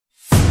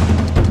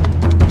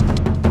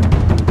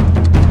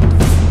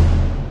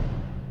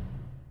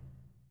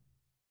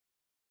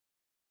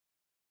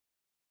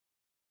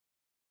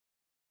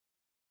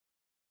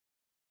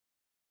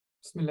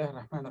بسم الله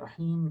الرحمن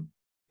الرحيم.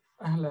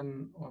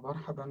 أهلا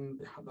ومرحبا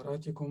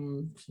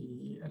بحضراتكم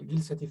في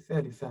الجلسة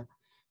الثالثة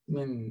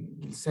من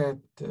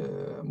جلسات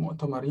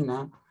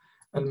مؤتمرنا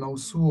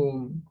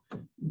الموسوم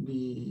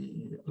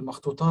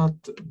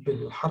بالمخطوطات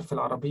بالحرف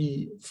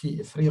العربي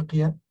في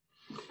إفريقيا.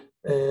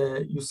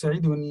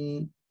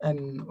 يسعدني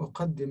أن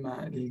أقدم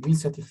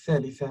للجلسة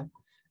الثالثة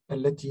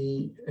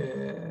التي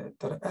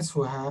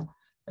ترأسها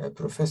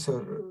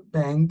بروفيسور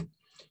بانغ،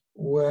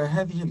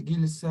 وهذه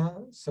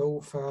الجلسة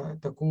سوف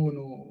تكون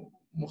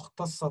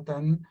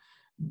مختصة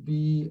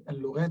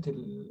باللغات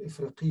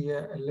الإفريقية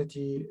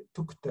التي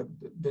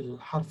تكتب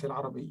بالحرف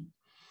العربي.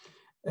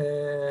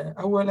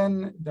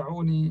 أولاً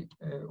دعوني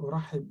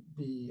أرحب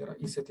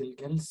برئيسة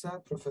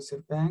الجلسة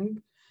بروفيسور بانغ.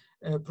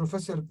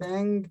 بروفيسور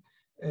بانغ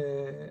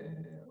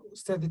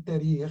أستاذ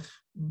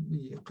التاريخ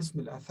بقسم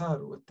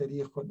الآثار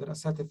والتاريخ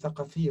والدراسات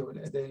الثقافية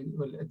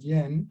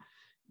والأديان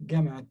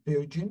جامعة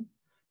بيرجن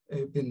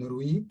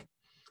بالنرويج.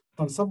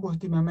 تنصب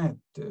اهتمامات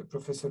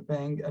بروفيسور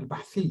بانغ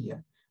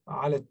البحثية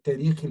على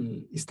التاريخ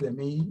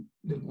الإسلامي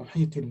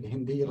للمحيط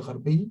الهندي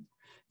الغربي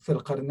في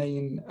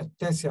القرنين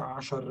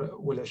ال19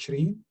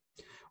 وال20،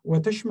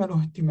 وتشمل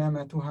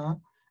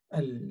اهتماماتها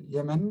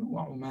اليمن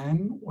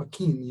وعمان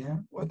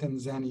وكينيا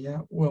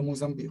وتنزانيا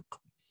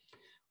وموزمبيق،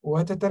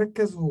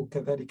 وتتركز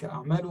كذلك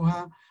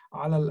أعمالها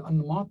على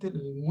الأنماط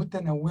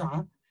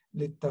المتنوعة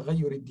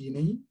للتغير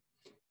الديني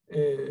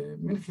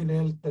من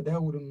خلال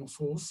تداول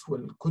النصوص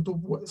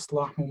والكتب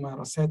وإصلاح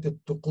ممارسات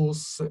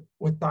الطقوس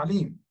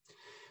والتعليم،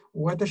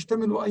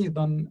 وتشتمل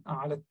أيضاً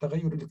على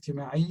التغير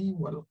الاجتماعي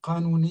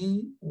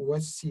والقانوني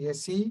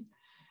والسياسي،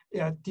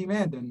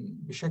 اعتماداً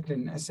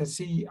بشكل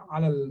أساسي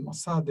على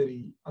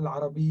المصادر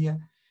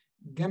العربية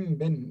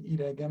جنباً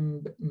إلى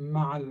جنب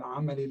مع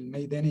العمل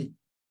الميداني.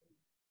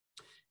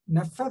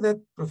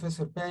 نفذت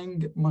بروفيسور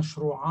بانغ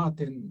مشروعات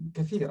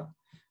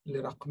كثيرة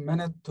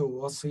لرقمنة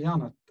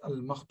وصيانة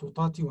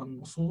المخطوطات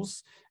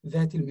والنصوص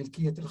ذات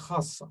الملكية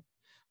الخاصة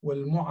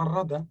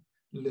والمعرضة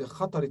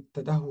لخطر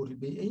التدهور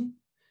البيئي،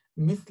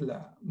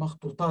 مثل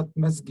مخطوطات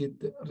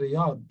مسجد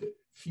رياض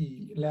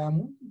في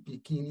لامو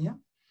بكينيا.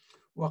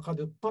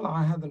 وقد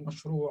اطلع هذا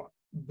المشروع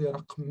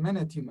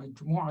برقمنة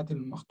مجموعة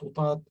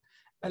المخطوطات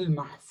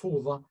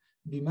المحفوظة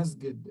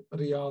بمسجد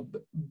رياض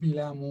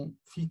بلامو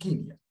في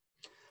كينيا.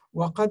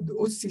 وقد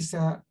أسس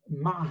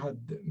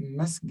معهد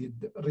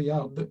مسجد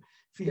رياض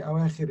في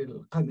أواخر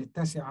القرن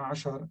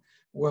ال19،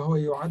 وهو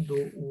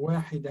يعد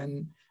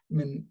واحداً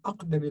من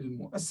أقدم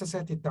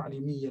المؤسسات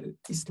التعليمية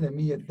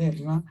الإسلامية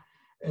الدائمة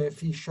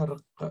في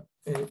شرق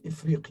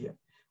إفريقيا.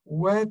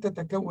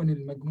 وتتكون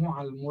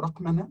المجموعة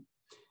المرقمنة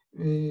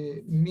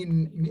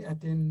من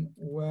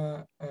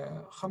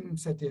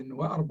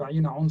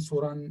 145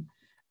 عنصراً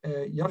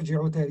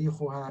يرجع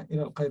تاريخها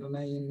إلى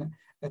القرنين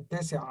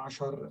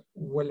ال19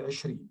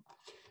 وال20.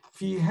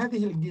 في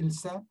هذه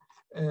الجلسة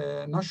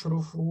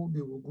نشرف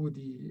بوجود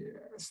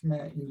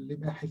أسماء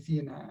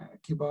لباحثين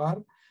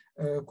كبار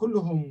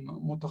كلهم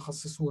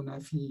متخصصون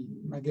في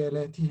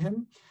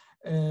مجالاتهم.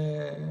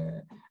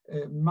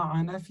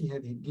 معنا في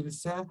هذه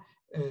الجلسة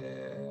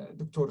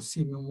دكتور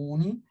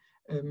مoumouni،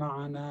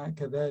 معنا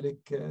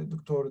كذلك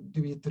دكتور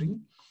ديمتري،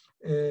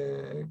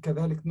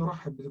 كذلك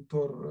نرحب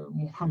بدكتور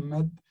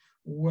محمد،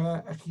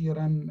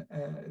 وأخيراً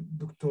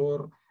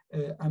الدكتور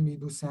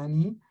أميدو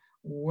ساني.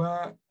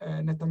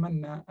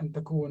 ونتمنى أن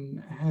تكون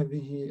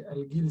هذه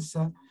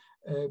الجلسة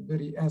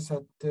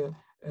برئاسة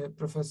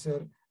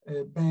بروفيسور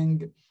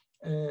بانغ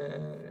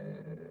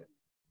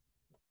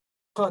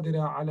قادرة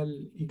على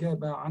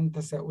الإجابة عن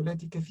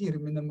تساؤلات كثير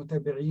من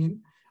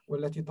المتابعين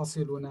والتي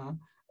تصلنا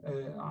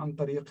عن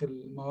طريق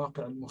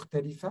المواقع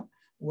المختلفة،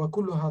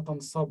 وكلها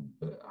تنصب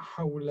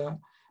حول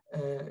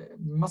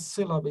ما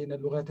الصلة بين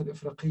اللغات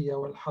الإفريقية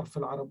والحرف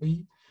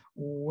العربي،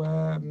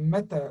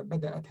 ومتى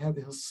بدأت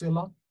هذه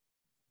الصلة،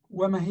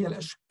 وما هي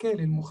الأشكال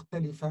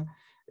المختلفة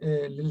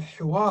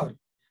للحوار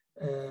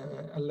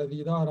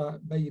الذي دار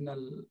بين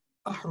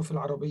الأحرف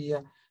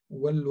العربية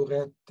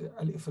واللغات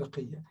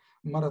الإفريقية.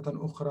 مرة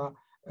أخرى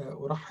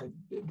أرحب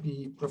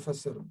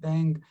ببروفيسور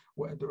بانغ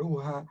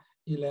وأدعوها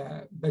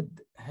إلى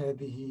بدء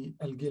هذه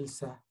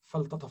الجلسة،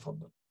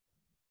 فلتتفضل.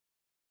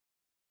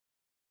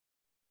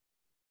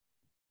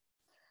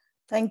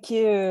 Thank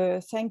you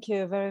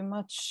very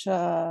much,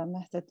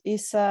 Mehmet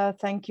Isa.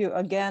 Thank you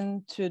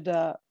again to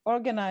the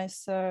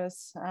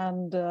organizers,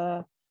 and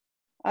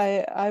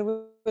I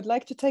would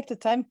like to take the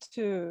time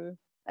to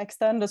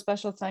extend a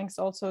special thanks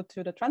also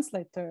to the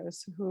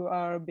translators who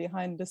are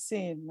behind the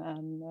scene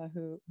and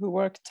who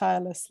work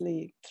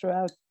tirelessly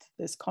throughout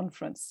this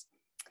conference.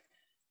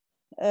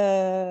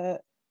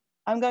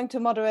 I'm going to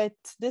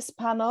moderate this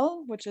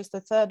panel, which is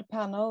the third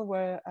panel,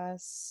 where,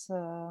 as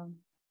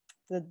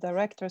the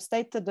director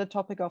stated, the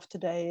topic of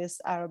today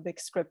is Arabic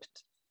script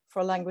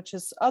for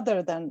languages other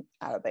than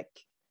Arabic.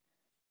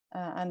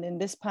 And in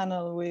this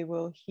panel, we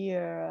will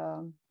hear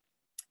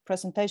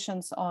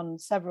presentations on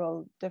several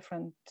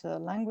different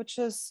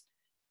languages,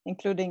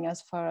 including, as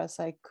far as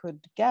I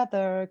could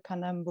gather,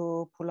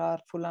 Kanembu, Pular,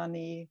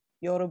 Fulani,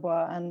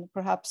 Yoruba, and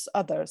perhaps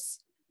others.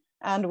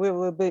 And we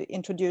will be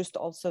introduced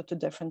also to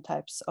different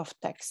types of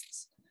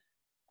texts.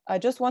 I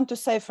just want to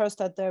say first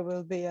that there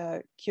will be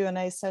a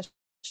Q&A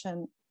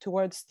session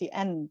towards the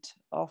end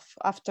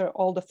after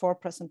all the 4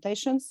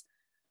 presentations.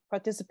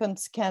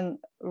 Participants can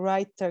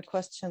write their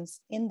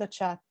questions in the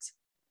chat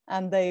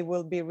and they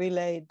will be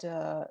relayed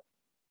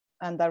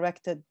and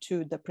directed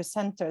to the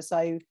presenters.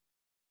 I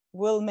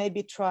will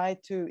maybe try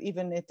to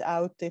even it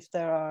out. If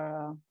there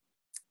are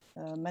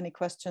many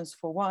questions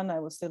for one, I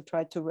will still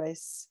try to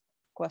raise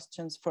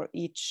questions for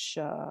each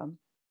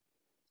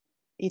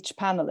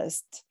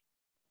panelist.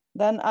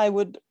 Then I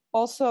would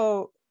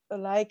also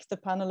like the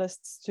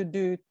panelists to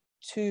do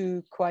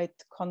 2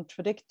 quite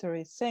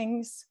contradictory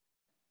things.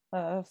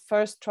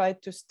 First, try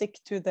to stick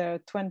to their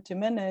 20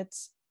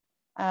 minutes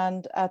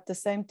and at the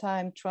same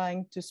time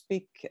trying to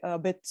speak a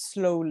bit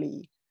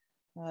slowly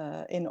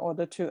in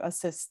order to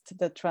assist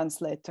the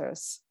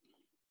translators.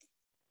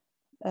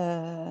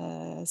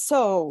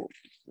 So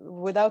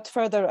without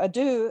further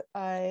ado,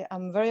 I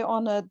am very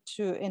honored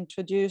to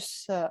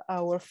introduce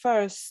our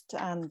first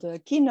and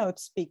keynote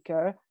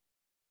speaker,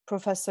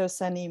 Professor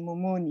Seyni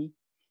Moumouni.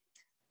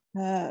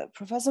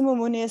 Professor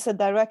Moumouni is a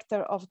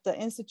director of the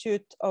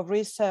Institute of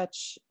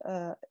Research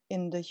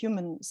in the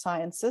Human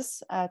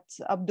Sciences at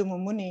Abdou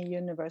Moumouni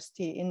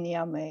University in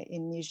Niamey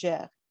in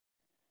Niger,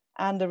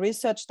 and the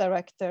research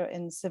director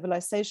in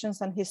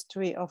Civilizations and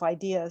History of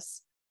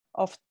Ideas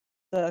of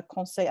the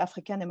Conseil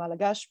africain et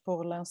malgache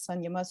pour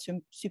l'enseignement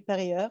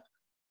supérieur,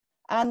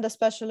 and a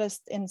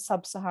specialist in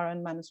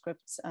sub-Saharan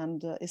manuscripts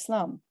and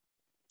Islam.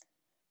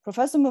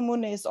 Professor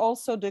Moumouni is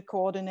also the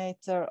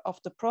coordinator of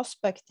the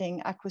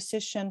prospecting,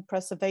 acquisition,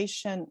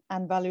 preservation,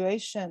 and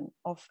valuation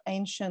of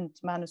ancient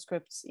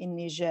manuscripts in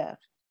Niger.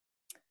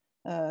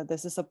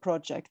 This is a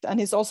project, and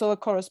he's also a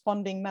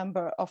corresponding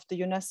member of the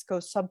UNESCO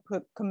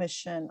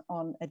Subcommission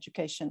on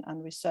Education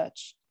and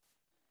Research,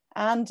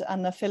 and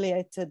an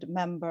affiliated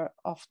member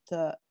of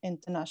the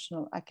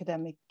International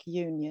Academic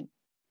Union,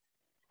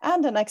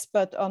 and an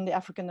expert on the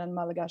African and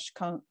Malgache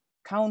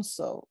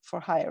Council for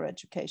Higher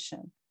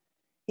Education.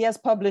 He has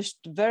published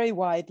very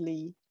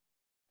widely.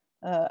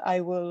 I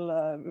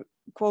will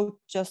quote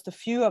just a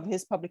few of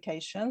his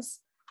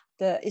publications: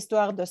 the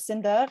Histoire de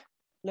Zinder,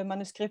 le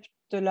Manuscript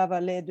de la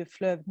Vallée du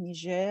Fleuve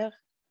Niger,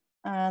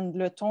 and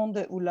Le Temps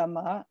de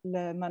Ulama,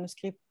 le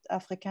Manuscript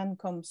africain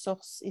comme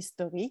source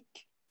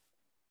historique,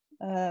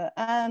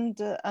 and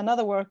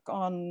another work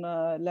on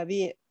la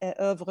vie et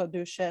œuvre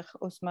du Cheikh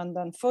Ousmane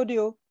Dan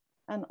Fodio,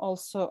 and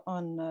also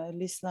on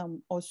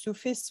l'Islam au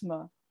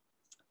Soufisme.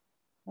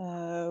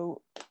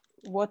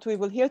 What we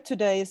will hear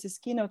today is his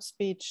keynote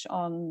speech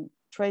on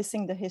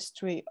tracing the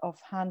history of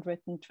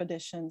handwritten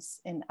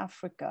traditions in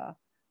Africa.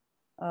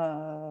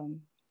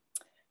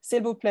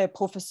 S'il vous plaît,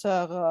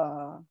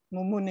 professeur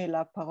Moumouni,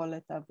 la parole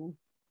est à vous.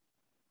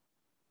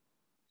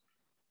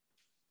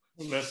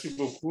 Merci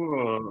beaucoup.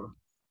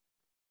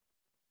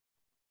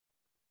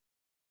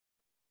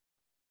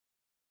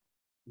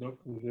 Donc,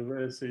 je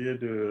vais essayer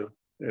de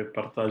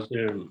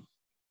partager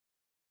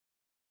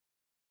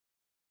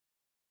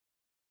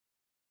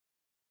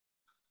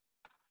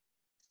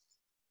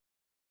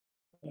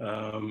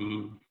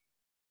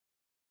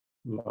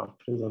ma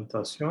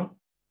présentation.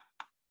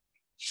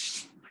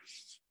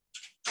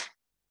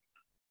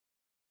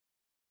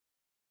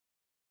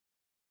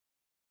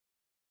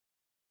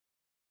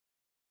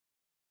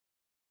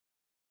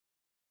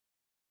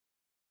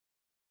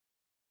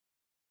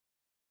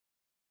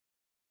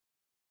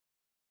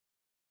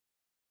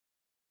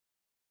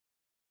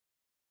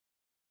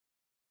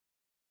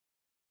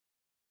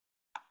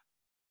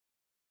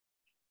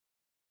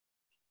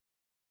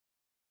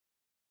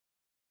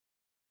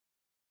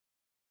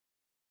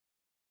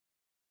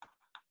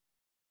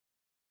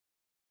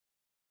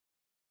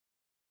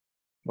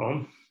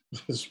 Bon,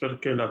 j'espère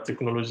que la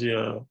technologie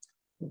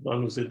va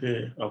nous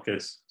aider. OK,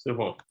 c'est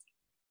bon.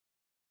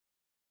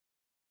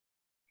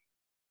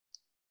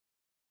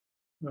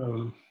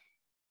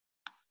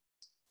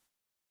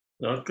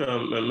 Donc,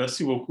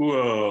 merci beaucoup,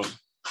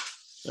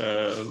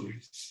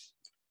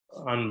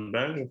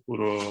 Anne pour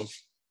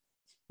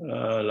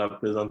la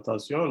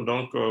présentation.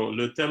 Donc,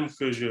 le thème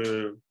que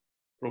je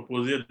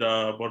proposais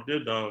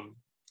d'aborder dans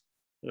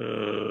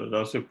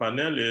ce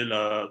panel est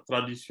la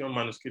tradition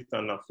manuscrite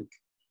en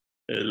Afrique.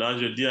 Et là,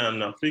 je dis en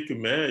Afrique,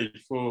 mais il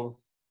faut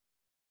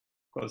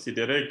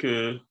considérer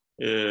que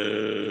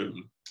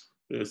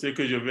ce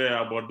que je vais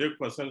aborder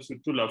concerne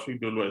surtout l'Afrique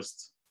de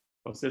l'Ouest.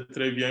 On sait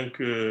très bien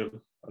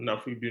qu'en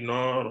Afrique du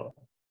Nord,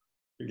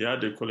 il y a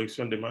des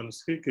collections de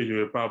manuscrits que je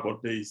ne vais pas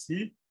aborder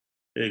ici.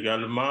 Et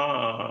également,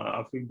 en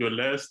Afrique de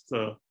l'Est,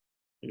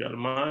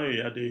 également, il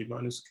y a des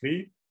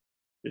manuscrits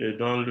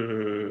dont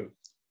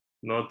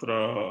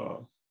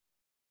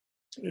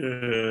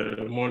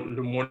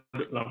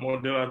la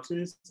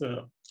modératrice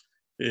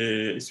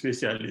est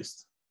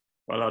spécialiste.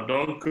 Voilà,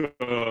 donc,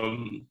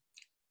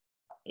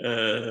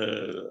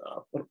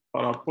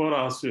 par rapport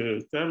à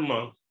ce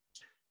thème,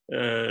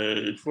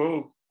 il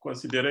faut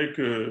considérer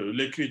que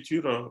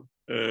l'écriture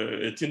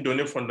est une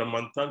donnée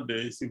fondamentale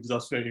des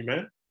civilisations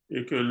humaines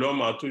et que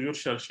l'homme a toujours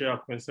cherché à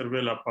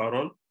conserver la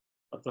parole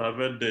à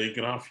travers des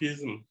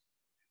graphismes,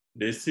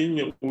 des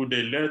signes ou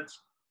des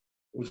lettres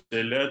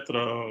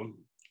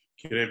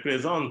qui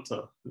représentent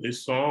les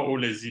sons ou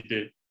les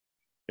idées.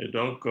 Et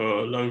donc,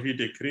 l'envie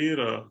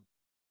d'écrire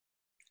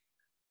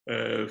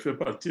fait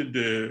partie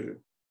du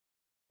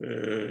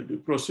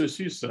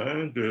processus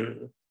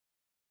de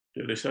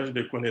recherche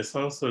de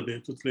connaissances de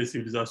toutes les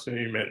civilisations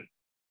humaines.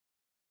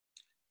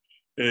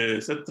 Et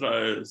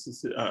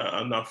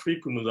en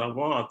Afrique, nous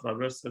avons, à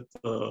travers cette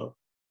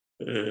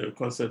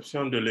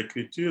conception de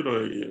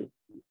l'écriture,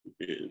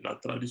 la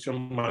tradition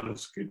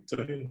manuscrite,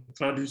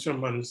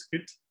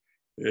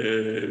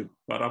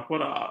 en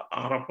rapport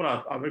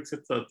avec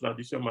cette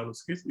tradition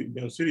manuscrite,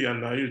 bien sûr, il y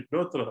en a eu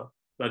d'autres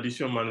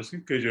traditions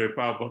manuscrites que je ne vais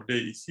pas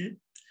aborder ici,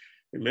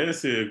 mais en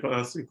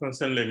ce qui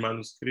concerne les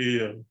manuscrits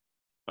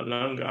en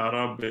langue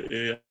arabe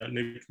et en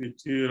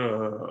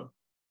écriture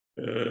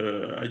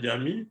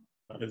adjami,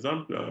 par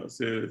exemple,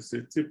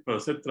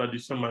 cette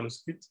tradition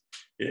manuscrite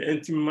est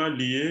intimement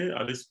liée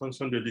à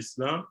l'expansion de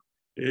l'islam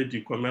et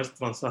du commerce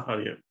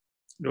transsaharien.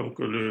 Donc,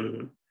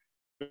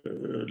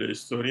 les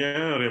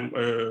historiens,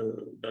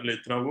 dans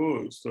les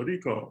travaux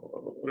historiques,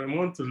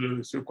 remontent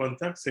ces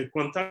contacts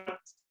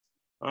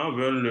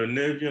vers le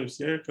 9e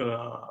siècle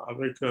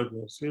avec,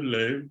 bien sûr,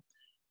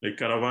 les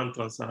caravanes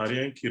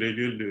transsahariennes qui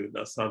relient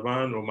la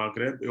savane au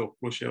Maghreb et au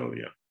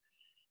Proche-Orient.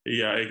 Il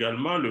y a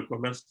également le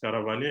commerce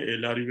caravanier et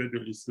l'arrivée de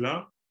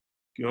l'islam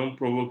qui ont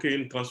provoqué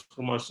une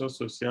transformation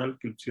sociale,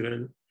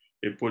 culturelle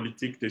et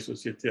politique des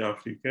sociétés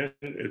africaines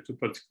et tout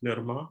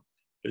particulièrement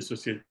les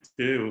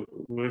sociétés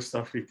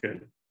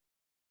ouest-africaines.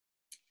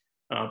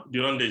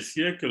 Durant des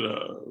siècles,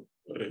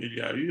 il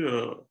y a eu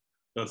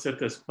dans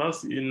cet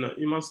espace une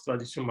immense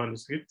tradition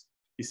manuscrite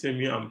qui s'est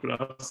mise en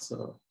place.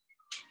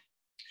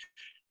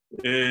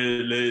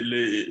 Et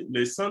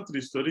les centres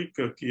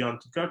historiques qui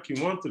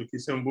montrent, qui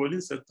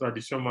symbolisent cette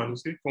tradition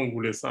manuscrite, comme vous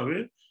le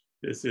savez,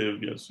 et c'est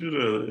bien sûr,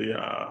 il y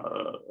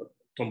a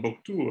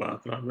Tombouctou à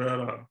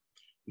travers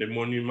les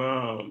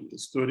monuments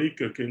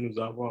historiques que nous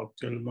avons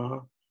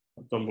actuellement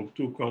à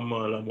Tombouctou, comme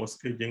la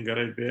mosquée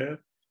Djengaré-Ber,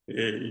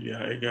 et il y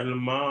a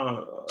également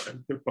un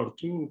peu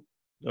partout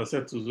dans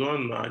cette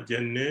zone à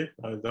Djenné,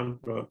 par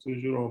exemple,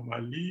 toujours au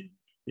Mali,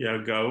 il y a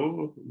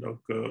Gao,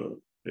 donc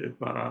et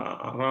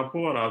en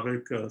rapport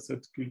avec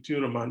cette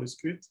culture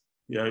manuscrite,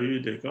 il y a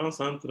eu des grands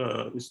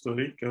centres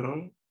historiques,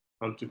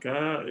 en tout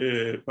cas,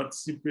 et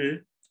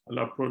participé à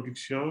la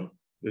production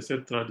de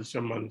cette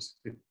tradition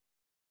manuscrite.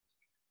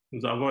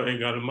 Nous avons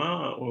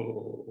également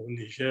au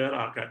Niger,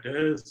 à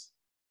Agadez,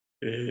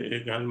 et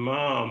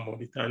également en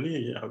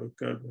Mauritanie, avec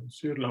bien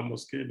sûr la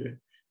mosquée de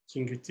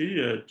Tingiti,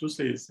 tous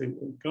ces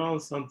grands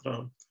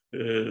centres,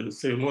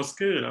 ces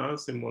mosquées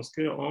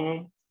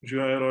ont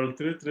joué un rôle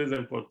très, très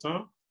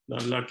important dans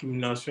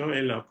l'accumulation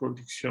et la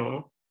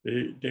production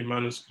des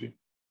manuscrits.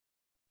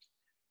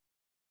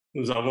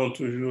 Nous avons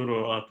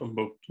toujours à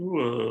Tombouctou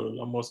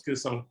la mosquée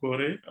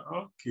Sankoré,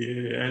 qui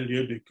est un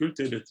lieu de culte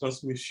et de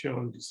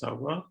transmission du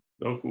savoir,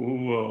 donc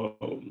où,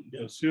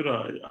 bien sûr,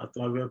 à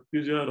travers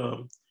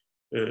plusieurs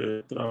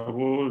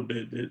travaux,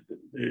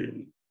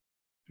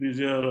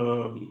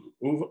 plusieurs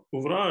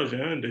ouvrages,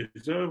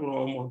 des œuvres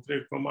ont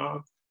montré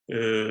comment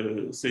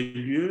ces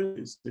lieux,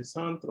 ces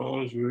centres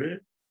ont joué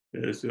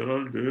ce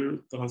rôle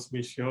de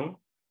transmission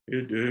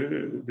et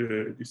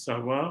du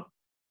savoir,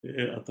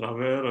 et à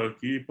travers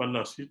qui, par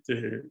la suite,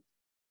 est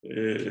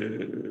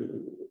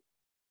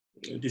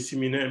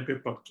disséminé un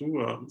peu partout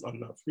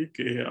en Afrique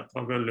et à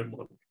travers le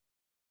monde.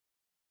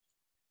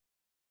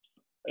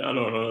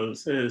 Alors,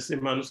 ces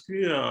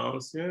manuscrits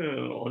anciens,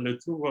 on les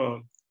trouve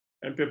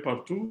un peu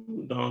partout,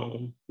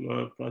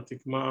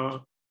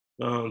 pratiquement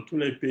dans tous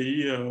les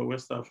pays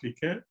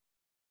ouest-africains.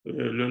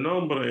 Le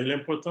nombre et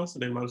l'importance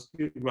des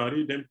manuscrits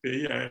varient d'un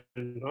pays à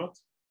un autre.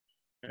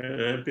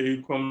 Un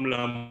pays comme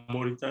la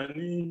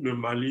Mauritanie, le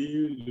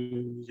Mali,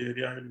 le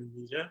Nigeria et le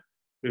Niger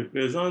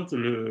représentent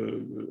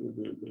le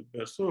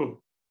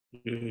berceau.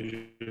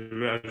 Je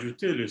vais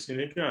ajouter le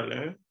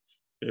Sénégal,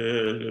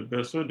 le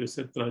berceau de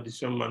cette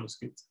tradition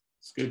manuscrite.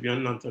 Parce que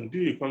bien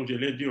entendu, comme je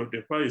l'ai dit au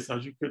départ, il ne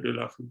s'agit que de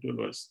l'Afrique de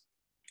l'Ouest.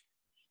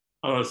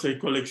 Alors, ces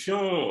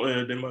collections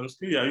de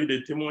manuscrits, il y a eu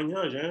des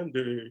témoignages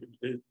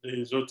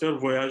des auteurs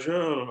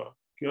voyageurs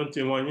qui ont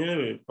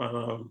témoigné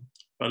par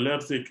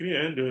leurs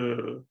écrits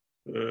de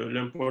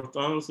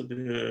l'importance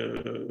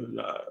de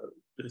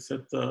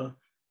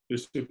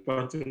ce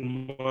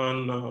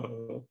patrimoine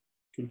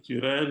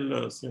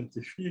culturel,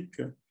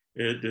 scientifique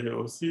et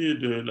aussi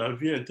de la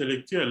vie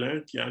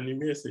intellectuelle qui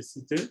animait ces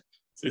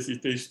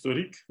cités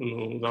historiques.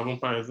 Nous avons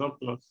par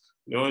exemple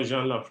Léon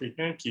Jean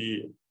l'Africain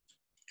qui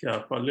a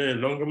parlé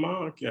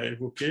longuement, qui a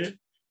évoqué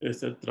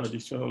cette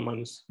tradition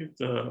manuscrite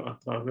à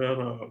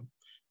travers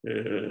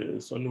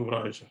son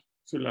ouvrage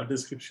sur la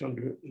description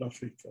de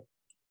l'Afrique.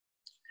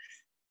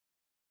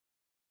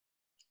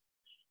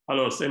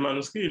 Alors, ces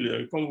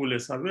manuscrits, comme vous le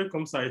savez,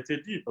 comme ça a été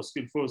dit, parce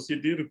qu'il faut aussi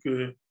dire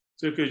que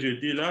ce que je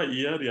dis là,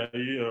 hier, il y a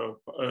eu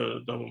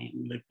dans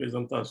les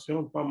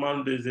présentations pas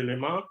mal des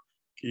éléments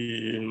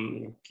qui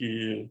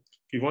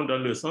qui vont dans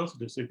le sens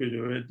de ce que je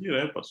vais dire,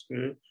 hein, parce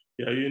qu'il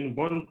y a eu une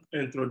bonne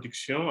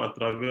introduction à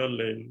travers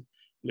les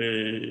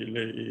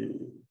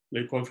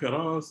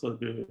conférences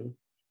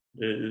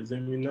des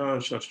éminents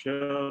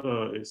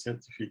chercheurs et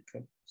scientifiques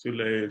sur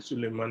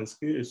les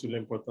manuscrits et sur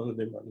l'importance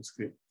des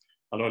manuscrits.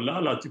 Alors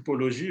là, la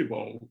typologie,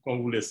 bon,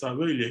 comme vous le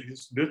savez, il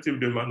existe deux types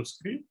de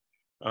manuscrits.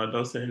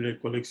 Dans les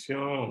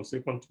collections, ce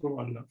qu'on trouve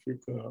en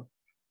Afrique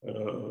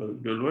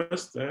de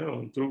l'Ouest, hein,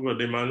 on trouve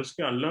des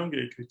manuscrits en langue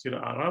et écriture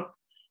arabe,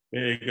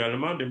 mais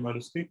également des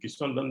manuscrits qui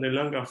sont dans des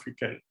langues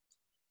africaines.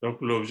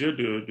 Donc l'objet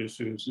de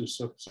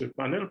ce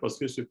panel, parce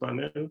que ce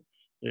panel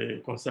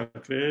est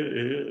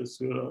consacré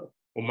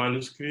aux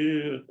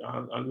manuscrits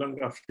en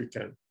langue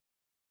africaine.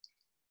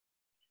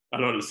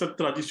 Alors, cette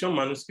tradition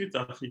manuscrite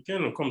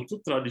africaine, comme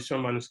toute tradition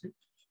manuscrite,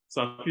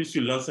 s'appuie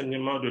sur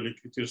l'enseignement de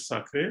l'écriture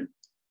sacrée.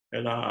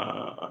 Elle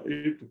a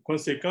eu pour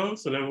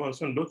conséquence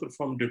l'invention d'autres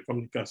formes de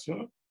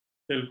communication,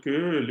 telles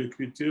que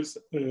l'écriture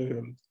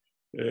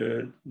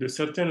de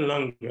certaines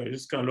langues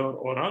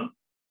jusqu'alors orales.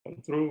 On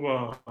trouve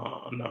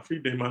en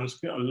Afrique des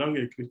manuscrits en langue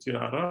et écriture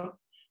arabe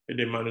et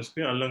des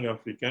manuscrits en langue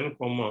africaine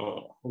comme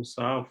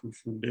Hausa,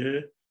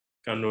 Fulfulde,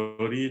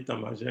 Kanuri,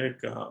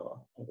 Tamajek,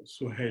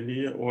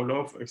 Swahili,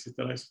 Wolof, etc.,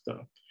 etc.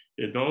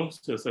 Et donc,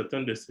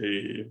 certains de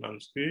ces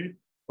manuscrits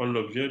font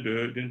l'objet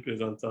d'une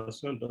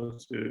présentation dans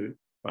ce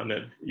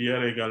panel.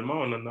 Hier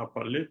également, on en a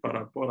parlé par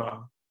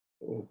rapport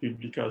aux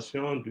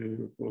publications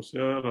du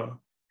professeur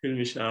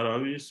Hilmi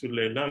Sha'arawi sur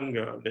les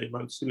langues,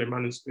 sur les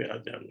manuscrits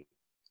adjami.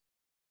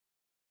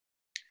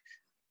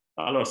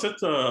 Alors,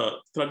 cette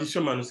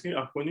tradition manuscrite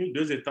a connu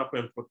deux étapes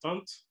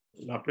importantes.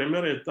 La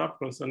première étape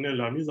concernait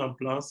la mise en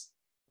place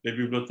des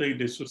bibliothèques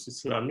des sources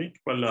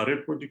islamiques par la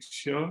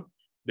reproduction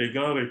des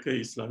grands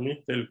recueils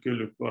islamiques tels que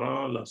le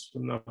Coran, la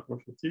Sunna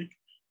prophétique,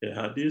 les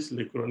hadiths,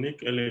 les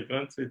chroniques et les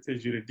grands traités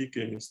juridiques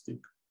et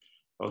mystiques.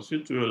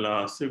 Ensuite,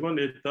 la seconde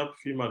étape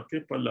fut marquée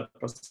par la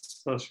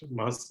participation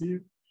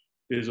massive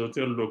des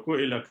auteurs locaux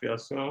et la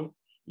création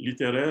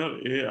littéraire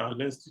et à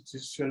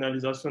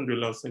l'institutionnalisation de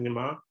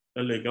l'enseignement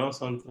dans les grands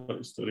centres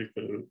historiques.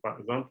 Par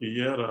exemple,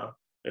 hier,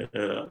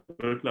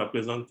 avec la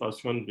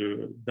présentation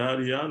de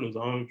Daria, nous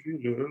avons vu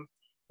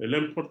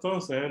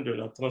l'importance de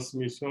la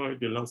transmission et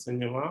de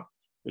l'enseignement,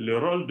 le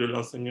rôle de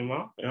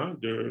l'enseignement,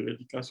 de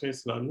l'éducation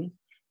islamique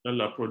dans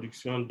la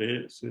production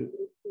de ce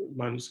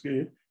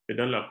manuscrit et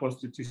dans la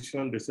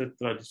constitution de cette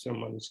tradition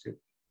manuscrite.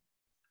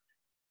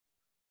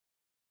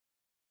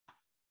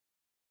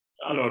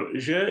 Alors,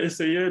 j'ai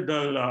essayé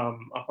à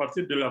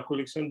partir de la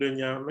collection de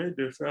Niamey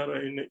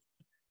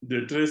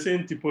de dresser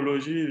une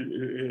typologie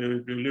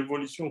de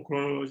l'évolution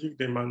chronologique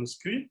des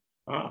manuscrits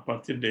à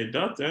partir des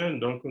dates.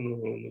 Donc,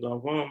 nous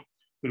avons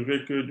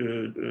trouvé que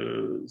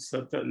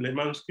les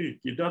manuscrits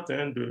qui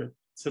datent de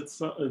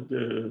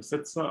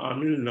 700 à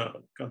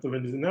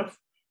 1099,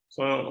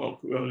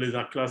 on les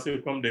a classés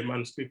comme des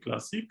manuscrits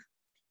classiques.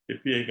 Et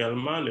puis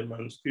également les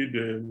manuscrits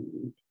de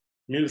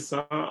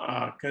 1100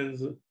 à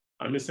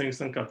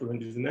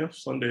 1599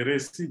 sont des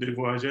récits des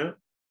voyageurs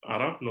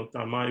arabes,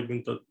 notamment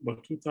Ibn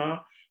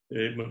Battuta,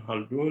 Ibn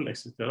Khaldoun,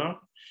 etc.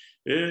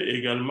 Et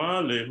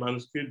également les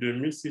manuscrits de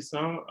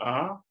 1600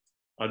 à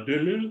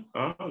 2000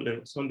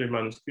 sont des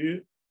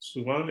manuscrits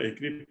souvent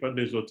écrits par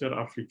des auteurs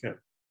africains.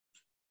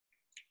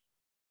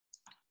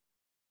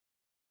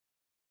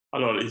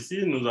 Alors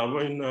ici, nous avons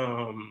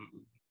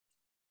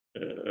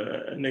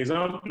un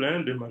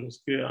exemple de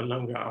manuscrits en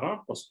langue arabe,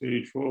 parce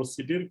qu'il faut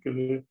aussi dire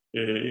que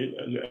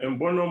un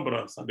bon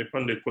nombre, ça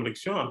dépend des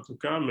collections en tout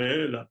cas,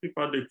 mais la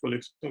plupart des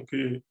collections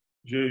que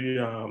j'ai eu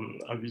à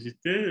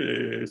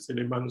visiter, c'est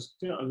les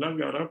manuscrits en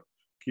langue arabe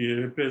qui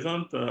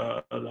représentent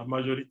la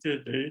majorité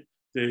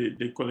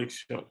des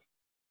collections.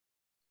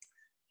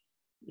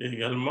 Et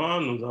également,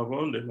 nous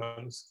avons des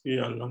manuscrits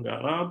en langue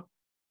arabe.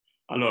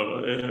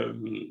 Alors,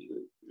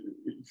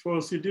 il faut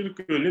aussi dire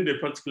que l'une des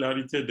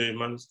particularités des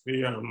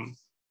manuscrits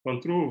qu'on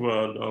trouve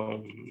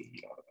en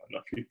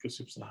Afrique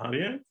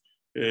subsaharienne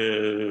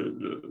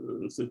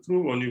se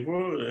trouve au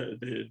niveau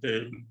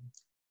de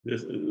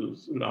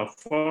la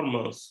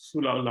forme,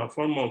 sous la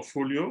forme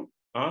folio,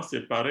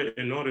 séparée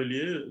et non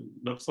reliée,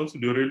 l'absence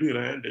de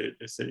reliure de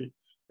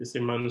ces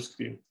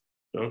manuscrits.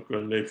 Donc,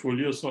 les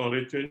folios sont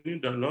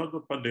retenus dans l'ordre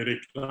par des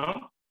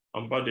réclames.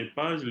 En bas des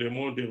pages, les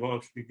mots devant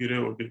figurer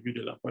au début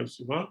de la page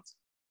suivante.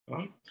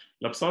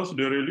 L'absence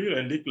de reliure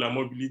indique la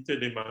mobilité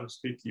des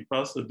manuscrits qui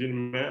passent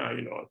d'une main à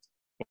une autre.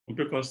 On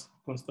peut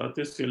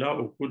constater cela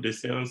au cours des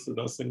séances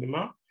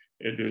d'enseignement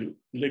et de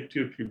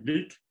lecture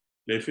publique.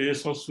 Les feuillets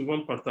sont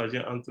souvent partagés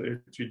entre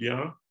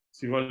étudiants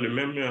suivant le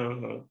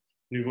même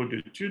niveau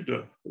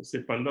d'études.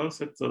 Cependant,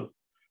 cette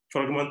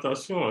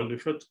fragmentation, le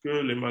fait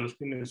que les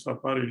manuscrits ne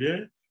soient pas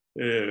reliés,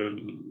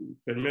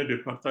 permet de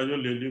partager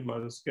les livres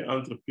manuscrits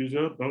entre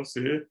plusieurs. Donc, ça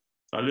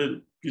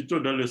allait plutôt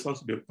dans le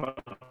sens de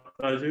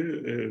partager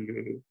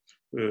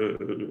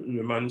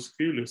le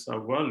manuscrit, le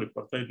savoir, le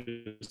partage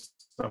du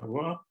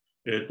savoir.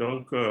 Et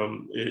donc,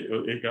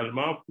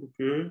 également pour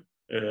que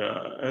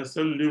un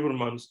seul livre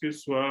manuscrit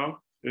soit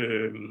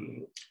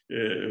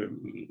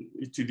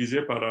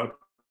utilisé par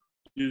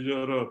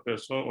plusieurs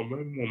personnes au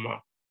même moment.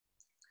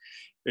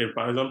 Et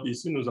par exemple,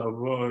 ici, nous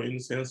avons une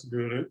séance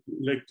de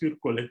lecture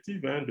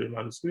collective de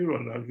manuscrits.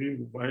 On a vu,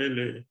 vous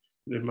voyez,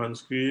 les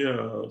manuscrits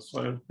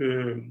sont un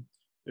peu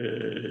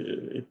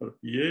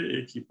éparpillés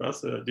et qui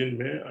passent d'une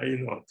main à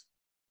une autre.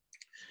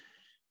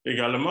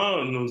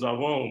 Également, nous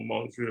avons,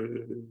 bon,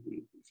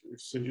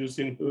 c'est juste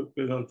une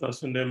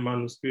présentation d'un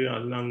manuscrit en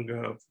langue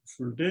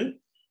fulde,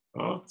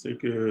 hein, c'est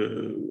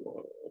que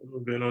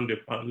nous venons de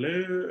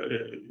parler,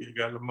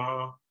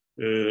 également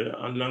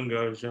en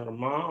langue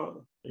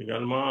germane,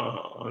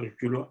 également en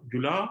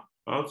gula,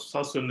 hein,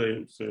 ça c'est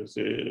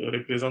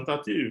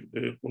représentatif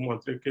pour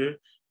montrer qu'il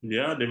y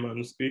a des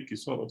manuscrits qui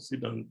sont aussi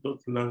dans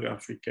d'autres langues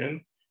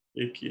africaines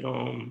et qui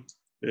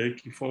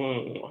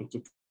font en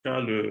tout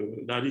cas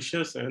la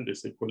richesse de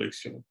ces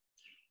collections.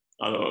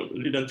 Alors,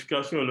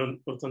 l'identification et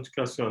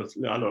l'authentification.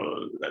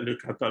 Alors, le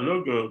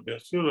catalogue, bien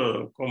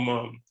sûr,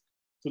 comme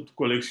toute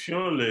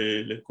collection,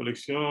 les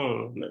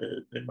collections,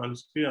 les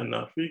manuscrits en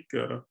Afrique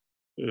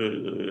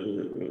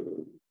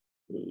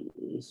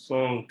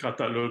sont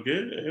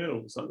catalogués. Et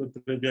vous savez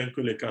très bien que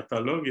le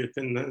catalogue est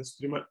un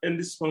instrument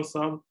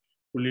indispensable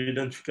pour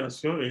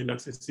l'identification et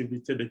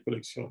l'accessibilité des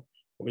collections.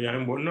 Il y a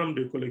un bon nombre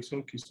de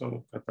collections qui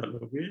sont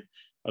cataloguées.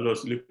 Alors,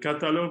 le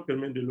catalogue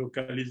permet de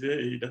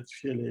localiser et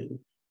identifier les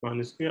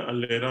manuscrits en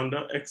les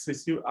rendant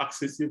accessibles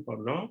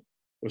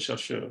aux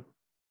chercheurs.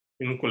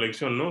 Une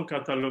collection non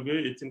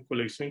cataloguée est une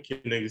collection qui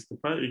n'existe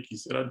pas et qui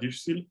sera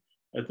difficile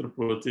d'être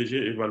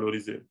protégée et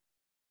valorisée.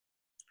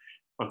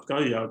 En tout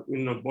cas, il y a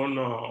une bonne,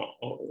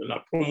 la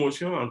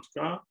promotion, en tout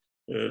cas,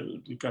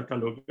 du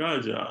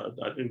catalogage,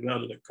 d'aller vers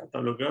le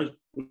catalogage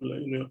pour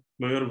une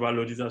meilleure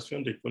valorisation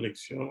des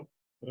collections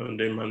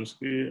des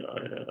manuscrits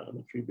en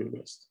Afrique de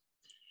l'Ouest.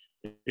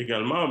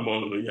 Également,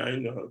 bon, il y a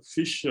une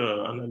fiche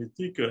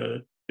analytique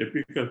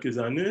depuis quelques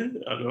années.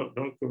 Alors,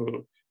 donc,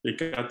 les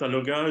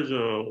catalogages,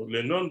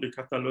 les normes de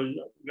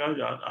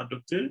catalogage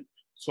adoptés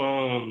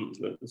sont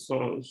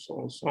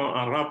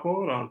en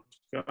rapport, en tout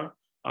cas,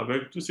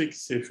 avec tout ce qui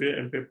s'est fait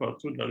un peu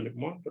partout dans le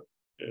monde,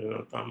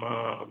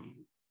 notamment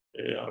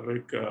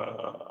avec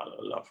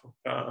la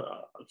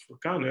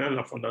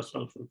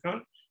Fondation Al-Furqan,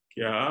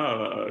 qui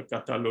a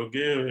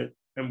catalogué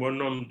un bon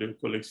nombre de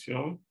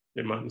collections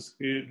des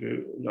manuscrits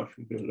de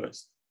l'Afrique de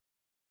l'Ouest.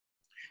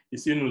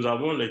 Ici, nous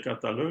avons les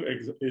catalogues,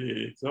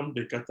 exemple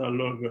des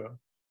catalogues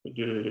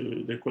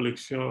des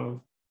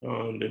collections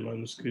des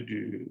manuscrits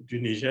du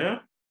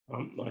Niger,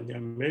 à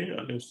Niamey,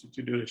 à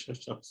l'Institut de recherche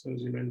des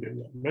sciences humaines de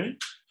Niamey.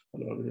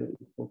 Alors,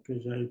 il faut que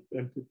j'aille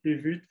un peu plus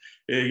vite.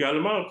 Et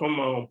également, comme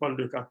on parle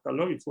de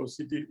catalogue, il faut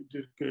aussi dire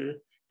qu'il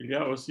y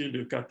a aussi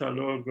le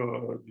catalogue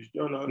du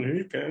John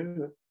Henrik,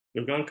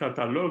 le grand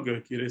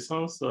catalogue qui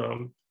recense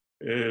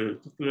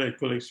toutes les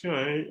collections,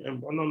 un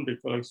bon nombre de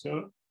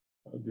collections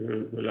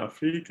de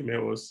l'Afrique, mais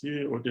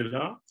aussi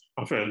au-delà,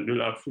 enfin de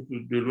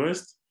l'Afrique de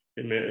l'Ouest,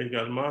 mais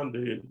également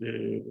de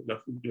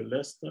l'Afrique de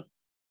l'Est,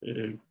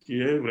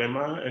 qui est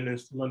vraiment un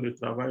instrument de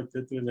travail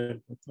très, très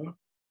important,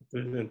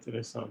 très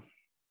intéressant.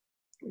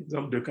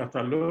 Exemple de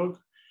catalogue.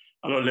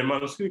 Alors, les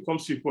manuscrits comme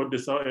support de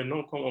savoir et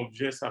non comme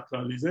objet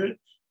sacralisé.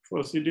 Il faut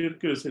aussi dire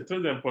que c'est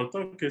très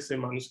important que ces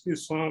manuscrits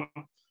sont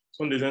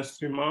des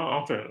instruments,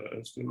 enfin,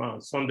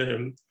 sont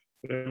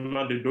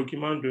vraiment des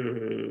documents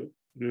de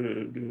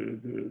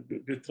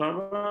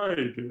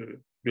travail,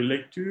 de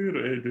lecture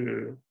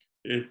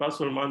et pas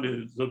seulement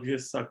des objets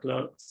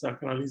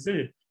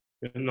sacralisés.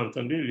 Bien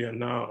entendu, il y en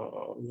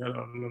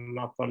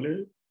a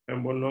parlé, un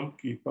bon nombre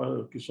qui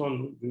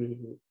sont de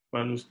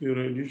manuscrits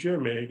religieux,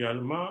 mais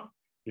également,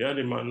 il y a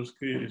des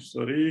manuscrits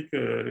historiques,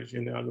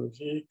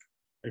 généalogiques,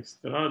 etc.,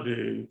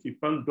 qui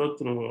parlent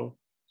d'autres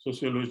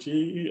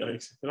sociologies,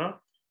 etc.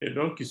 Et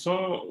donc, qui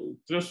sont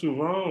très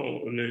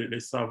souvent,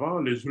 les savants,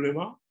 les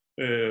ulémas,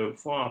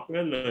 font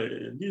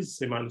appel, lisent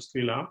ces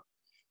manuscrits-là.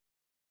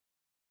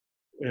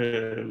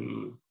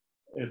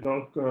 Et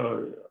donc,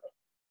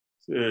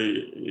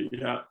 il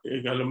y a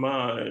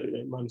également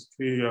un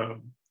manuscrit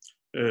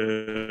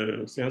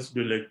séance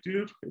de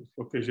lecture. Il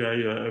faut que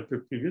j'aille un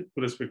peu plus vite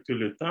pour respecter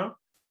le temps.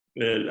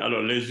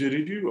 Alors, les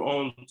érudits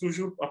ont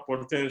toujours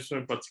apporté un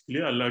soin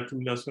particulier à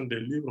l'accumulation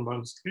des livres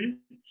manuscrits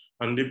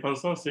en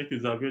dépensant ce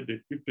qu'ils avaient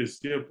de plus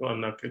précieux pour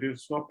en acquérir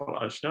soit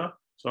par achat,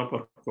 soit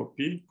par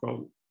copie,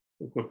 comme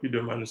copie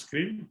de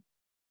manuscrits.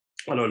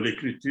 Alors,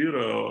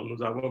 l'écriture,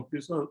 nous avons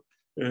plusieurs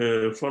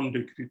formes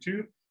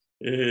d'écriture.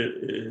 Et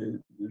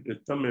le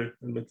temps ne me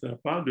permettra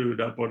pas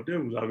d'aborder,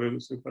 vous avez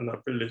ce qu'on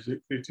appelle les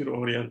écritures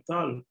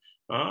orientales,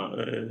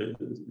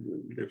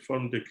 les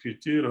formes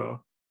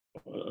d'écriture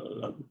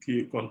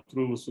qu'on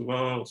trouve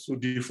souvent sous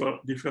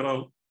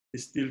différents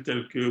styles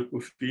tels que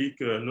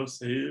Koufik,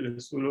 Nosei, les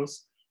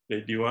Soulos,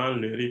 les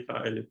Diwan, les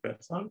Rika et les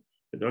Persans.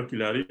 Et donc,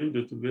 il arrive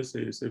de trouver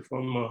ces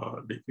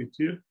formes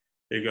d'écriture.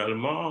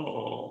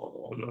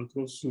 Également, on en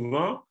trouve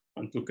souvent,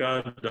 en tout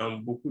cas dans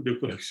beaucoup de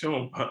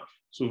collections,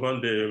 souvent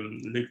de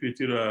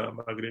l'écriture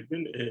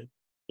maghrébine et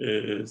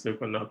ce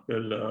qu'on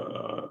appelle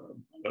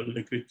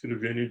l'écriture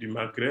venue du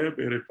Maghreb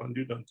et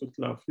répandue dans toute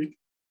l'Afrique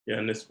et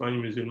en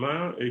Espagne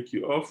musulmane et qui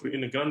offre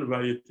une grande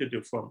variété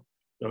de formes.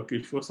 Donc,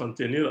 il faut s'en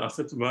tenir à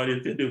cette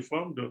variété de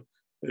formes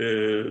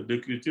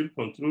d'écriture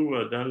qu'on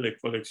trouve dans les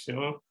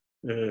collections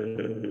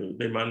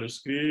des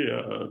manuscrits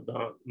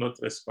dans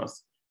notre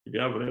espace. Il y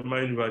a vraiment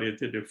une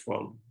variété de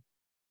formes.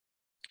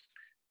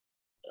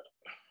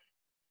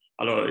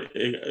 Alors,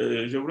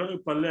 je voudrais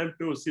parler un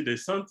peu aussi des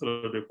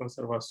centres de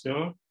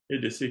conservation et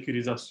de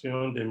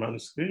sécurisation des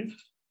manuscrits.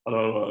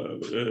 Alors,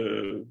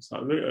 vous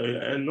savez,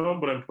 un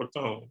nombre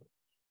important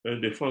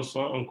des fonds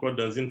sont encore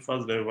dans une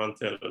phase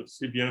d'inventaire,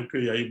 si bien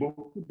qu'il y a eu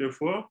beaucoup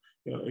d'efforts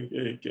qui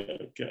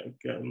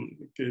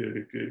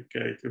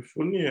a été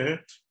fourni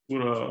pour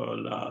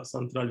la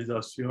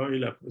centralisation et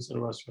la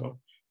conservation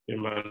des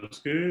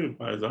manuscrits.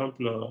 Par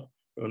exemple,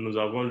 nous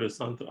avons le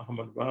centre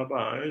Ahmad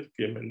Baba,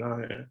 qui est maintenant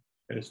un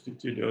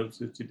institut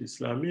d'études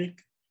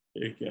islamiques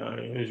et qui a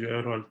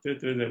un rôle très,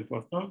 très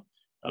important.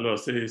 Alors,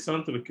 ces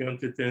centres qui ont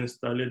été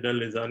installés dans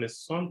les années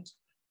 60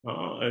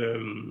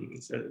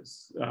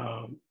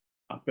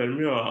 a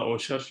permis aux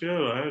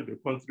chercheurs de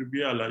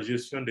contribuer à la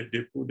gestion des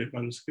dépôts des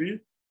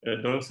manuscrits. Et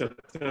donc,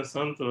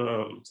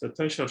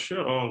 certains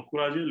chercheurs ont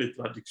encouragé les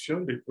traductions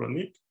des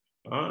chroniques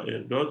et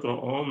d'autres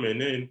ont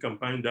mené une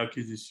campagne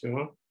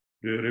d'acquisition,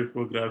 de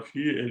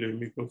reprographie et le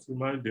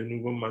microfilmage de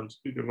nouveaux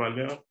manuscrits de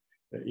valeur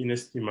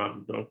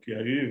inestimable. Donc, il y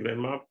a eu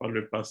vraiment par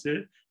le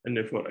passé un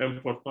effort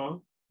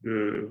important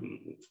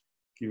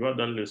qui va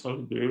dans le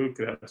sens de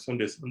création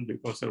des centres de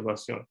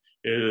conservation.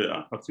 Et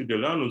à partir de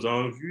là, nous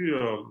avons vu,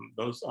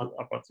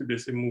 à partir de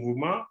ces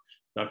mouvements,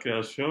 la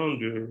création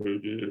du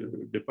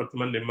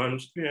département des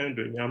manuscrits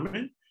de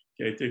Niamey,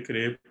 qui a été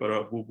créé par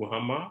Abdou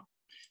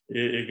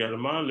et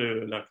également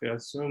la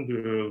création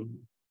de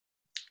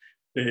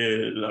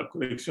la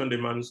collection des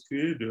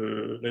manuscrits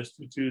de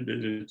l'Institut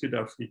des études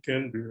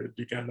africaines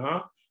du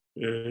Ghana,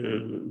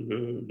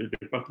 le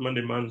département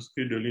des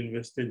manuscrits de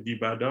l'Université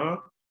d'Ibadan,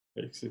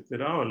 etc.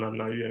 On en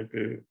a eu un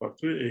peu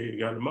partout. Et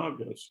également,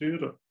 bien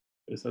sûr,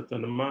 et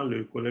certainement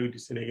le collègue du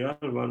Sénégal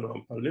va nous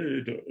en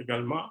parler,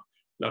 également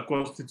la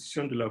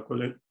constitution de la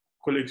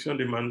collection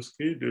des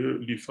manuscrits de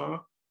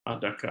l'IFA à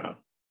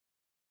Dakar.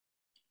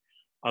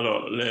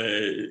 Alors,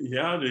 il y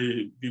a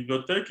des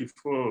bibliothèques, il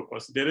faut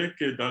considérer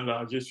que dans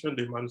la gestion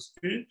des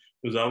manuscrits,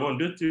 nous avons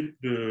deux types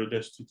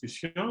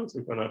d'institutions, ce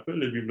qu'on appelle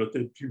les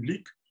bibliothèques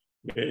publiques,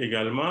 mais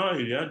également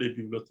il y a des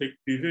bibliothèques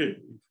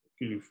privées,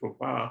 qu'il ne faut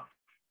pas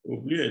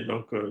oublier.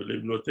 Donc, les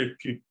bibliothèques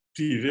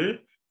privées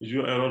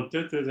jouent un rôle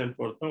très, très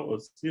important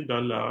aussi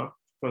dans la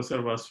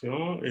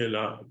conservation et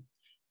la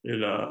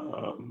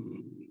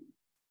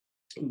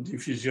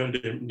diffusion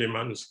des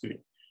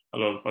manuscrits.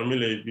 Alors, parmi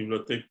les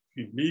bibliothèques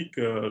publiques,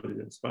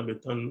 je sais pas le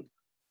temps,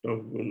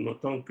 donc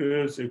notons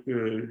que ce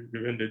que je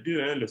viens de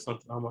dire, le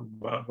centre Ahmad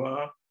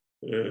Baba,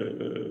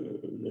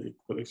 les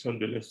collections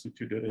de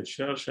l'Institut de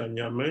recherche à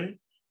Niamey,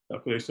 la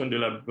collection de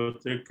la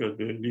bibliothèque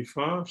de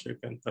l'IFA chez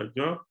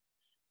Kantadia,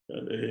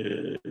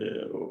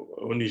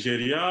 au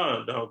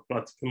Nigeria, dans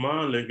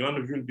pratiquement les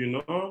grandes villes du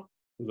Nord,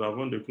 nous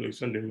avons des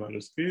collections de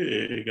manuscrits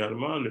et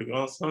également le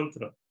grand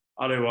centre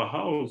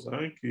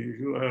I.R.S.H, qui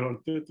joue un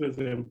rôle très,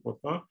 très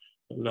important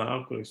dans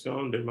la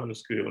collection des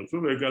manuscrits. On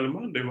trouve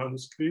également des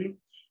manuscrits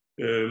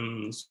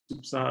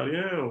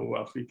subsahariens ou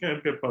africains un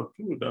peu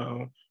partout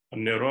en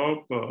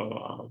Europe,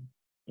 en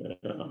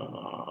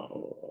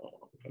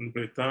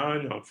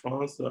Bretagne, en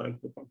France, un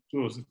peu partout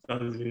aux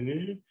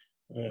États-Unis.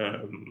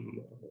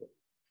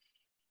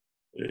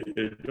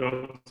 Et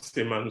donc,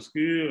 ces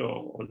manuscrits,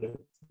 on les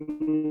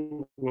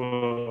trouve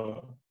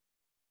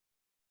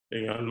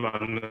également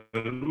en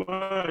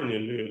Allemagne,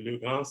 le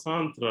grand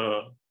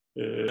centre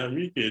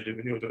Niamey, qui est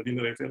devenu aujourd'hui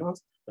une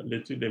référence à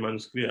l'étude des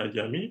manuscrits à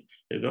Niamey.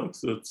 Et donc,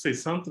 ces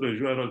centres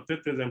jouent un rôle très,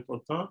 très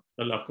important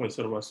dans la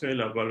conservation et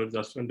la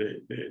valorisation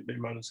des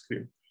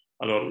manuscrits.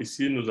 Alors,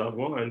 ici, nous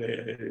avons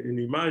une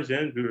image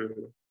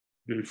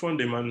du fond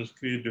des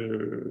manuscrits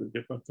du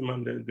département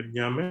de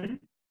Niamey,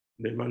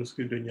 des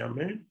manuscrits de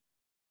Niamey.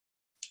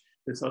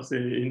 Et ça,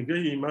 c'est une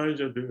vieille image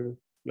de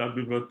la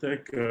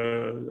bibliothèque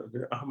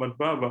de Ahmad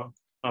Baba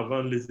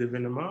avant les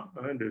événements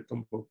de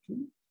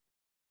Tombouctou.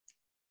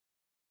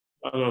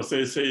 Alors,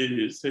 ces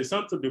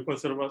centres de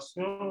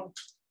conservation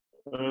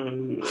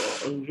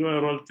jouent un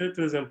rôle très,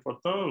 très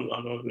important.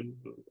 Alors,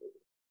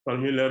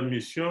 parmi leurs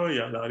missions, il y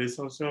a la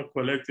recension,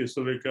 collecte et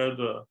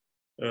sauvegarde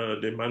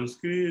des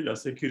manuscrits, la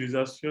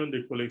sécurisation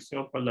des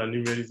collections par la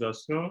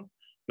numérisation,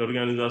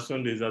 l'organisation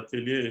des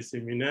ateliers et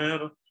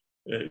séminaires,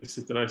 etc.,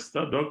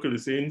 etc. Donc,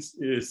 c'est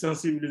une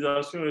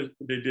sensibilisation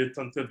des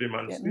détenteurs des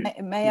manuscrits.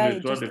 May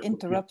I just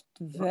interrupt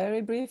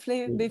very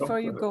briefly before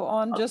you go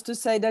on, just to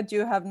say that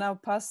you have now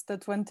passed the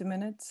 20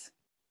 minutes.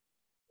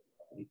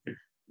 Okay.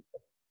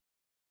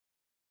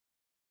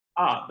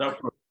 Ah,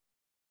 d'accord.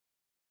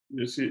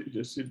 Je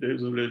suis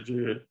désolé,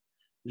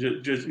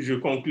 je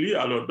conclus.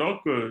 Alors,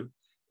 donc,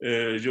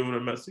 je vous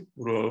remercie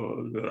pour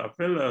le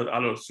rappel.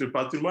 Alors, ce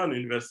patrimoine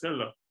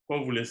universel,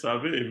 comme vous le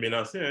savez, est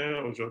menacé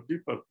aujourd'hui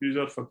par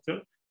plusieurs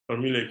facteurs,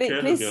 parmi lesquels,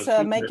 Please bien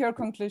sûr, make your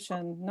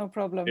conclusion, no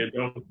problem. Et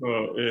donc,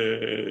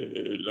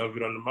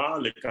 l'environnement,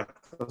 les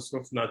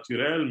catastrophes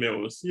naturelles, mais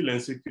aussi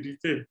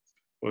l'insécurité.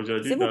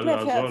 aujourd'hui S'il vous dans plaît,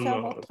 la faire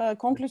zone... votre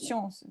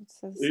conclusion.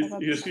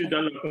 Je suis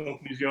dans la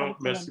conclusion,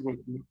 merci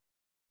beaucoup.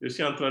 Je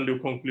suis en train de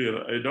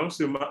conclure. Et donc,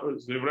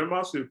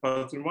 vraiment, ce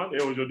patrimoine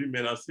est aujourd'hui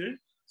menacé,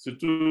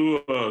 surtout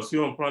si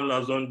on prend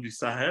la zone du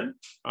Sahel,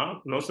 hein,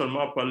 non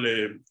seulement par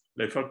les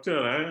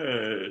facteurs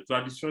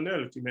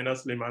traditionnels qui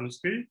menacent les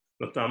manuscrits,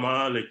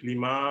 notamment le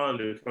climat,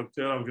 les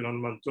facteurs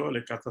environnementaux,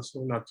 les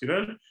catastrophes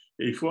naturelles.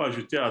 Et il faut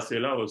ajouter à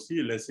cela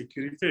aussi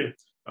l'insécurité,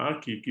 hein,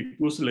 qui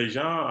pousse les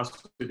gens à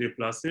se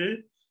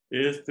déplacer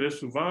et très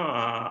souvent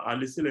à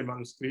laisser les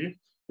manuscrits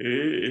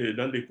et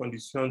dans des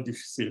conditions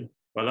difficiles.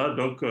 Voilà,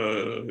 donc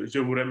je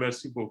vous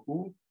remercie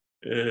beaucoup.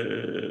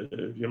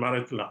 Je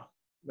m'arrête là.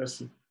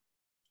 Merci.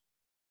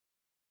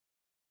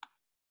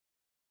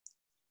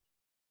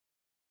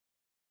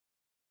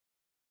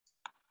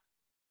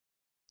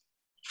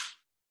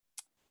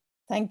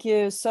 Thank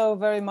you so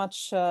very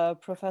much,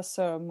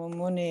 Professor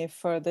Moumouni,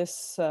 for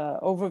this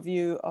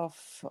overview of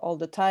all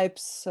the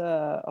types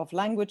of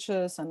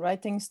languages and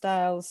writing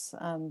styles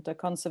and the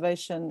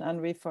conservation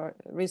and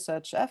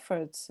research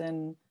efforts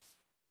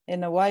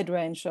in a wide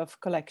range of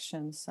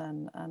collections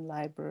and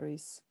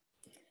libraries.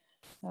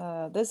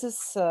 This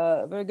is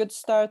a very good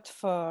start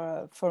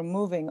for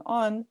moving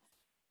on.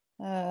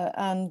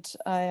 And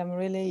I am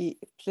really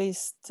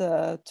pleased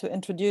to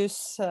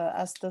introduce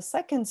as the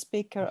second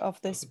speaker of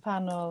this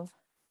panel,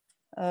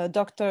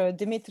 Dr.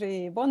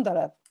 Dmitry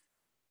Bondarev,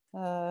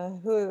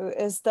 who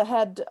is the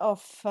head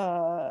of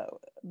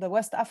the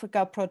West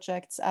Africa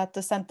projects at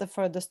the Center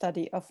for the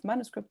Study of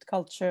Manuscript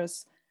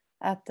Cultures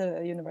at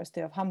the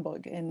University of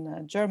Hamburg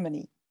in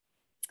Germany.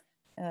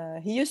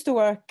 He used to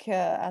work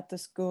at the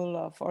School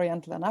of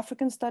Oriental and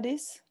African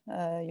Studies,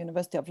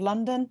 University of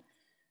London,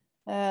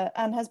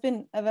 and has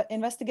been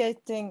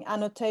investigating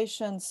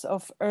annotations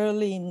of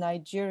early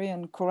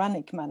Nigerian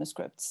Quranic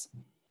manuscripts.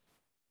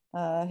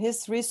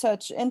 His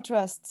research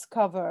interests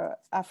cover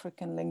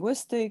African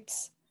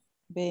linguistics,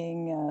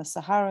 being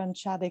Saharan,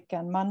 Chadic,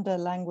 and Manda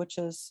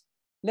languages,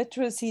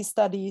 literacy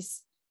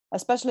studies,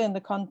 especially in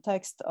the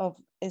context of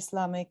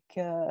Islamic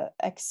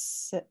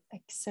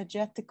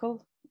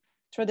exegetical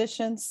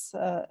traditions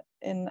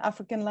in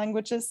African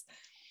languages,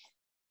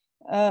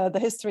 the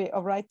history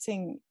of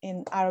writing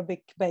in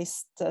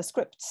Arabic-based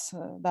scripts,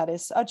 that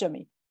is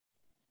Ajami,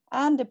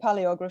 and the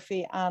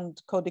paleography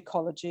and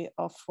codicology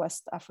of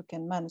West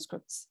African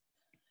manuscripts.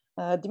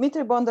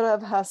 Dmitry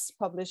Bondarev has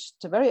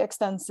published very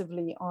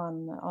extensively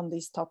on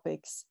these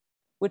topics,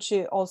 which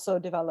he also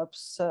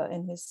develops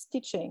in his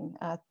teaching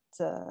at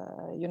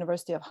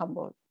University of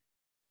Hamburg,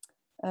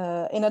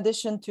 in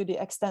addition to the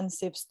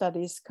extensive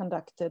studies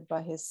conducted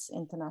by his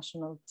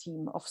international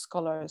team of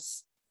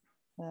scholars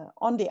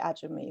on the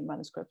Ajami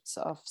manuscripts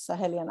of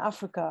Sahelian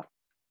Africa.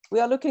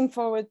 We are looking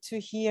forward to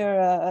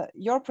hear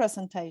your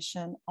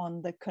presentation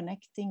on the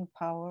connecting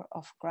power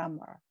of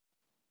grammar.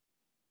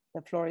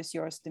 The floor is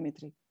yours,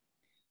 Dmitry.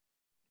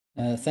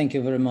 Thank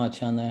you very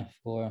much, Anna,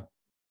 for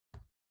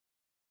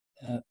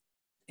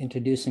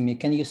introducing me.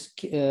 Can you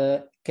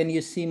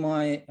see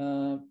my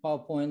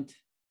PowerPoint,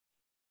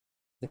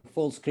 the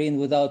full screen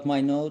without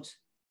my notes?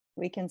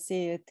 We can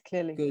see it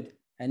clearly. Good.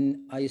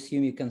 And I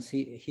assume you can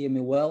hear me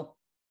well?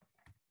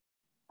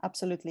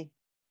 Absolutely.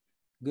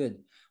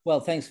 Good. Well,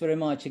 thanks very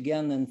much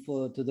again. And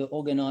to the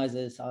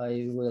organizers,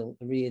 I will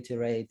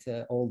reiterate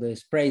all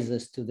these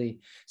praises to the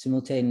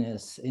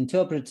simultaneous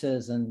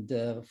interpreters and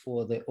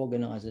for the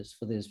organizers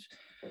for this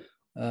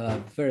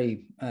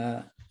very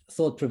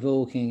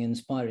thought-provoking,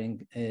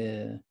 inspiring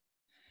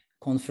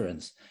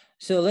conference.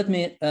 So let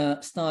me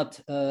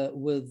start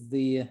with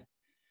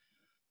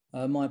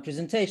my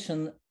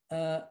presentation.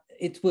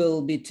 It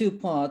will be two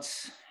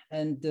parts,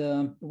 and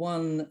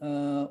one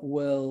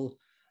will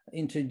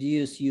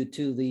introduce you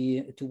to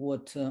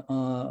what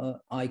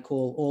I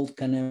call Old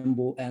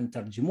Kanembu and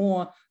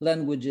Tarjimo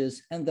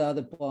languages, and the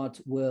other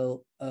part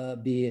will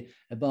be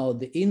about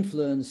the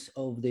influence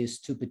of these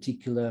two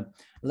particular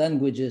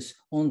languages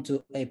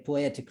onto a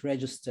poetic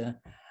register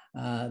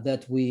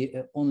that we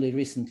only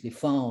recently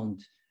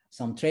found,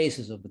 some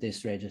traces of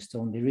this register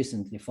only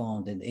recently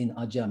found in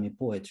Ajami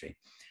poetry.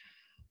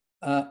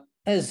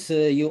 As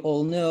you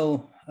all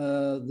know,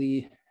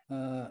 the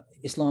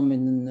Islam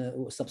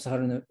in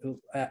sub-Saharan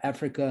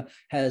Africa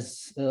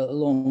has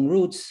long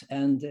roots,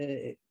 and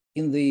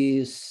in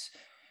these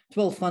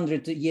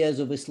 1200 years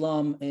of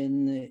Islam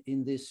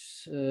in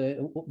this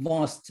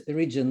vast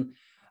region,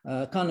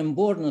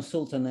 Kanem-Borno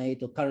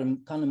Sultanate, or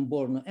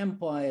Kanem-Borno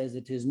Empire as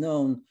it is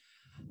known,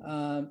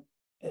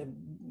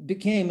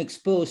 became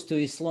exposed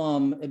to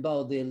Islam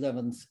about the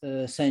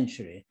 11th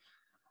century.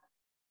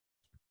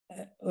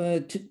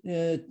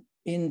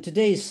 In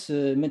today's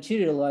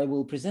material, I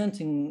will be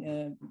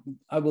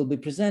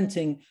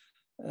presenting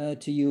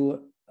to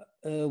you.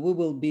 We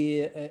will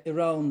be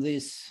around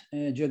this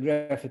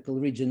geographical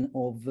region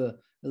of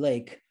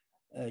Lake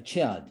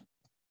Chad.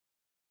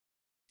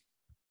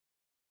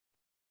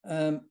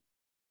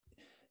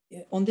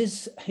 On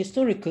this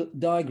historical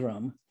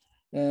diagram,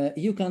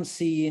 you can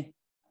see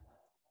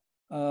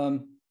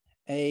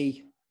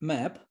a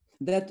map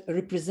that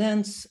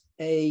represents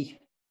a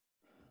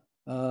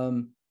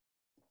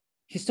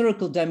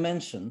historical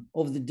dimension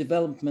of the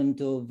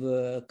development of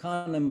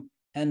Kanem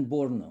and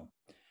Borno.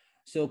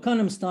 So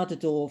Kanem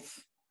started off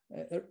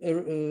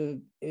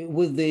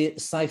with the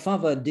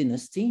Sayfawa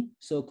dynasty,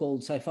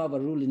 so-called Sayfawa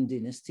ruling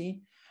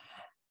dynasty.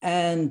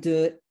 And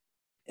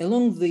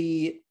along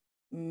the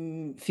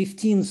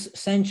 15th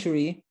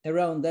century,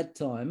 around that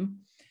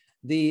time,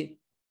 the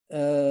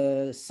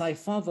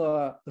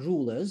Sayfawa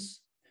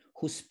rulers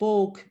who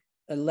spoke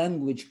a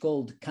language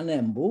called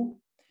Kanembu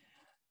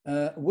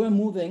were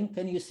moving.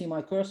 Can you see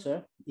my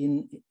cursor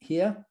in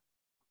here?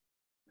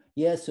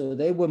 Yeah, so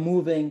they were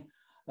moving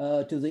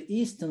to the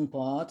eastern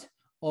part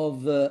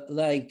of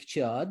Lake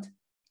Chad.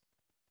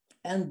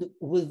 And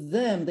with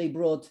them, they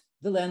brought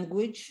the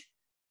language,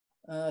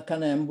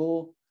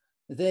 Kanembu.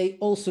 They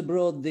also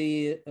brought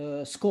the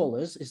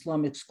scholars,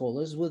 Islamic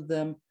scholars with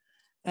them.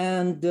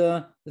 And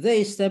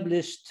they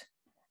established,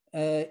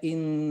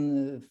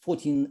 in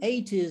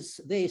 1480s,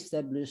 they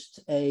established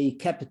a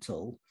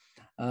capital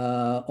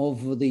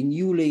of the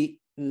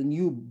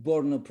new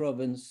Borno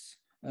province,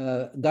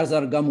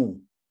 Gazargamu.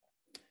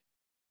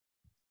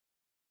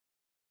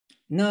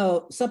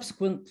 Now,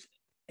 subsequent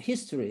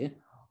history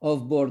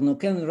of Borno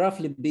can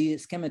roughly be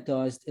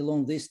schematized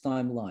along this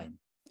timeline.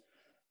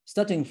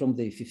 Starting from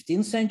the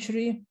 15th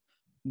century,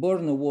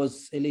 Borno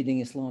was a leading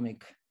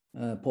Islamic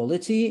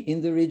polity in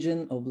the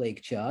region of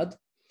Lake Chad.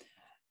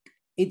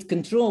 It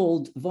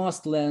controlled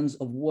vast lands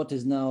of what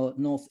is now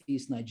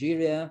northeast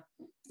Nigeria,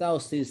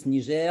 southeast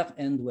Niger,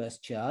 and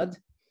west Chad.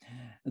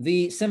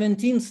 The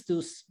 16th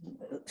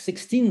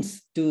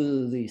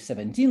to the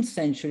 17th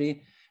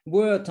century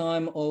were a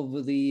time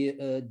of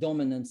the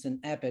dominance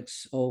and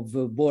apex of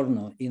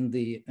Borno in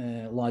the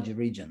larger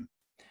region.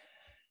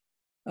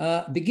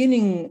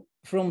 Beginning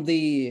from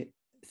the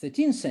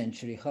 13th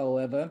century,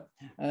 however,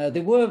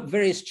 there were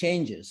various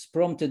changes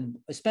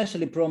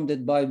especially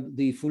prompted by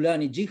the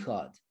Fulani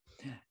Jihad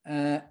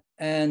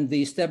and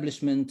the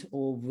establishment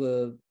of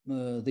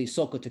the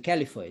Sokoto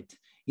Caliphate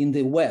in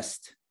the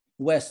west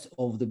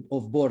of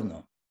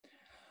Borno.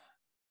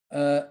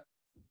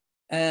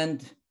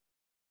 And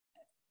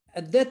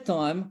at that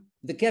time,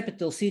 the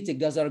capital city,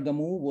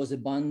 Gazargamu, was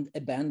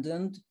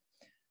abandoned.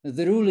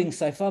 The ruling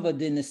Sayfawa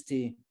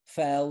dynasty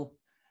fell,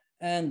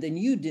 and a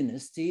new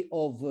dynasty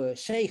of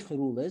Sheikh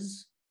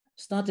rulers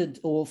started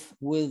off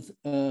with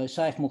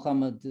Sheikh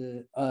Muhammad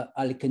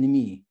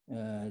al-Kanemi,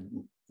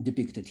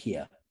 depicted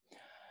here.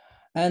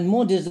 And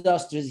more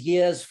disastrous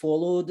years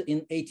followed in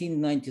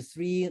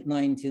 1893,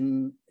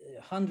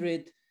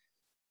 1900.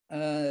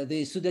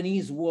 The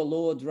Sudanese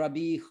warlord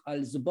Rabi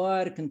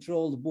al-Zubair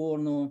controlled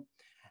Borno,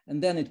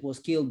 and then it was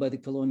killed by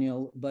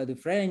the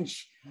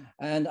French.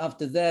 And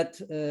after that,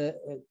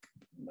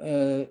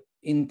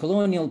 in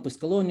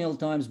post-colonial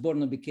times,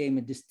 Borno became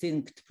a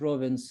distinct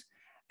province,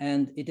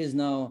 and it is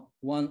now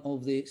one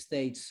of the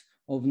states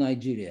of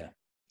Nigeria.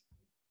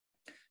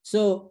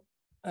 So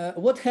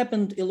what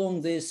happened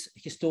along these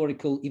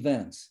historical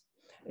events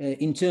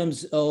in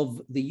terms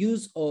of the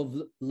use of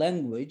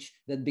language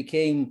that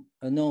became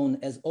known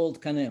as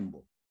Old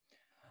Kanembu?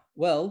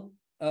 Well,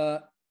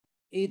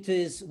 it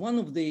is one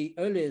of the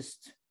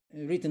earliest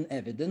written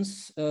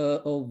evidence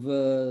of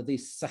the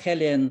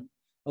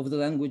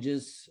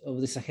languages of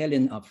the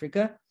Sahelian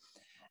Africa.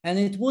 And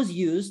it was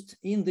used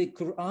in the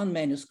Quran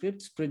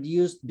manuscripts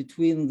produced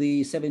between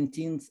the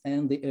 17th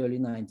and the early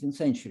 19th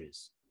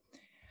centuries.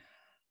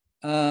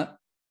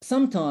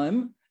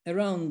 Sometime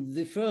around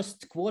the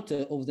first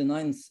quarter of the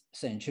 9th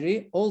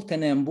century, Old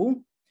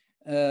Kanembu,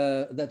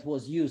 that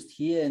was used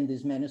here in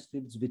these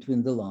manuscripts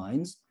between the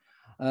lines,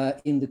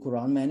 in the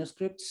Quran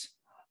manuscripts,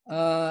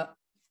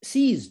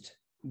 ceased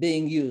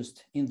being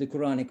used in the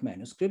Quranic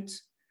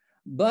manuscripts,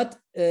 but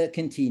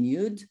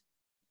continued.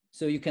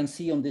 So you can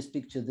see on this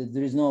picture that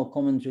there is no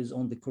commentaries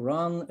on the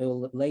Quran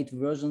or late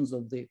versions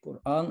of the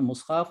Quran,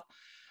 Mus'haf,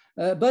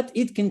 but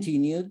it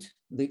continued,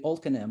 the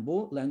Old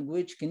Kanembu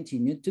language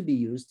continued to be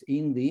used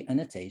in the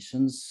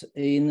annotations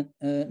in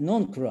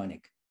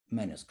non-Quranic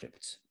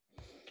manuscripts.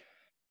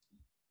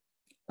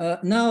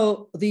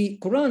 Now, the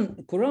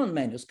Quran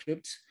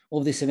manuscripts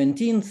of the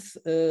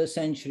 17th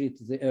century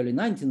to the early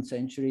 19th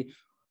century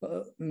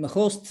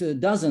host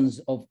dozens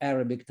of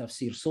Arabic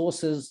tafsīr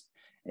sources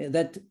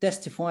that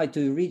testify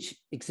to a rich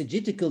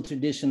exegetical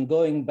tradition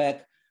going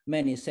back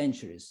many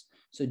centuries.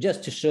 So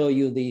just to show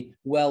you the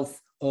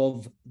wealth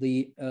of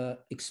the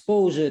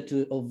exposure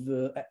of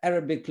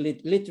Arabic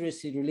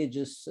literacy,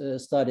 religious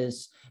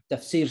studies,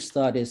 tafsīr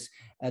studies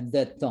at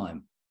that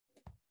time.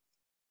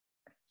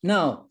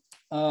 Now,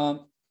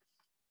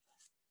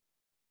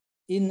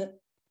 in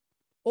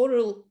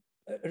oral,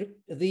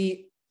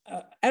 the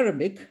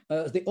Arabic,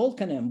 the Old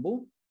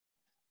Kanembu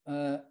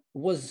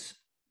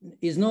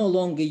is no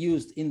longer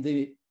used in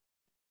the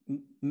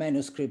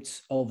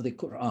manuscripts of the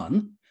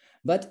Quran,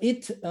 but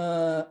it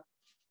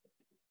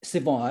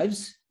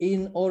survives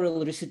in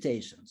oral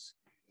recitations.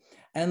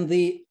 And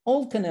the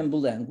Old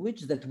Kanembu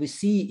language that we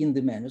see in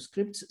the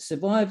manuscripts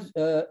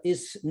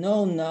is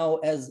known now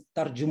as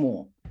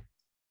tarjumo.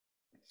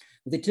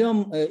 The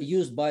term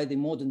used by the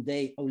modern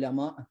day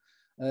ulama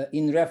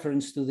in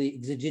reference to the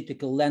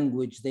exegetical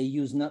language they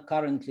use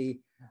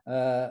currently.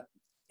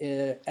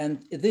 And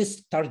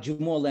this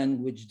Tarjumo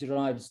language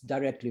derives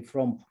directly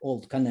from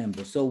Old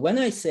Kanembu. So when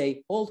I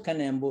say Old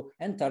Kanembu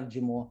and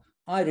Tarjumo,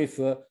 I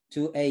refer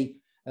to a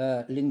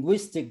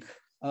linguistic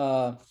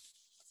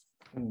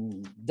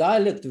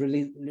dialect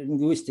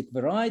linguistic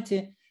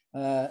variety,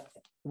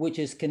 which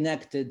is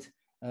connected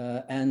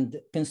and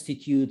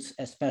constitutes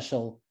a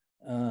special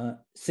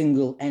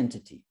single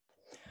entity.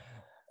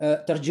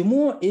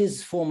 Tarjumo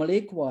is formally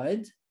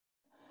acquired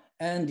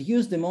and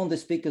used among the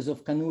speakers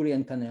of Kanuri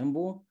and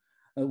Kanembu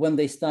when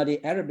they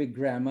study Arabic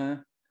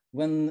grammar,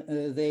 when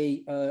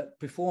they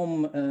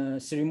perform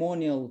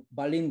ceremonial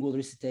bilingual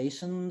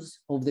recitations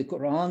of the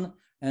Quran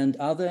and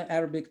other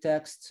Arabic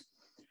texts.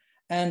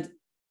 And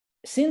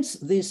since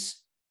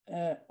this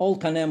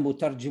Old Kanembu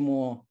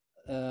Tarjumo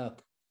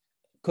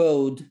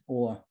code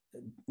or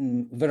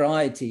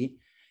variety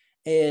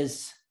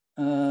is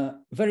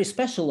very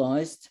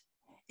specialized,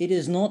 it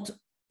is not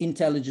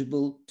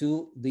intelligible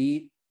to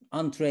the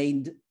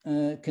untrained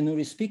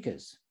Kanuri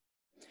speakers.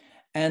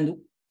 And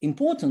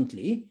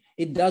importantly,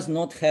 it does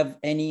not have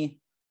any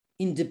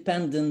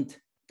independent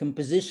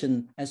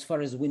composition as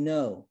far as we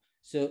know.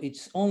 So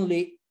it's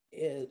only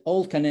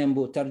Old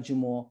Kanembu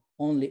Tarjumo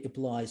only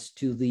applies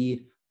to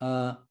the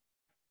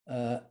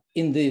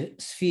in the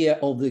sphere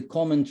of the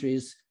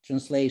commentaries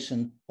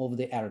translation of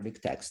the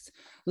Arabic text.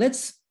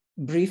 Let's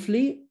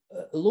briefly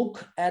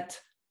look at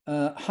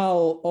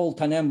how Old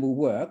Kanembu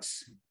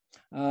works.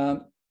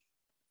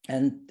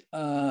 And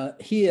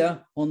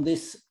here on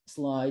this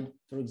slide,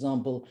 for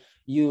example,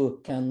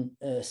 you can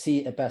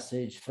see a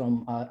passage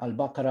from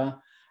Al-Baqarah.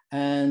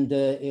 And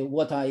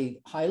what I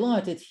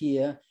highlighted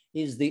here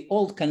is the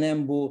Old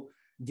Kanembu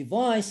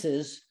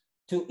devices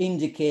to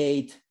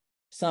indicate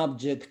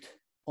subject,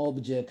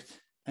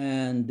 object,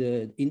 and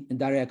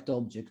indirect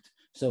object.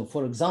 So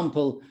for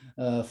example,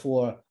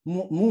 for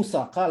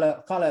Musa,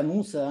 Qala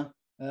Musa,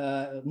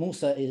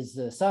 Musa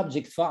is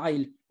subject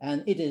fa'il,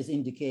 and it is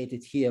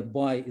indicated here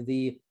by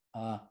the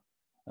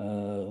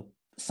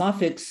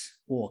suffix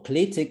or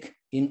clitic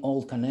in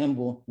Old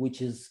Kanembu,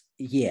 which is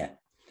here.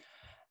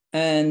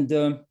 And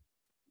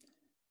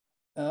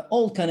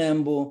Old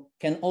Kanembu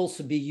can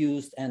also be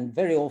used, and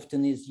very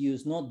often is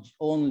used, not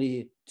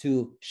only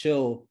to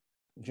show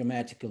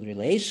grammatical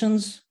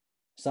relations,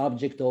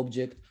 subject,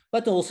 object,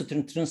 but also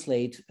to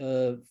translate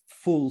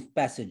full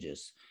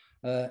passages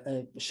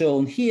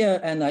shown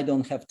here. And I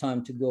don't have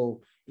time to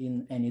go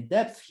in any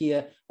depth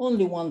here.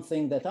 Only one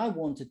thing that I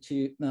wanted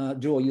to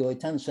draw your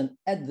attention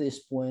at this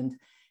point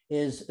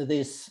is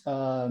this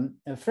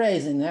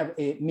phrase in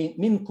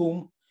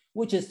minkum,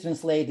 which is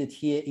translated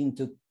here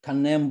into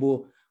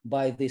Kanembu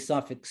by the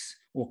suffix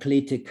or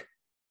clitic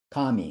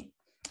kami.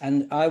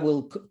 And I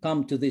will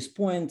come to this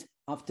point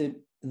after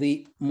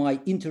my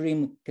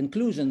interim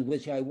conclusion,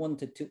 which I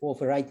wanted to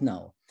offer right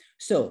now.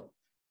 So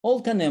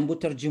Old Kanembu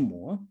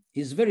Tarjumo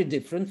is very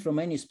different from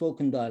any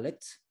spoken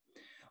dialects.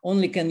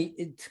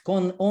 It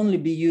can only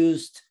be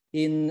used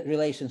in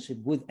relationship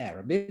with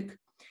Arabic.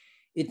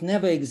 It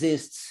never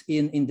exists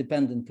in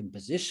independent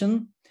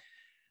composition.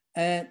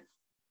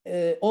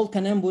 Old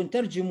Kanembu and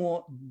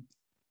Tarjumo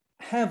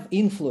have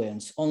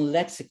influence on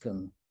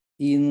lexicon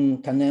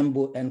in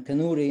Kanembu and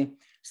Kanuri,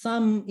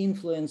 some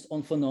influence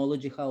on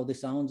phonology, how the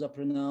sounds are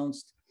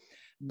pronounced,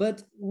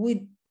 but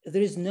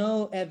there is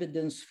no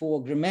evidence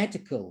for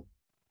grammatical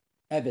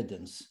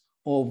evidence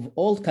of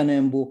Old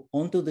Kanembu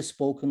onto the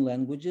spoken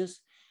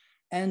languages.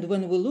 And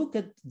when we look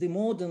at the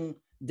modern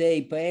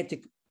day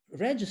poetic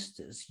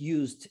registers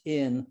used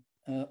in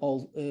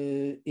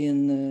Kanuri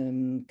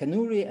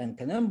and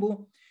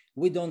Kanembu,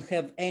 we don't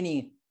have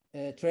any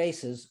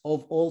traces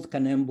of Old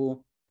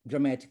Kanembu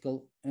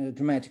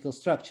grammatical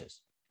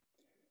structures.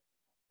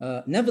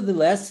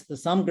 Nevertheless,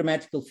 some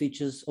grammatical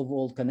features of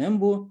Old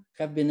Kanembu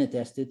have been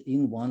attested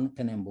in one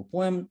Kanembu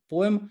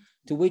poem,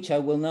 to which I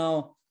will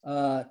now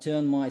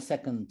turn my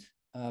second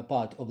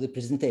part of the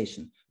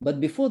presentation. But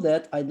before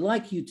that, I'd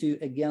like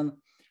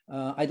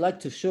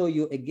to show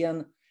you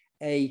again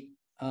a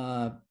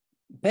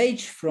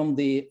page from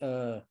a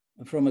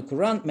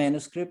Quran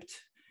manuscript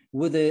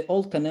with the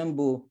Old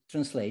Kanembu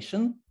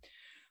translation,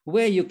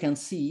 where you can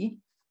see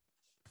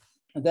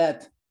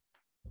that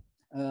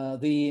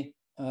the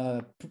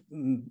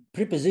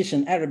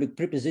preposition, Arabic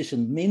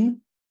preposition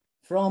min,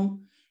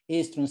 from,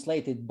 is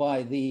translated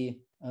by the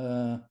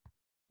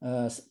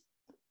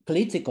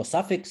clitic or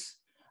suffix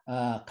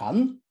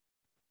kan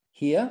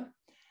here,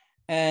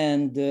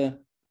 and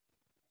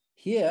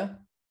here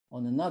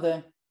on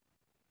another,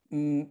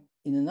 in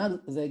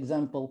another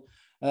example,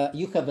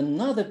 you have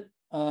another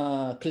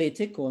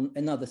clitic or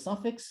another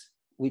suffix,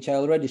 which I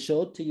already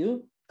showed to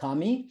you,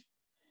 kami,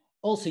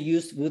 also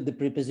used with the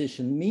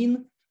preposition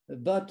min,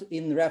 but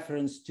in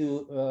reference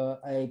to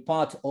a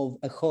part of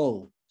a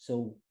whole,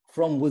 so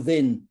from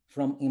within,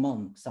 from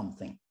among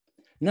something.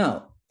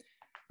 Now,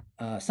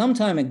 some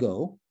time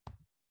ago,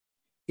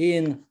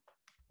 in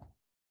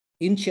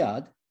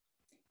Chad,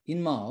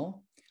 in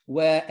Mao,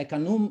 where a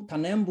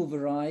Kanembu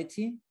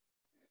variety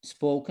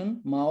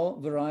spoken, Mao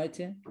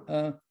variety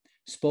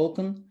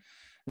spoken.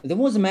 There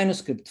was a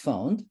manuscript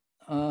found,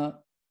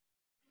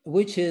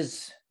 which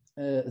is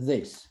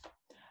this.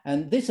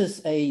 And this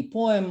is a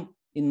poem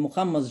in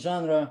Muhammad's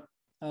genre.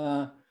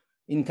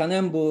 In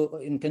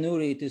Kanembu, in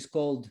Kanuri, it is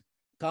called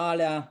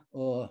Kala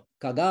or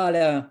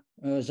Kagala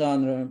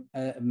genre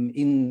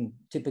in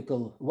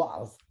typical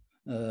Wa'adh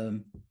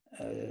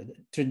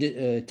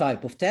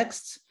type of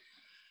texts.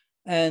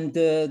 And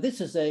this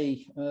is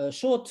a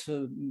short,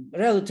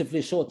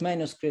 relatively short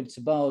manuscript,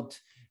 about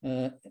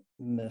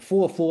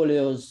 4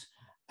 folios.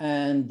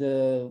 And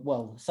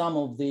well, some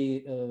of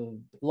the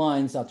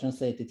lines are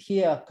translated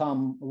here: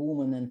 "Come,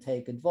 woman, and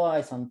take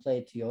advice,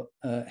 unplait your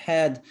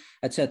head,"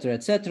 etc.,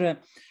 etc.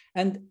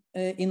 And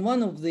in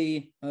one of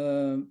the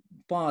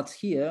parts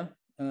here,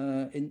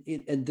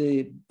 at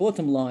the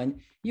bottom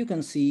line, you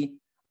can see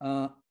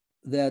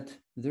that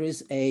there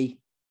is a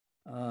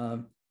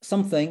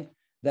something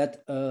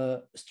that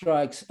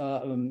strikes,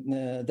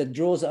 that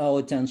draws our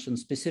attention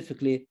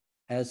specifically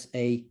as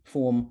a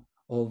form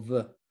of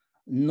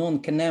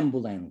non-Kanembu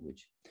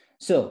language.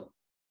 So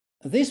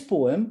this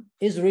poem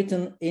is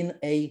written in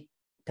a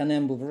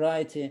Kanembu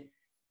variety,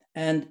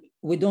 and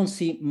we don't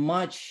see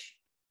much,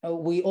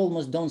 we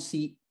don't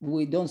see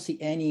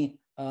any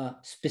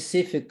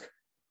specific,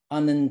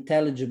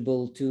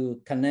 unintelligible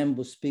to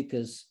Kanembu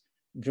speakers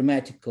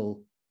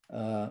grammatical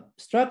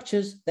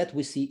structures that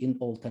we see in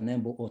Old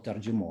Kanembu or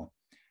Tarjumo.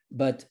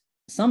 But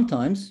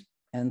sometimes,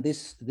 and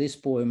this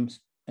poem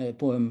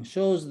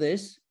shows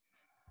this,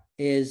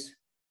 is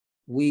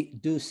we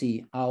do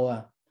see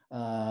our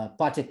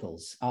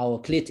particles, our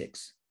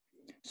clitics.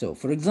 So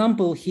for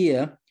example,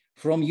 here,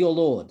 from your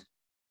Lord,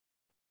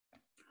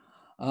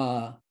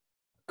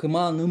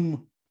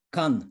 Kumanum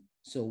kan.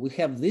 So we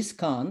have this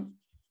kan,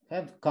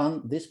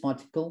 this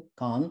particle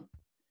kan,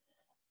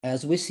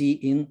 as we see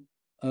in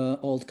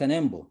Old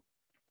Kanembu.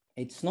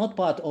 It's not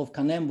part of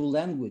Kanembu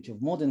language,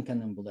 of modern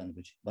Kanembu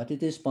language, but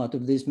it is part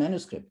of this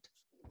manuscript.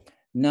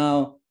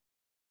 Now,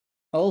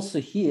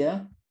 also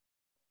here,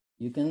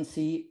 you can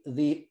see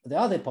the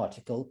other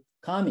particle,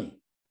 kami,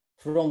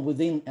 from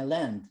within a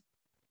land,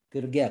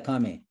 kirge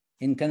kami,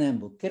 in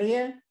Kanembu.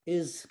 Kirge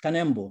is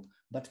Kanembu,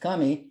 but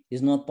kami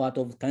is not part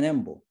of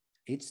Kanembu.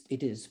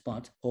 It is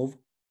part of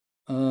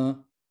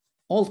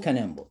Old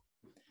Kanembu.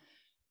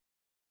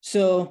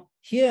 So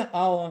here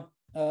our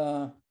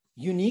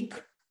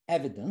unique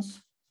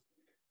evidence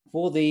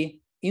for the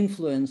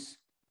influence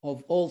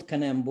of Old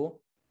Kanembu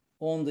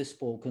on the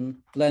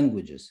spoken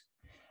languages.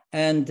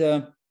 And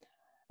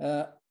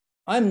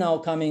I'm now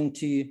coming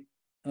to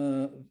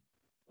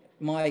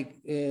my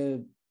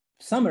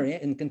summary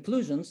and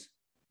conclusions,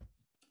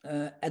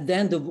 at the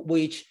end of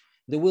which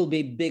there will be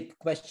a big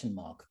question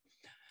mark.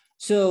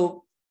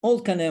 So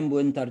Old Kanembu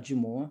in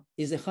Tarjumo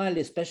is a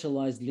highly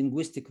specialized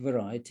linguistic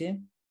variety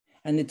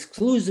and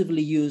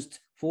exclusively used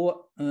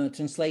for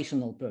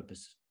translational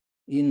purpose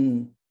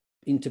in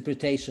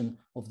interpretation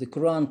of the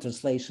Quran,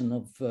 translation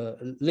of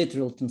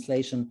literal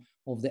translation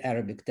of the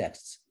Arabic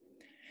texts.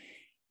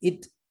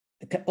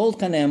 Old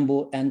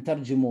Kanembu and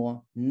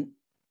Tarjumo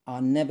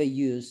are never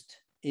used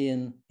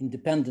in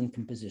independent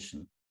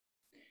composition.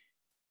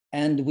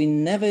 And we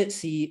never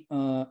see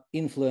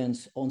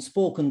influence on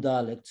spoken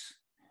dialects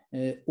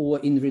or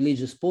in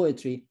religious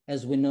poetry,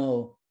 as we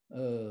know,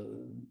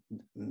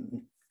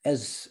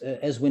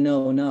 as we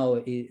know now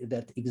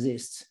that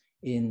exists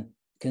in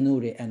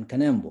Kanuri and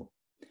Kanembu.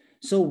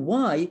 So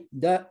why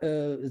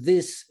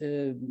this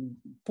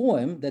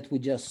poem that we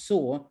just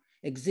saw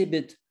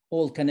exhibit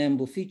Old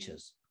Kanembu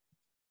features?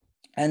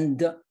 And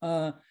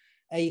there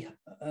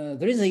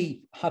is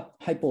a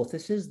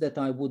hypothesis that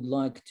I would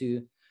like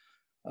to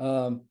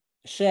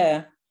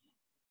share,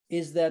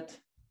 is that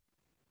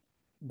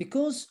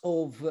because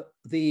of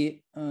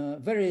the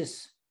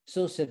various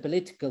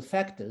socio-political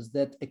factors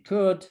that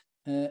occurred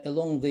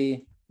along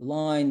the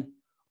line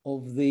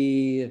of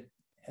the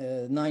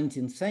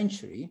 19th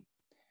century,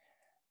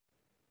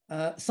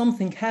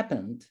 something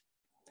happened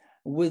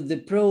with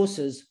the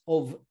process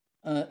of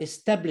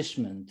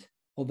establishment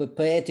of a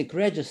poetic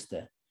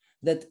register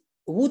that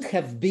would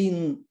have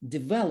been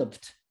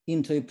developed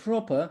into a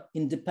proper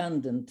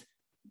independent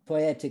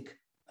poetic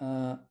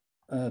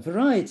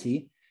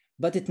variety,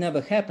 but it never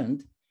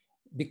happened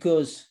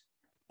because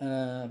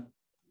around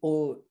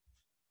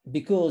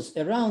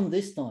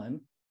this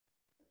time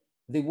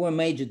there were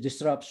major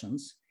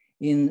disruptions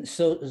in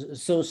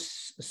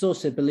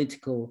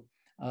socio-political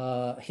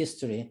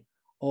history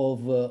of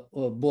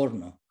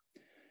Borno.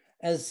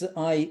 As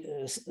I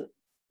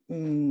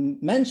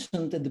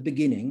mentioned at the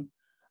beginning,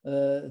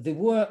 there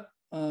were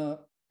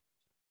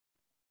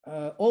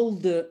all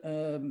the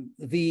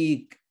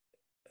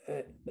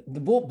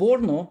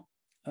Borno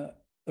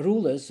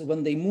rulers,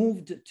 when they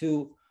moved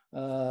to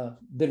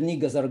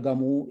Berniga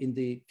Zargamu in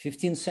the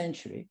 15th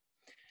century,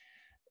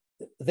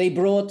 they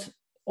brought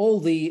all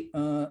the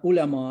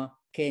ulama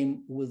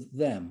came with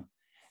them.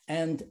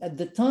 And at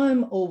the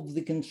time of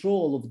the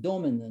control of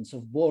dominance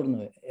of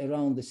Borno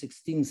around the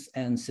 16th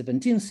and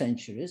 17th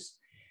centuries,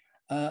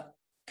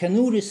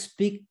 Kanuri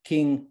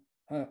speaking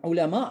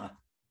ulama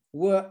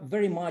were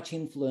very much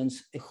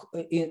influenced,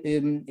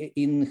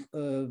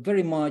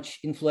 very much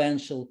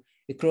influential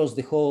across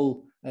the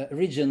whole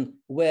region,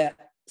 where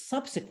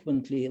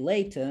subsequently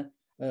later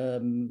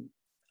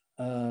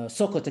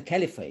Sokoto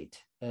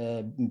Caliphate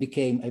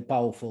became a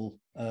powerful,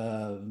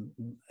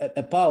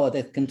 a power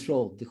that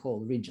controlled the whole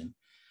region.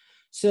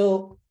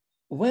 So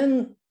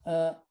when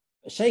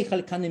Sheikh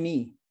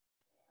al-Kanemi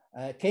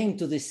came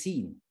to the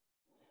scene,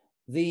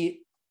 the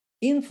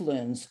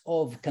influence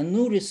of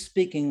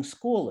Kanuri-speaking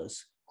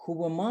scholars who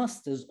were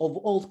masters of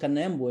Old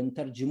Kanembu and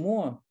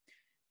Tarjumor,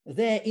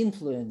 their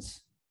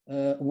influence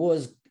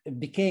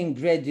became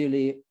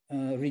gradually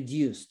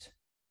reduced.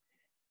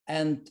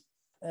 And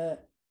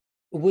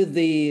with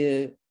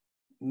the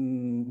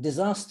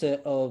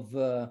disaster of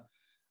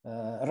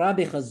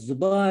Rabih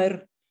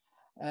al-Zubair,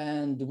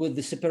 and with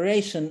the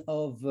separation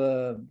of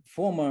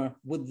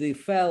with the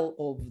fall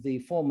of the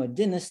former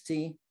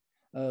dynasty,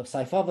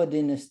 Safavid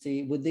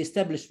dynasty, with the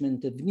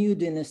establishment of new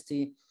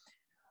dynasty,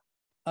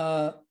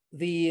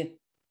 the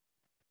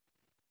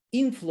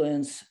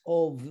influence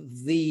of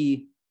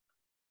the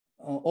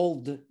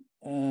old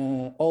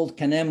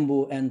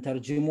Kanembu and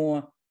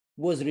Tarjumor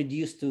was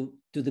reduced to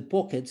the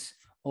pockets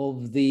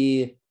of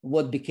the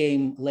what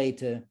became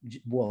later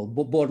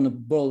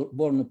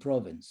Borno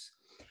province.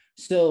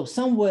 So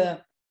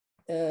somewhere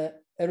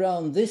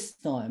around this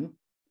time,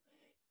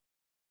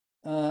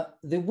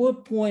 there were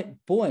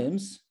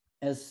poems,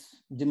 as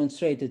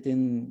demonstrated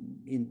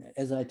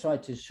as I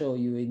tried to show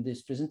you in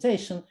this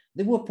presentation,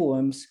 there were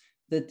poems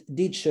that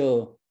did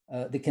show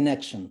the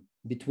connection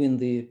between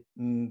the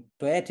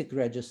poetic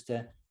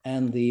register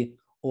and the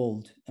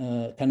old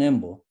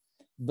Kanembu.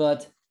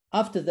 But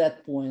after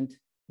that point,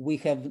 we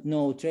have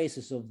no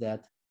traces of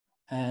that.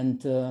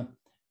 And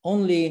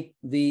only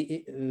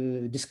the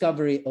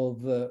discovery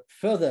of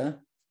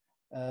further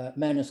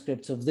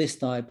manuscripts of this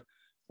type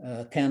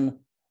can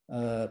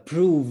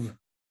prove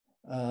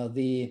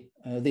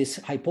this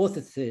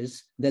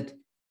hypothesis that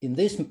in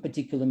this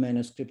particular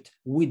manuscript,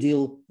 we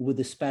deal with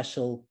a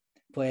special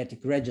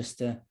poetic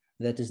register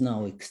that is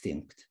now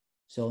extinct.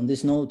 So on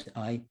this note,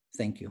 I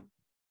thank you.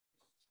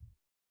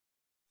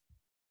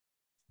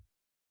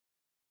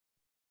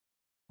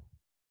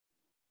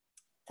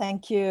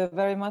 Thank you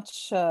very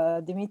much,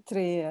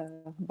 Dmitry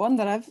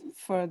Bondarev,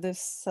 for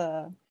this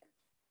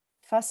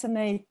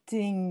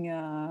fascinating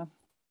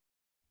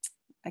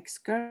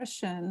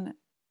excursion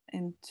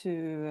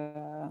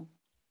into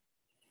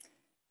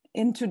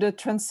the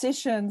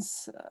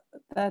transitions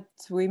that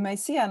we may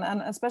see,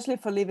 and especially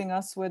for leaving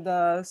us with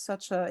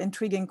such an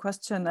intriguing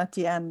question at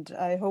the end.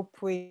 I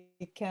hope we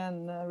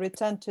can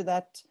return to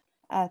that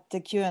at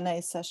the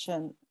Q&A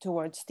session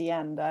towards the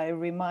end. I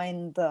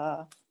remind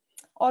the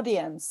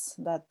audience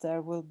that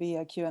there will be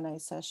a Q&A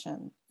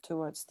session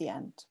towards the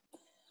end.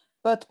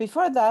 But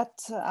before that,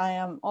 I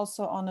am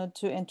also honored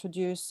to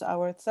introduce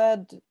our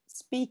third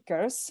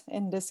speakers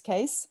in this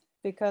case,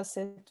 because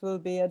it will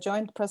be a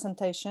joint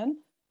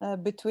presentation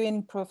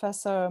between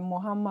Professor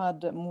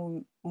Muhammad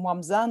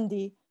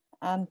Mwamzandi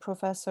and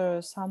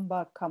Professor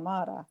Samba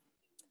Kamara.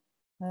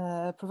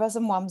 Professor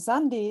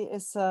Mwamzandi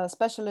is a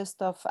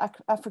specialist of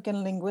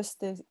African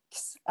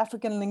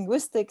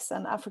linguistics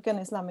and African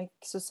Islamic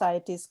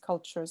societies,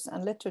 cultures,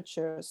 and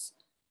literatures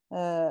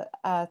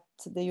at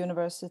the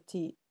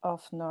University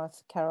of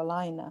North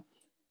Carolina.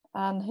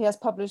 And he has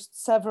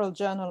published several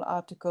journal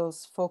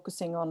articles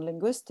focusing on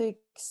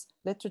linguistics,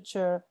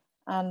 literature,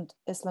 and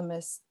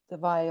Islamist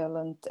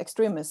violent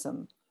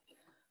extremism.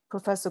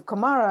 Professor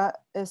Kamara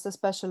is a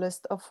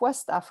specialist of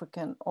West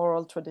African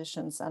oral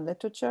traditions and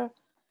literature,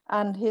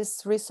 and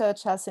his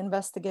research has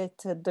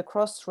investigated the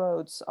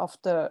crossroads of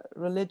the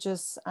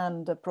religious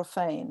and the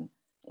profane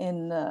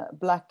in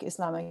Black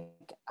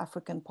Islamic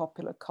African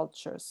popular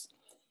cultures.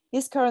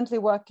 He's currently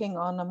working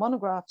on a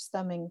monograph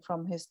stemming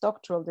from his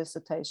doctoral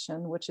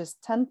dissertation, which is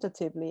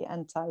tentatively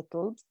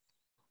entitled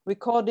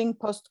Recording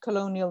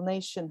Post-Colonial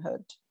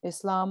Nationhood,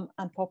 Islam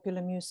and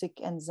Popular Music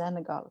in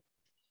Senegal.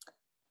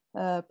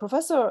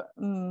 Professor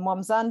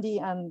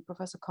Mwamzandi and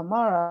Professor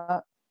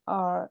Kamara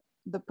are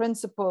the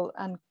principal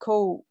and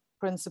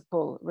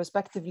co-principal,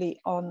 respectively,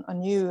 on a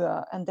new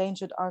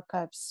endangered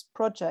archives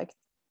project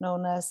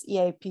known as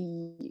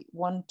EAP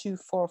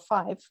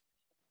 1245,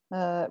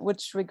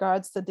 which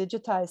regards the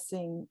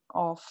digitizing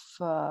of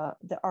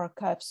the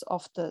archives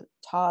of the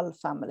Tal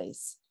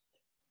families,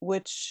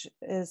 which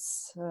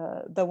is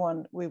the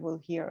one we will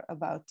hear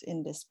about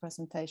in this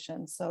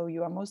presentation. So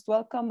you are most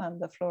welcome,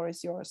 and the floor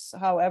is yours,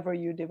 however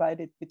you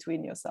divide it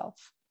between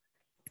yourself.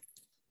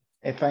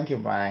 Thank you,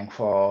 Bang,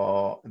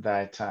 for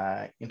that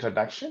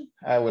introduction.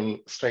 I will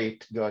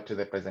straight go to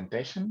the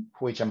presentation,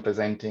 which I'm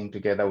presenting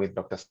together with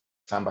Dr.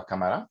 Samba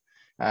Kamara.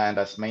 And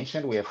as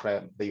mentioned, we are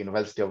from the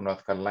University of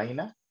North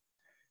Carolina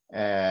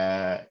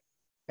and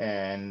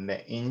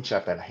in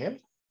Chapel Hill.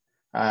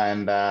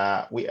 And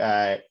we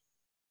are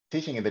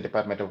teaching in the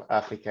Department of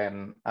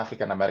African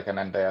American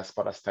and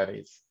Diaspora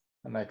Studies.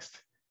 Next.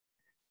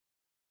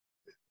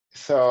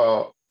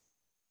 So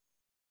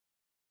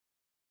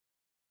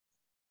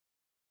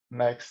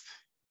Next.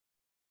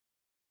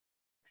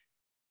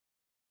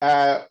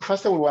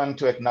 First, I would want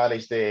to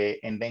acknowledge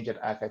the Endangered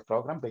Archive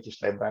Program,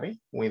 British Library,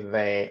 with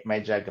the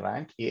major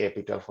grant,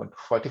 EAP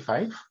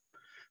 1245,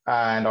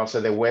 and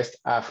also the West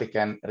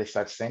African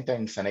Research Center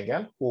in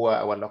Senegal, who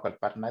are our local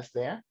partners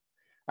there,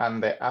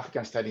 and the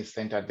African Studies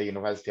Center at the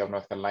University of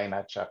North Carolina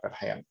at Chapel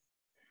Hill.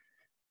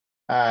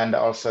 And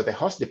also the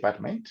host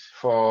department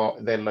for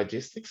the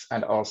logistics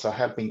and also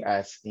helping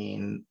us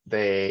in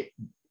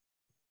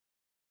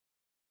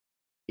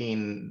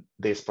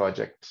this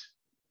project.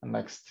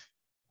 Next.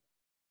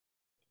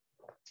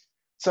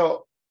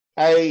 So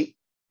I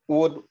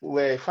would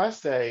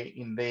first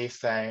in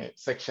this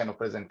section of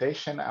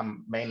presentation,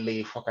 I'm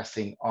mainly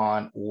focusing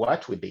on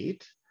what we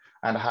did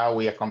and how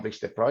we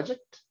accomplished the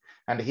project.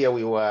 And here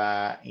we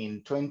were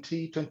in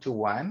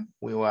 2021,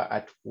 we were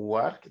at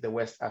work, the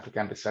West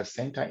African Research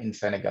Center in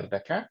Senegal,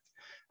 Dakar.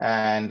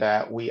 And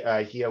we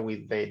are here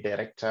with the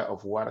Director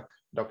of Work,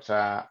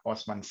 Dr.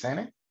 Osman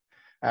Seyni,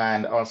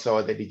 and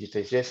also the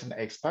digitization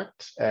expert,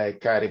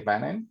 Kari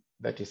Banen,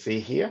 that you see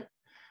here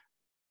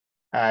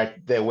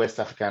at the West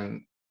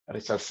African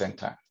Research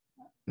Center.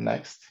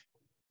 Next.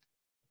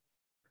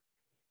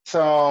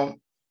 So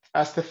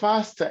as the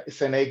first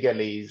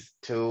Senegalese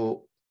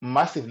to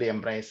massively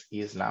embrace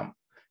Islam,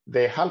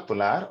 the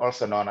Halpular,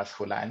 also known as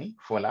Fulani,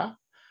 Fula,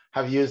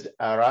 have used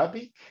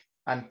Arabic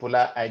and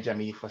Pula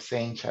Ajami for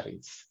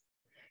centuries.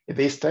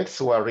 These texts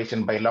were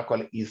written by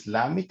local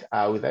Islamic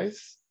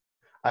authors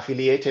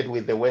affiliated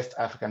with the West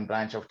African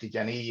branch of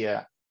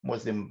Tijaniya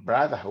Muslim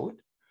Brotherhood,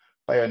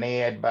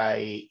 pioneered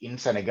in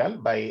Senegal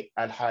by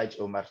I.R.S.H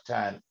Omar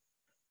Tal,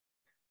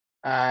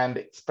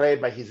 and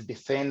spread by his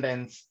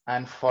descendants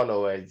and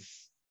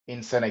followers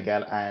in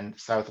Senegal and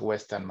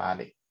southwestern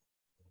Mali.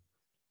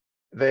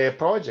 The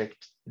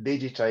project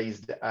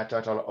digitized a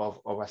total of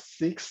over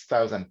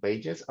 6,000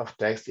 pages of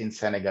text in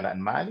Senegal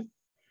and Mali,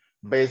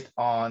 based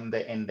on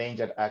the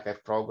Endangered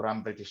Archive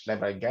Program British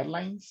Library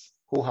guidelines,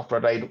 who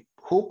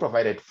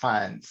provided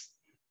funds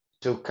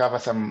to cover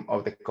some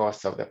of the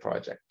costs of the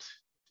project.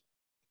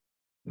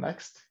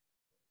 Next.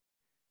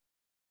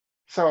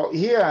 So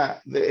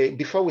here,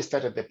 before we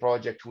started the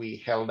project, we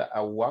held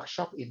a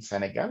workshop in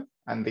Senegal,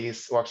 and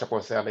this workshop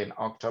was held in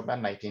October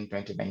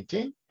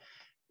 2019.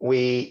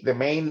 The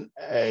main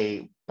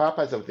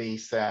purpose of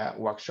this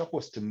workshop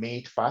was to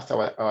meet first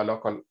our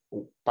local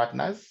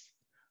partners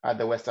at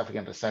the West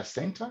African Research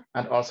Center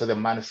and also the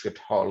manuscript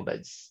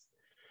holders.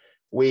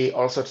 We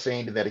also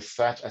trained the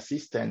research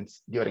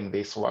assistants during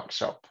this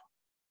workshop.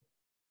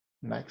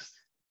 Next.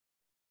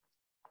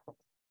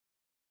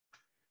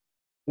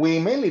 We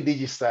mainly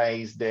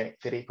digitized the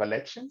three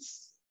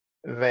collections.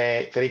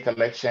 The three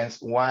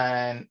collections,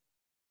 one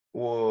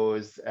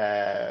was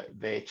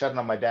the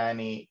Cherno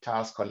Madani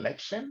Taos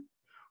collection,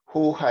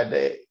 who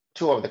had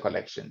two of the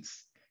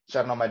collections,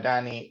 Cherno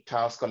Madani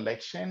Taos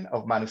collection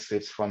of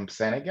manuscripts from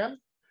Senegal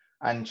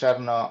and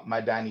Cherno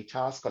Madani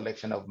Taos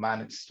collection of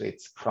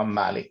manuscripts from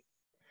Mali.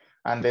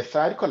 And the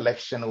third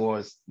collection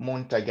was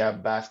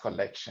Muntaga Bass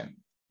collection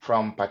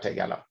from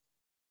Pategalo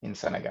in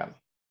Senegal.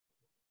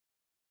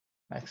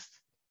 Next.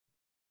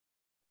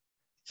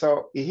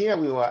 So here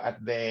we were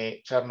at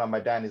the Cherno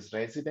Madani's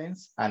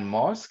residence and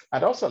mosque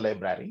and also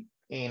library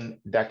in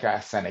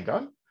Dakar,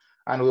 Senegal.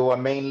 And we were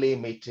mainly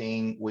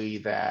meeting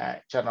with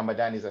Cherno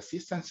Madani's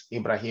assistant,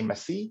 Ibrahim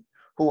Massi,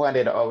 who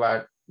handed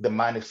over the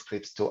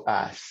manuscripts to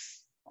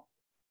us.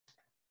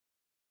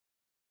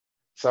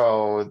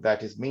 So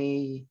that is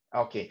me.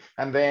 Okay.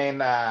 And then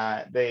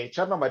the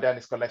Cherno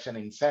Madani's collection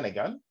in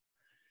Senegal.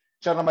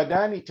 Cherno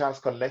Madani Taos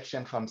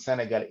collection from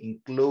Senegal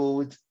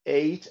includes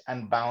 8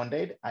 unbound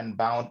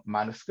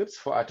manuscripts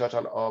for a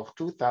total of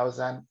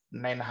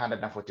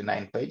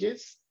 2,949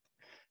 pages.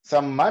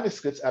 Some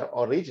manuscripts are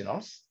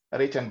originals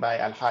written by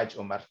I.R.S.H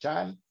Omar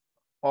Tal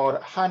or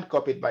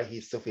hand-copied by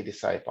his Sufi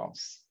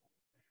disciples.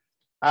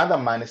 Other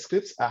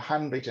manuscripts are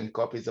handwritten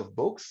copies of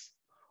books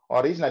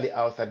originally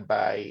authored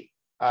by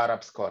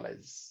Arab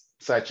scholars,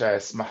 such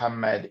as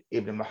Muhammad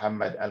ibn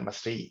Muhammad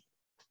al-Masri.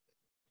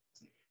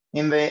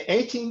 In the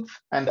 18th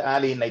and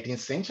early 19th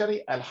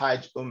century,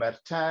 I.R.S.H Omar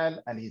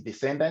Tal and his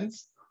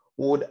descendants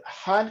would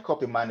hand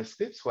copy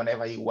manuscripts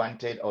whenever he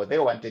wanted or they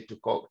wanted to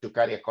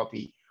carry a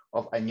copy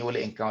of a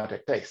newly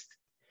encountered text.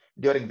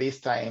 During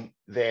this time,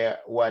 there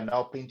were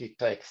no printed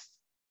texts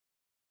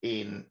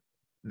in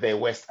the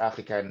West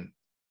African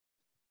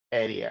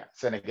area,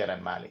 Senegal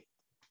and Mali.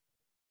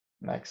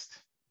 Next.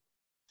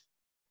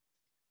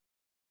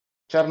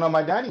 Cherno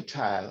Madani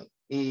Tal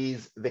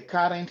is the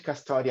current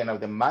custodian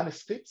of the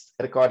manuscripts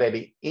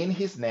recorded in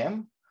his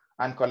name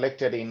and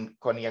collected in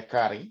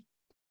Koniakari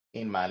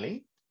in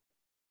Mali.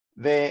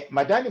 The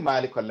Madani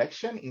Mali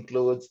collection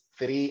includes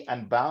 3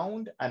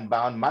 unbound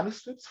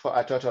manuscripts for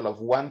a total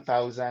of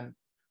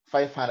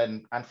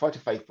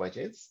 1,545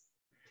 pages.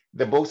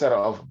 The books are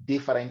of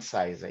different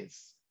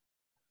sizes.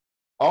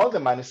 All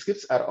the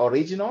manuscripts are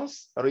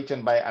originals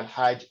written by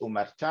I.R.S.H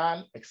Omar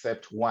Tal,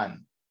 except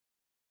one.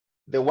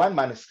 The one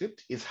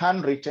manuscript is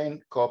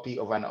handwritten copy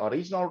of an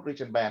original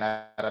written by an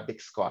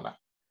Arabic scholar.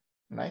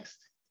 Next.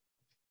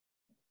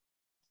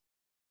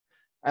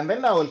 And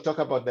then I will talk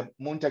about the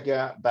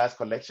Muntaga Ba's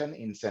collection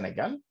in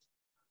Senegal.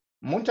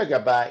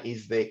 Muntaga Ba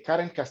is the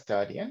current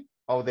custodian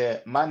of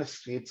the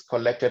manuscripts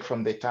collected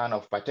from the town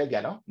of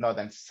Pategalo,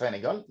 northern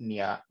Senegal,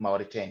 near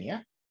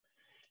Mauritania.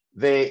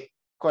 The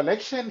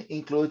collection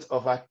includes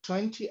over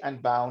 20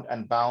 unbound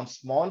and bound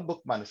small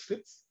book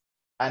manuscripts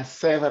and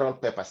several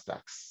paper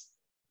stacks.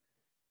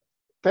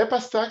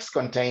 Paper stacks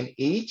contain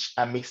each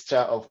a mixture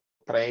of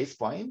praise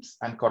poems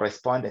and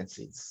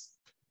correspondences.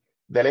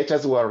 The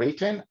letters were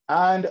written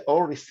and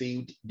or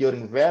received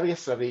during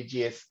various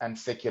religious and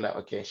secular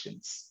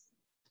occasions.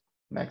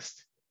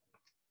 Next.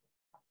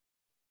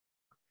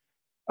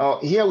 Oh,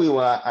 here we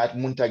were at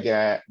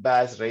Muntaga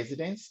Ba's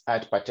residence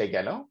at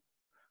Pategalo.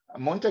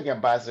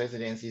 Muntaga Ba's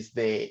residence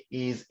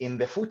is in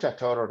the Fouta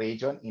Toro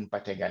region in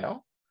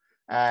Pategalo.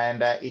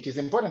 And it is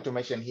important to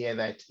mention here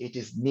that it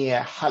is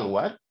near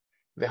Halwar,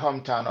 the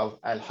hometown of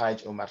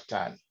I.R.S.H Omar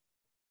Tal.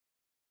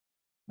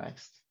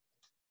 Next.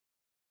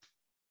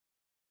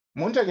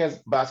 Muntaga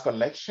Ba's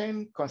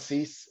collection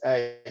consists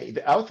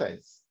the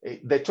authors.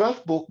 The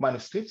 12 book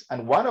manuscripts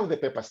and one of the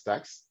paper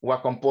stacks were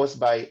composed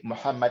by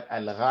Muhammad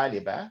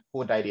Al-Ghaliba,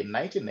 who died in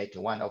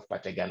 1981 of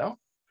Pategalo.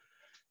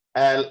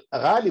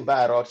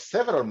 Al-Ghaliba wrote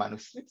several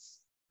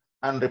manuscripts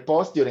and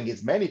reports during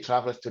his many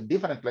travels to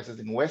different places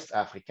in West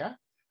Africa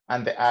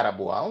and the Arab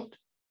world.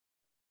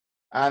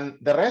 And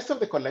the rest of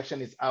the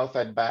collection is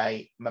authored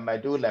by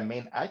Mamadou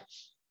Lamine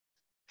H,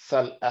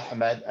 Sal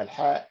Ahmed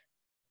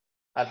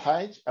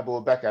Al-Haj,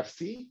 Abu Bakr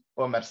C,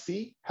 Omar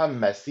C,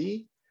 Hamma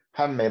C,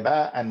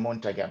 Hammeba, and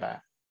Muntaga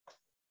Ba.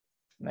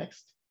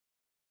 Next.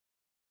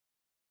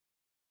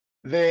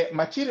 The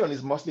material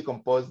is mostly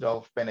composed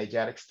of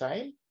panegyric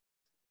style,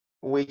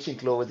 which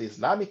includes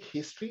Islamic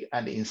history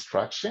and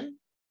instruction,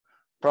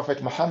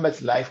 Prophet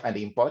Muhammad's life and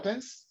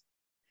importance,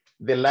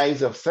 the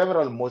lives of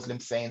several Muslim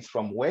saints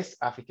from West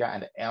Africa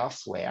and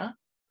elsewhere.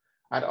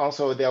 And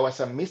also there were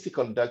some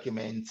mystical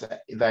documents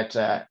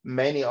that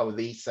many of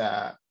these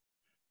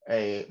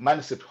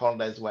manuscript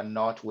holders were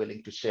not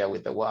willing to share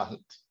with the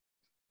world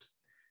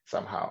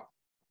somehow.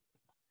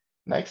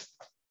 Next.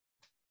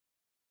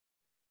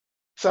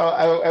 So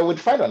I would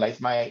finalize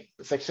my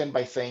section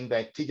by saying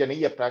that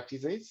Tijaniya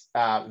practices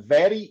are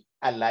very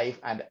alive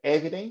and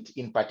evident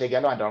in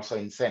Pategalo and also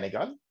in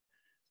Senegal.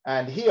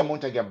 And here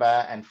Muntaga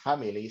Ba and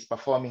family is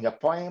performing a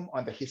poem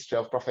on the history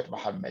of Prophet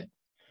Muhammad.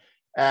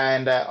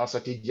 And also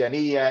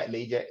Tijaniya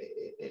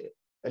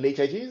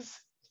liturgies,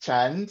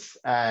 chants,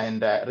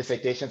 and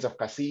recitations of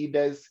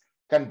qasidas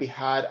can be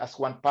heard as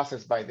one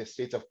passes by the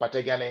streets of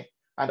Pategale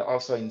and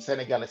also in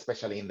Senegal,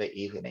 especially in the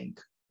evening.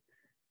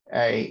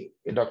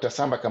 Dr.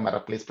 Samba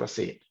Kamara, please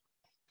proceed.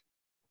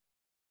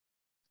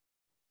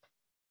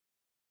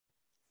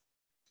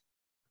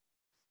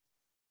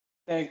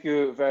 Thank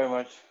you very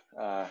much,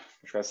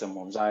 Professor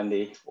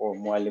Momzandi or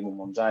Mwalimu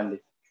Momzandi.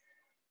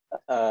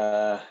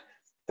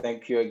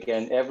 Thank you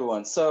again,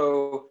 everyone.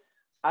 So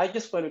I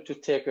just wanted to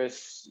take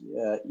us,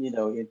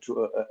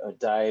 into a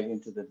dive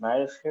into the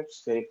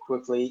manuscripts very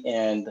quickly,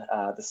 and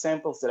the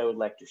samples that I would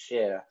like to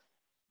share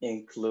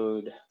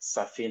include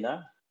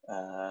Safina,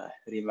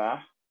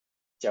 Rima,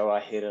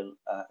 Jawahir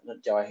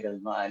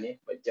al-Ma'ani,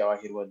 but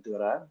Jawahir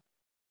al-Durar,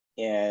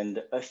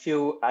 and a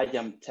few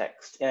Ajam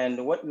texts.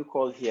 And what we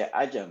call here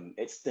Ajam,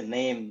 it's the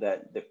name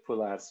that the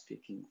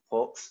Pular-speaking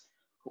folks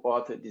who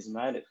authored these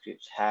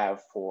manuscripts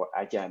have for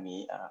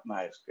Ajami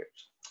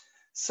manuscripts.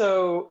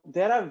 So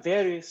there are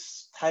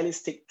various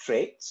stylistic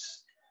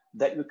traits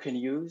that we can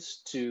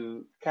use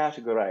to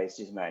categorize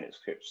these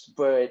manuscripts,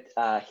 but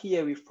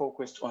here we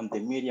focused on the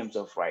mediums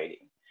of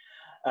writing.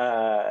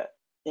 There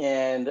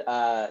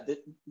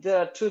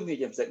are two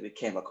mediums that we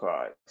came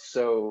across.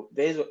 So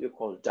there's what we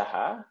call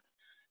Daha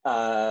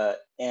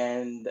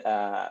and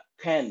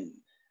pen,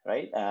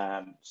 right?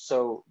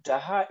 So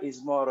Daha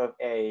is more of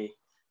a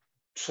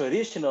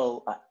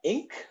traditional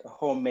ink, a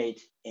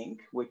homemade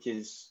ink, which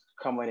is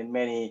common in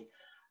many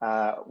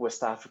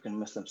West African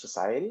Muslim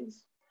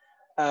societies.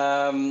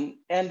 And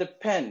the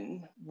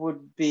pen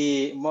would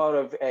be more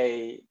of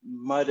a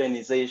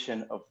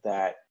modernization of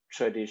that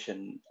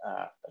tradition,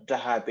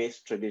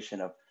 Daha-based tradition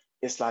of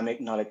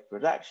Islamic knowledge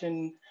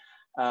production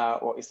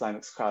or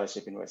Islamic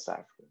scholarship in West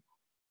Africa.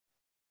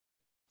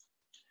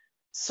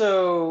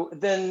 So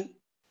then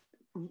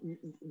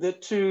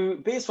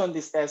based on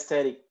this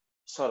aesthetic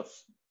sort of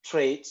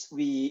traits,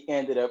 we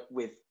ended up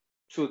with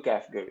two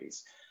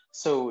categories.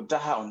 So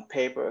Daha on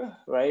paper,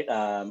 right,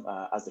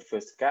 as the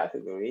first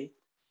category,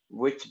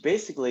 which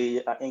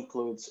basically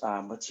includes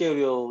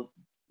material,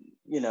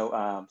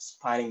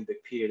 spanning the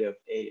period of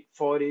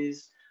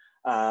 1840s,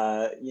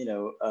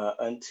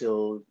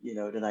 until, the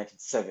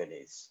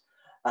 1970s.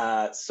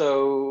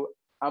 So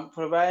I'm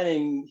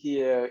providing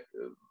here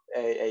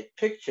a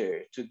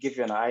picture to give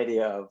you an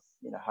idea of,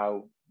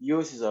 how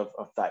uses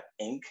of that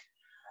ink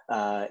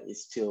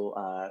is still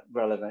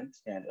relevant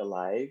and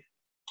alive.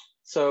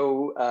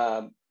 So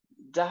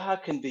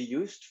Daha can be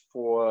used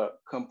for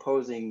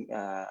composing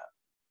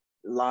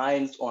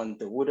lines on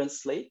the wooden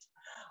slate,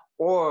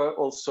 or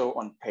also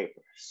on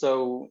paper.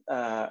 So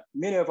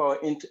many of our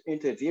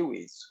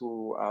interviewees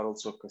who are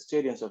also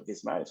custodians of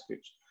these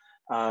manuscripts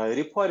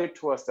reported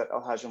to us that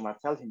Al-Hajj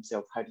Martal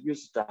himself had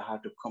used Daha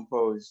to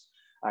compose,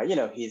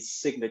 his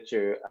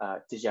signature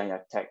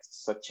Tijaniya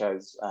texts, such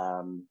as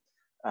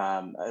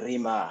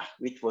Rima,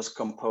 which was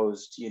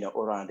composed,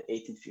 around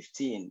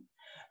 1815,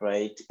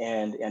 right?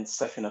 And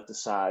Safinat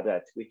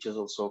al-Sa'adat, which was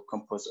also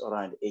composed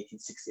around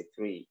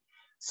 1863.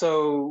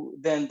 So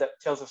then that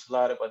tells us a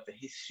lot about the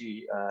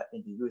history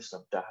in the use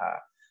of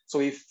Daha. So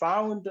we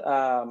found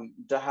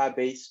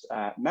Daha-based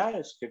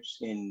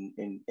manuscripts in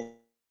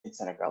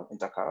Senegal, in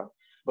Dakar,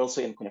 but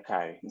also in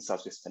Kunakari, in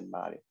southwestern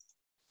Mali.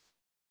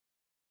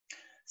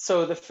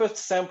 So the first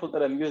sample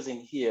that I'm using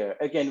here,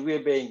 again,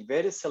 we're being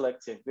very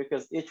selective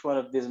because each one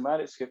of these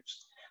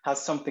manuscripts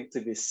has something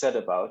to be said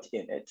about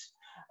in it.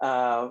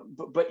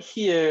 But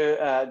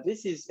here,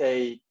 this is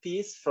a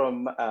piece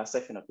from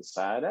Safinat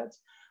al-Sa'adat,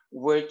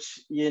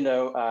 which,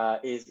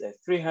 is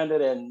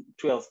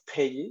 312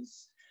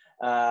 pages.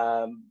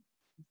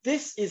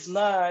 This is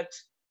not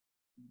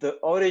the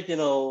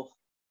original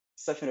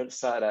Safinat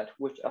al-Sa'adat,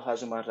 which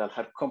Al-Hajj Martal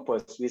had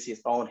composed with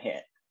his own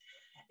hand.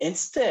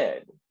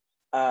 Instead,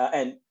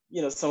 and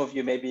some of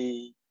you may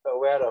be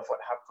aware of what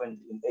happened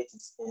in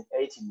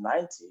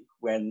 1890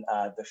 when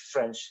the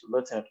French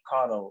Lieutenant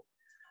Colonel,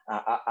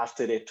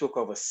 after they took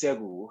over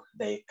Ségou,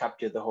 they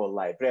captured the whole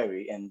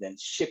library and then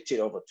shipped it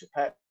over to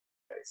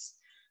Paris.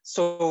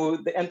 So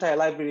the entire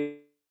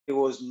library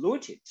was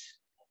looted,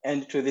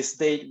 and to this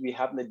date we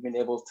haven't been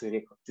able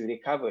to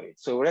recover it.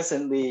 So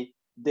recently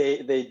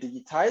they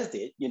digitized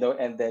it,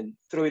 and then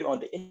threw it on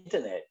the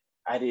internet.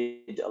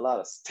 Added a lot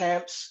of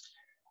stamps,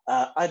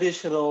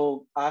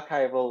 additional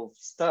archival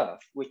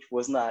stuff, which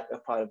was not a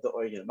part of the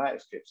original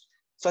manuscripts.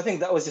 So I think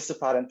that was just a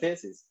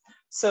parenthesis.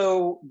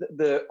 So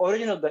the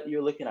original that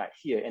you're looking at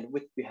here, and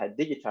which we had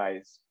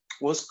digitized,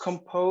 was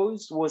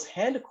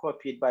hand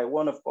copied by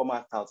one of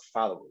Omar Tal's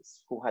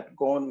followers who had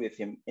gone with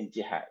him in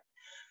jihad.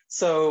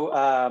 So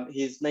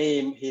his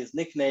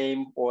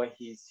nickname, or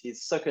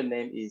his second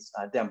name is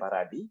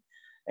Dembarabi,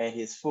 and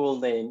his full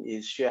name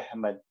is Sheikh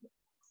Ahmed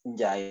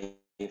Njai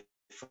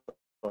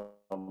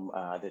from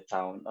the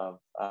town of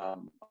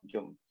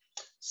Jum.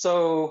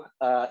 So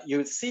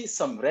you see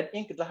some red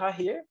ink Daha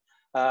here,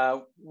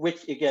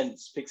 which again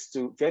speaks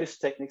to various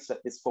techniques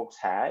that these folks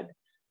had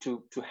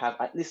to have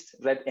at least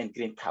red and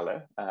green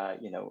color,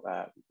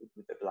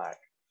 with the black.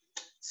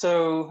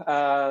 So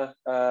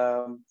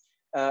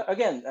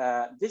again,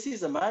 this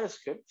is a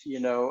manuscript,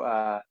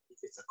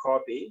 it's a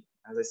copy,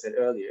 as I said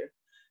earlier.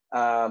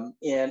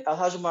 And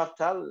Al-Hajj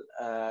Martal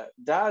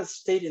does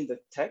state in the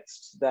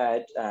text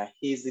that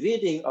he's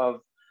reading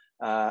of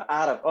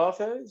Arab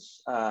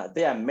authors.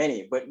 There are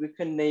many, but we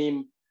can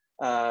name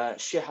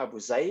Sheikh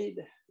Abu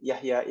Zaid,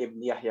 Yahya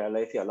ibn Yahya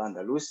Laythi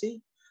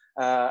al-Andalusi,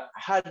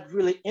 had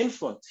really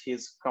influenced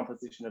his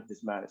composition of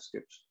this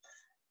manuscript.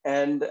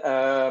 And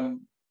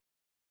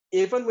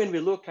even when we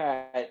look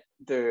at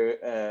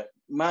the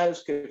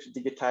manuscripts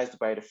digitized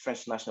by the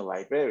French National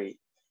Library,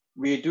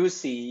 we do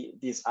see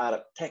these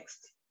Arab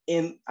texts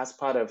as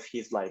part of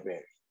his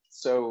library.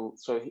 So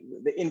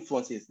the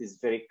influence is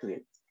very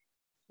clear.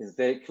 It's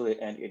very clear,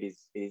 and it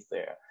is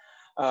there.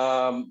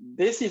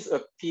 This is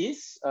a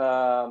piece,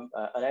 an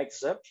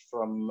excerpt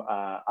from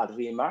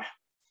Al-Rimah,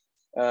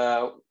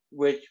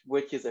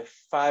 which is a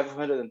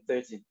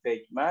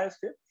 513-page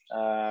manuscript,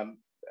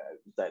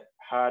 that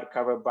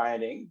hardcover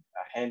binding,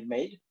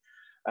 handmade.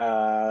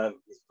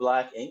 It's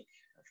black ink,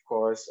 of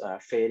course,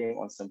 fading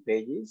on some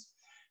pages.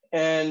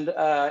 And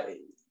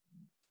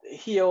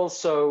here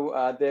also,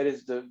 there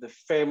is the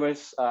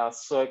famous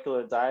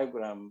circular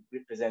diagram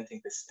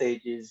representing the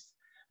stages,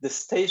 the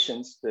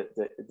stations that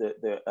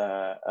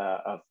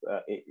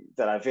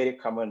are very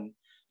common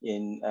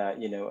in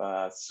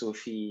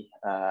Sufi,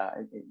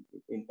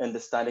 in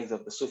understandings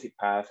of the Sufi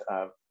path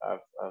of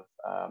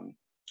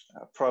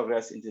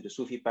progress into the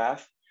Sufi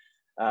path.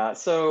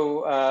 The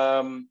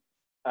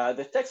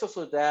text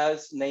also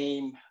does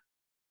name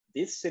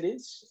these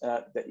cities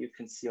that you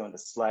can see on the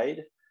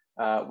slide,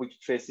 which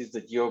traces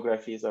the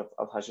geographies of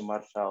Al-Hajj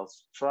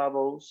Martal's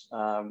travels,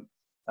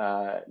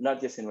 not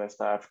just in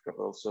West Africa,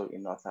 but also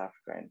in North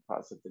Africa and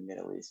parts of the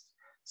Middle East.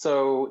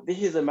 So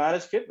this is a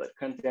manuscript that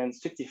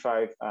contains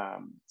 55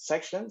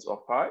 sections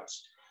or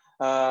parts.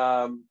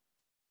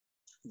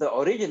 The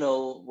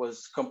original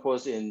was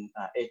composed in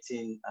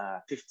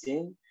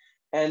 1815.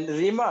 And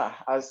Rima,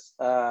 as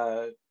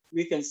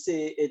we can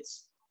see,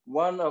 it's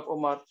one of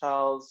Omar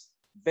Tal's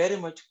very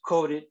much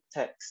coded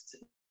text.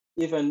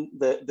 Even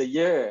the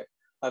year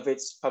of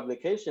its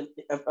publication,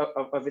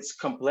 of its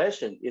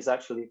completion, is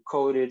actually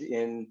coded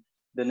in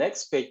the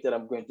next page that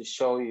I'm going to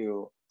show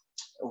you,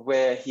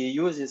 where he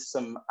uses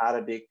some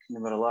Arabic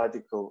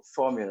numerological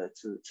formula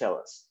to tell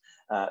us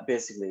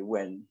basically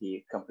when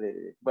he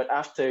completed it. But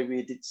after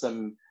we did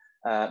some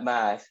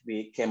math,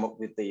 we came up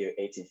with the year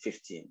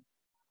 1815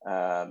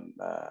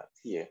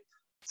 here.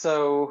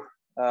 So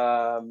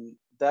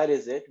that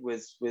is it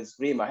with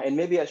Rima. And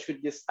maybe I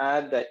should just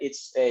add that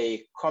it's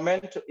a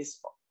comment,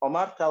 it's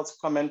Omar Tal's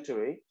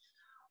commentary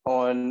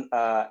on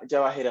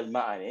Jawahir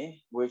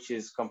al-Ma'ani, which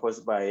is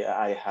composed by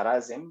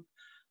I.R.S.H,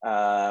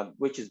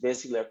 which is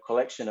basically a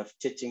collection of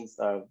teachings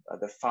of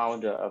the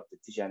founder of the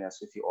Tijani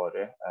Sufi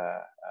order,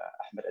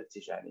 Ahmed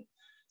al-Tijani.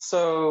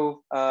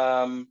 So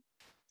a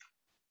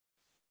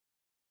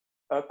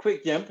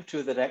quick jump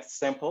to the next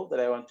sample that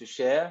I want to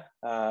share,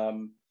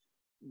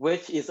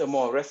 which is a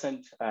more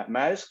recent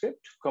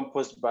manuscript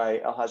composed by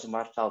Al-Hajj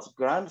Martal's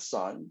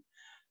grandson.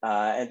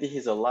 And this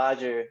is a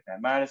larger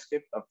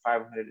manuscript of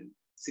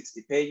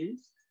 560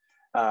 pages,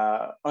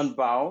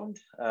 unbound.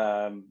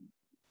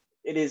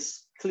 It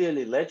is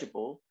clearly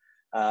legible,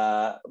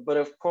 but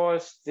of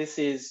course, this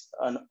is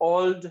an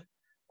old,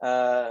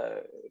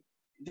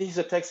 this is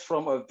a text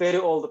from a very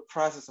old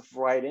process of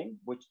writing,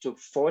 which took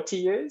 40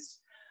 years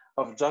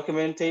of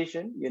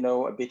documentation, you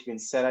know, between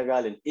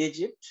Senegal and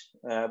Egypt,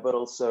 but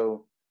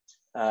also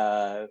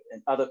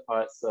in other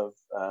parts of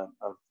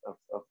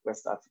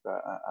West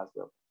Africa as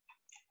well.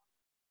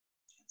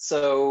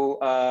 So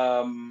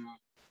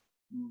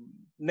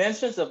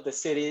mentions of the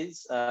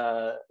cities,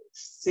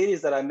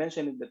 cities that I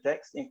mentioned in the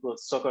text include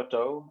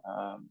Sokoto,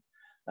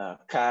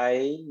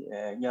 Kai,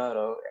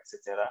 Nyoro,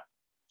 etc.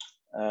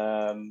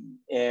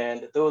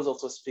 And those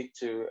also speak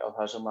to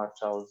Al-Hajj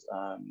Martal's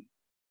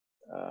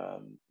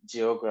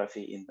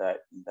geography in that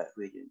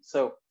region.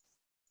 So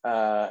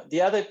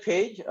the other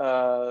page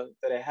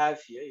that I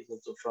have here is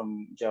also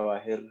from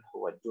Jawahir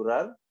wa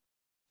Durar,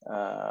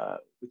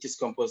 which is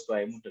composed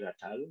by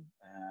Moderator,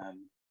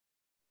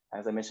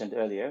 as I mentioned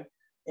earlier.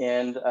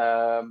 And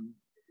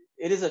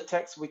it is a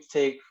text which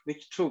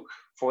took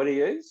 40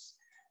 years.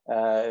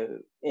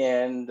 And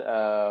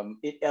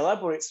it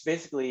elaborates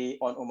basically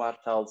on Omar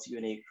Tal's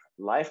unique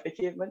life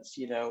achievements,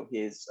 you know,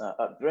 his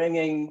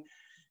upbringing.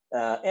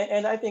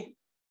 And I think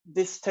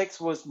this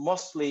text was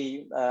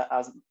mostly,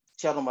 as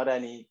Thierno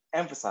Madani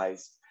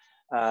emphasized,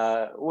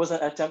 was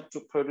an attempt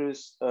to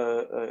produce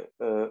a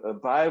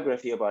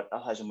biography about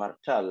Al-Hajj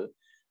Martal,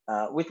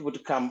 which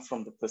would come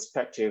from the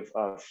perspective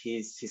of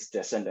his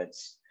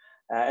descendants.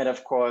 And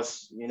of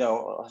course, you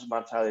know, Al-Hajj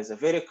Martal is a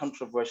very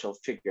controversial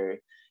figure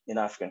in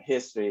African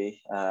history,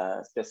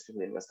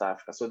 specifically in West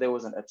Africa. So there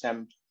was an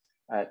attempt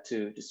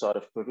to sort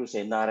of produce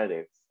a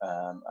narrative,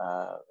 an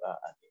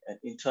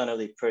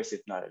internally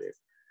perceived narrative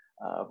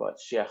about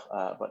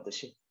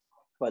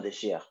the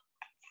Sheikh.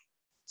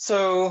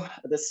 So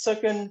the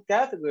second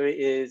category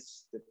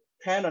is the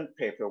pen and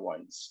paper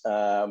ones.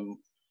 And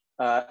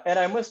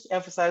I must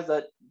emphasize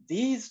that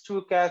these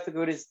two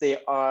categories, they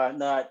are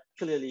not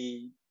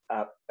clearly,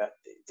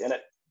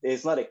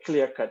 there's not a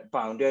clear-cut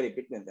boundary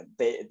between them.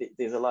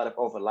 There's a lot of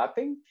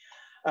overlapping.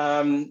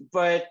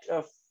 But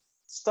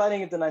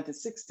starting in the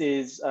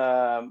 1960s,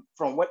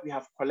 from what we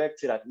have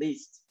collected at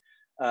least,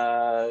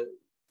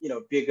 you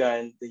know,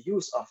 began the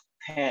use of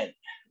pen,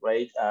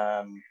 right?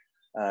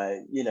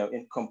 You know,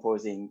 in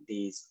composing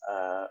these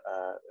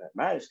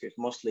manuscripts,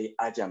 mostly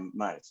Ajam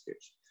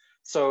manuscripts.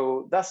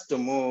 So that's the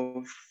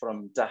move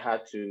from Daha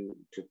to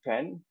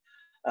pen.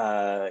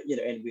 You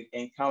know, and we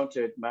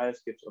encountered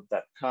manuscripts of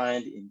that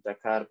kind in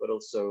Dakar, but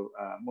also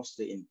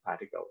mostly in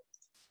Portugal.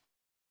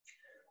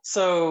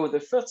 So the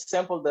first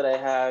sample that I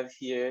have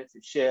here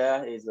to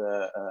share is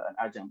an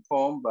Ajam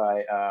poem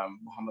by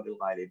Muhammad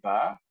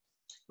al-Ghaliba,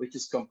 which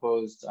is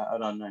composed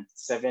around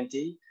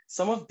 1970.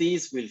 Some of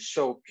these will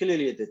show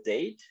clearly the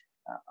date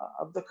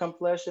of the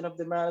completion of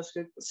the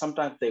manuscript, but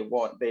sometimes they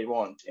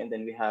won't, and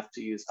then we have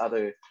to use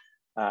other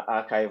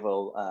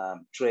archival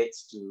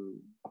traits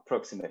to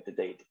approximate the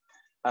date.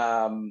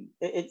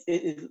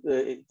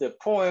 The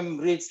poem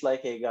reads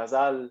like a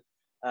ghazal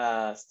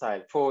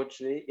style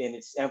poetry, and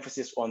its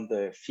emphasis on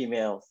the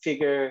female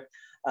figure,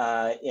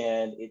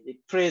 and it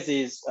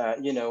praises,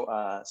 you know,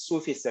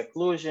 Sufi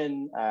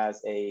seclusion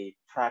as a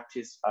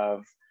practice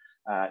of,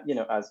 you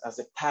know, as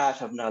a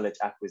path of knowledge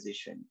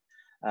acquisition,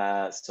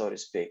 so to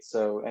speak.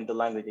 So, and the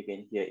language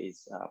again here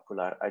is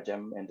Pular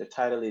Ajam, and the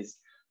title is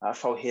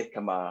Fawhid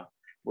Kama,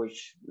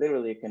 which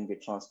literally can be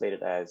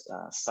translated as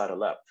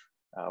saddle up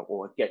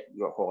or get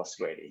your horse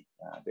ready,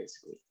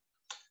 basically.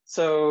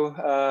 So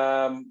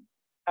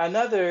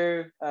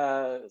another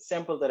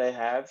sample that I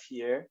have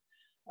here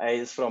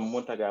is from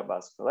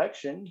Muntagaba's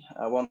collection,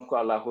 one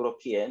called La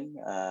Hurokien.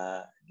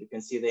 You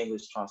can see the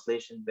English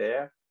translation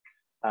there.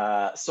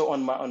 So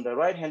on the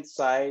right-hand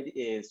side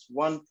is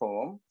one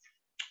poem,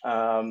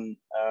 and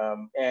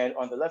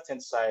on the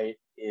left-hand side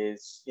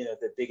is, you know,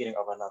 the beginning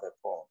of another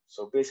poem.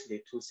 So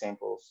basically two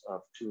samples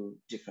of two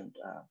different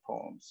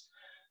poems.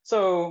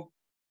 So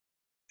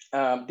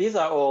these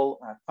are all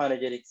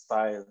panegyric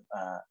style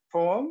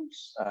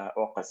poems,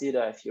 or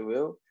qasida, if you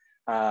will,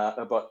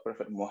 about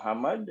Prophet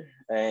Muhammad,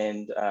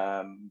 and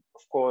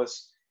of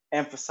course,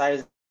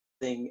 emphasizing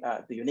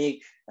the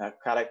unique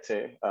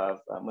character of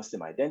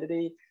Muslim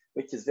identity,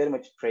 which is very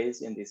much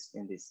praised in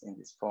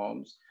these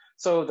poems.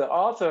 So the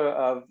author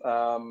of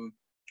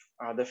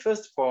the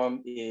first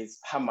poem is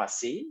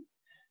Hamasi,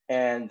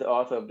 and the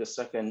author of the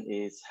second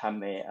is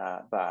Hame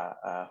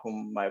Ba,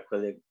 whom my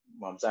colleague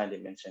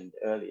Mamzandi mentioned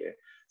earlier.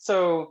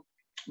 So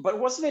But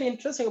what's very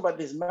interesting about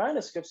these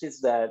manuscripts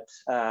is that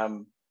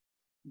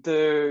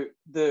the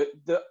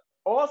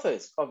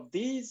authors of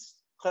these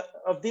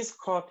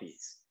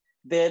copies,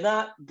 they're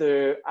not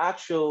the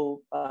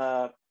actual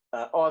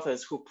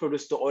authors who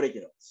produced the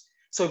originals.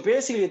 So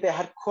basically, they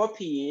had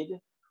copied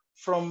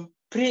from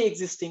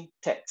pre-existing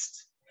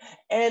text.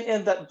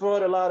 And that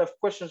brought a lot of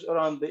questions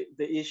around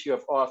the issue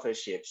of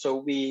authorship. So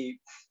we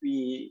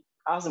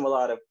asked them a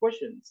lot of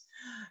questions,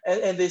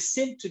 and they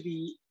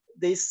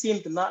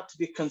seemed not to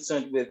be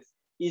concerned with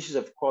issues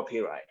of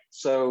copyright.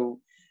 So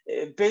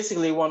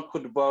basically, one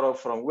could borrow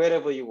from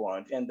wherever you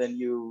want, and then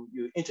you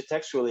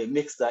intertextually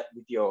mix that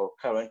with your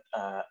current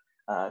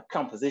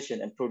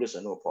composition and produce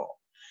a new poem.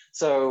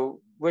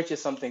 So, which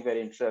is something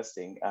very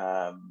interesting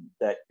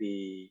that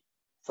we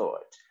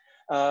thought.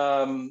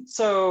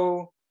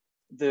 So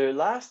the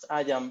last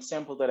Ajam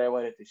sample that I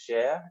wanted to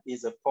share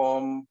is a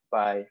poem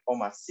by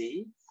Omar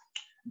Sy.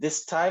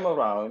 This time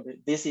around,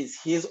 this is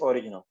his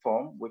original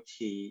poem, which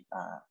he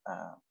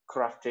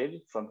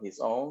crafted from his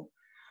own.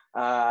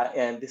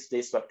 And this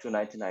dates back to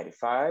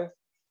 1995.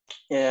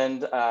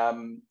 And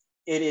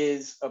it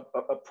is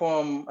a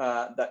poem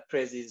that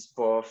praises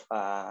both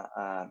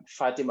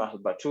Fatima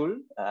al-Batul,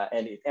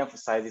 and it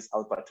emphasizes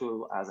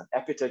al-Batul as an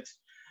epithet,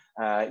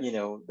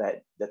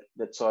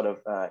 that sort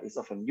of is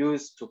often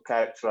used to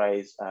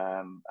characterize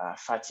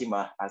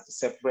Fatima as the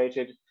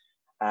separated,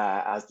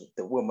 as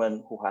the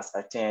woman who has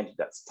attained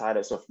that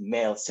status of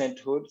male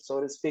sainthood, so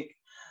to speak.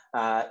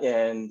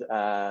 And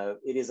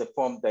it is a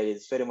poem that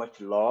is very much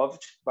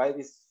loved by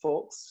these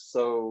folks.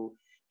 So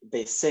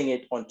they sing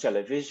it on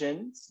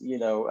television,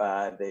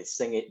 they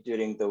sing it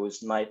during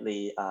those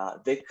nightly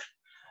dhikr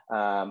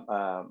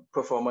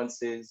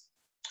performances.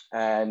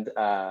 And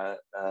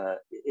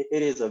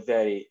it is a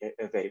very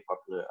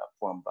popular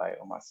poem by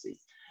Omar Sy.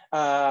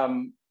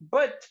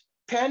 But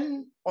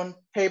pen on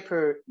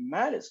paper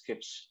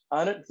manuscripts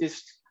are not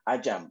just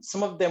Ajam.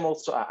 Some of them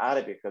also are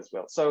Arabic as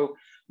well. So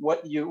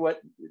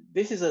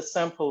this is a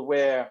sample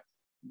where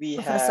we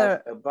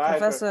have a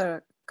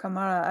Professor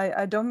Kamara,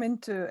 I don't mean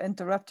to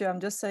interrupt you. I'm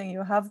just saying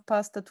you have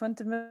passed the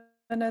 20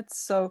 minutes.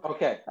 So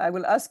okay. I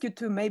will ask you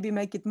to maybe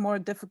make it more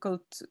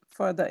difficult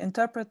for the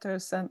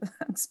interpreters and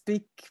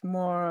speak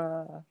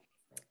more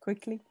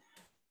quickly.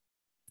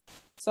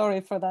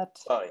 Sorry for that.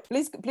 Sorry.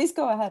 Please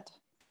go ahead.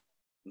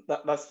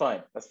 That's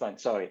fine. That's fine.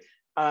 Sorry.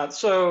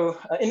 So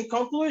in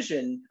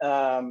conclusion,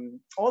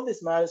 all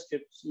these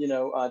manuscripts,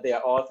 they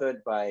are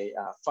authored by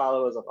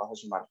followers of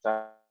Al-Hajj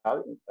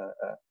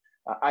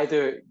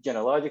either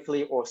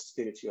genealogically or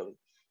spiritually.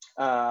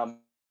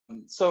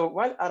 So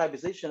while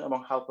Arabization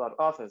among Halplar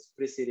authors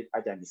preceded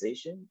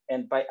Ajamization,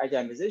 and by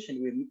Ajamization,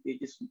 we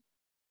just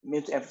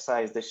mean to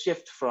emphasize the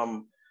shift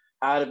from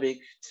Arabic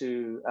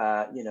to,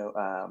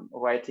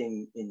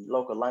 writing in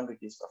local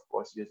languages, of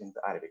course, using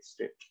the Arabic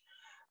script.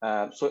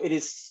 So it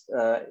is,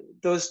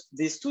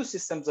 these two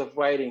systems of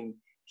writing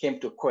came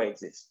to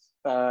coexist.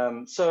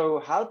 So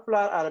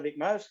Halplar Arabic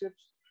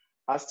manuscripts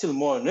are still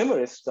more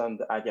numerous than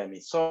the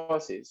Ajami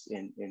sources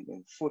in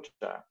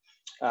Futa.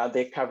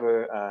 They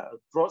cover a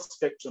broad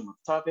spectrum of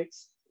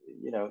topics,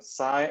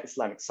 science,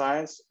 Islamic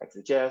science,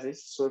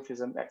 exegesis,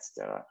 Sufism,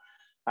 etc.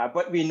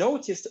 But we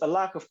noticed a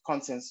lack of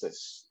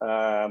consensus,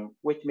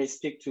 which may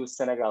speak to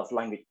Senegal's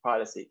language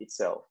policy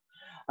itself.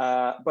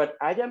 But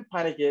Ajam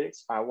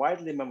panegyrics are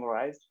widely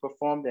memorized,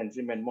 performed, and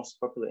remain most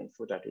popular in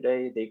Futa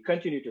today. They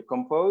continue to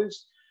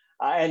compose,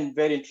 and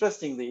very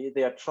interestingly,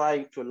 they are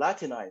trying to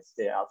Latinize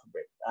their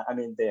alphabet,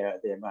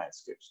 their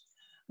manuscripts,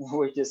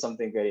 which is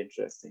something very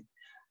interesting.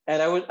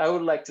 And I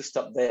would like to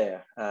stop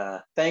there.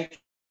 Thank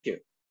you.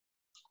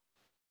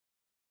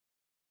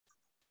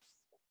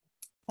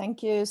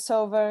 Thank you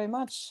so very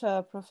much,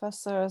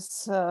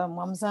 Professors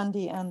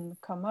Mwamzandi and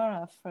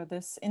Kamara, for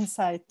this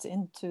insight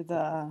into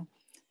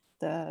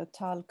the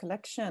Tal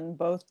collection,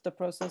 both the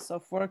process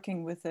of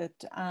working with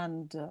it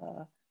and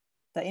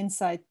the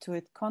insight to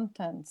its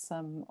contents.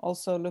 I'm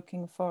also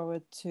looking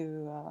forward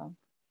to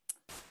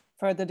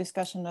further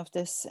discussion of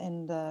this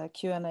in the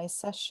Q&A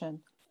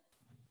session.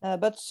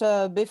 But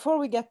before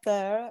we get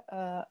there,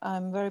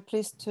 I'm very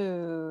pleased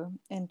to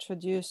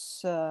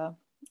introduce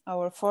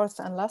our fourth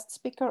and last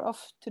speaker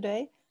of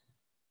today,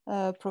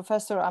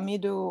 Professor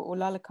Amidou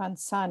Oulalkan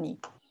Sani,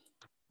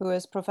 who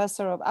is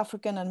Professor of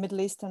African and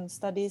Middle Eastern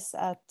Studies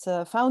at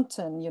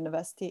Fountain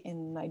University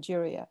in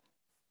Nigeria.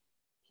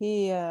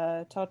 He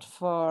taught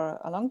for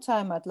a long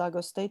time at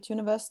Lagos State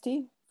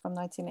University from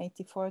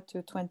 1984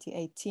 to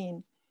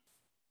 2018.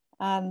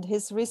 And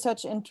his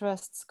research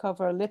interests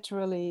cover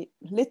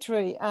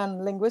literary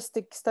and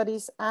linguistic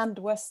studies and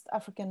West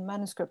African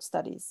manuscript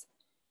studies.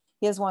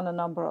 He has won a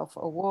number of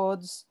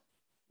awards,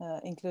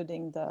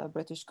 including the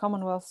British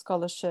Commonwealth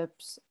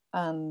Scholarships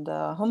and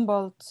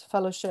Humboldt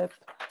Fellowship,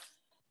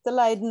 the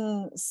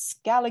Leiden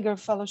Gallagher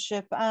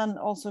Fellowship, and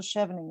also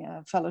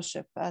Scheveningen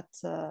Fellowship at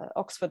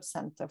Oxford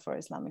Center for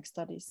Islamic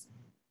Studies.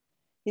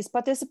 He's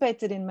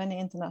participated in many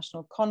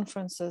international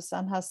conferences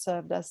and has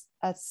served as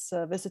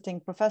a visiting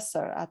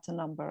professor at a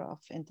number of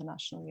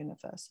international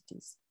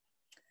universities.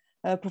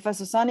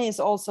 Professor Seyni is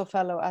also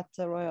fellow at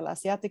the Royal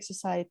Asiatic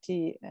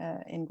Society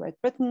in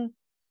Great Britain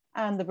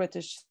and the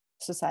British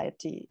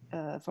Society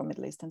for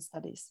Middle Eastern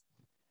Studies.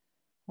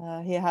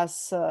 He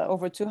has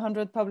over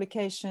 200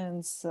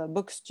 publications,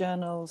 books,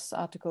 journals,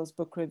 articles,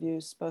 book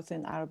reviews, both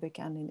in Arabic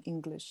and in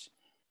English.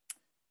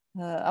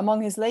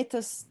 Among his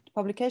latest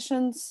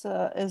publications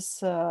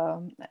is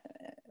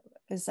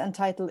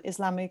entitled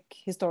Islamic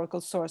Historical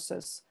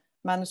Sources,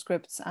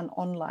 Manuscripts and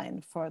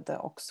Online for the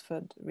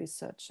Oxford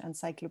Research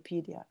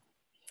Encyclopedia.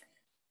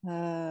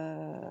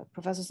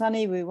 Professor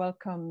Seyni, we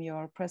welcome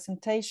your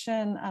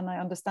presentation, and I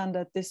understand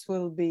that this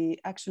will be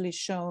actually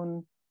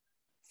shown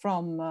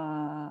from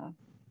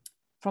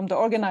the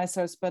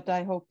organizers, but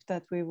I hope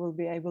that we will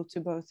be able to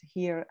both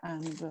hear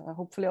and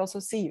hopefully also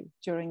see you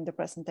during the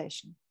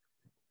presentation.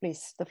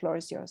 Please, the floor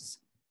is yours.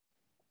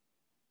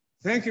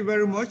 Thank you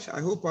very much. I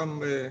hope I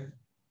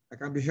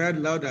can be heard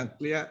loud and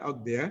clear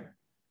out there.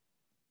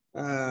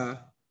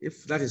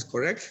 If that is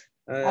correct.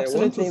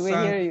 Absolutely, we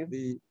hear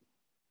you.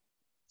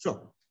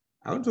 Sure.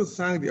 I want to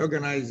thank the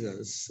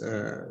organizers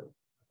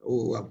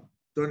who have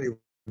done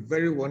a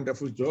very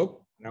wonderful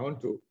job. And I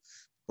want to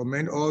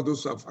commend all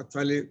those who have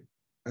actually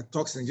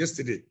talked since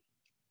yesterday.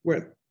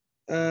 Well,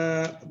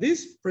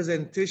 this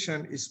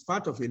presentation is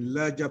part of a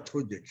larger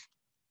project.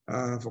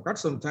 For quite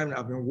some time,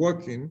 I've been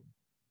working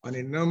on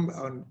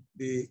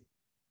the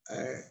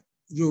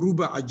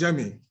Yoruba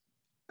Ajami.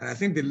 And I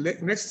think the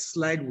next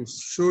slide will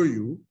show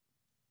you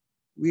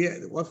where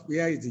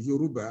is the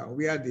Yoruba and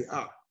where they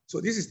are. So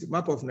this is the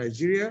map of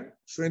Nigeria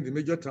showing the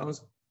major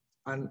towns.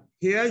 And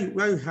here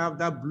where you have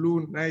that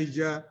blue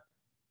Niger,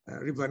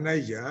 River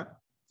Niger,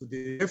 to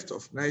the left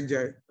of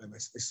Niger,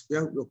 is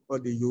where we call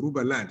the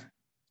Yoruba land.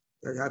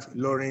 Where you have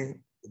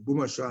Ilorin,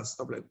 Bumasho, and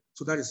stuff like that.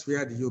 So that is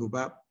where the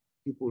Yoruba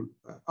people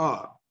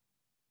are.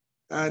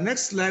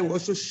 Next slide will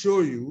also show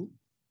you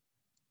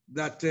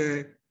that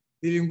the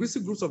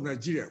linguistic groups of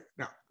Nigeria.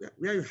 Now,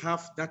 where you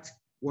have that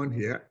one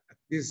here,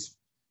 this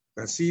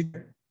you can see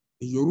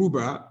the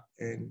Yoruba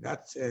and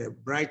that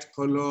bright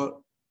color.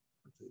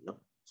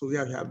 So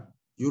here we have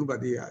Yoruba,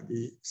 they are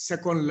the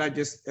second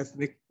largest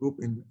ethnic group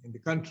in the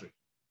country.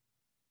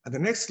 And the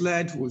next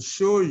slide will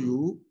show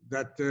you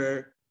that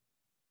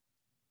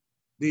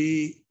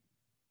these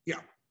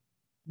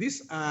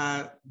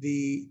are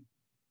the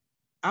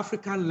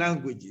African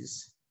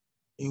languages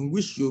in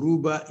which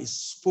Yoruba is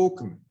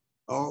spoken,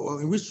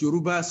 or in which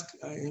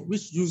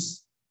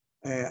use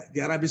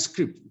the Arabic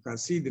script. You can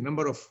see the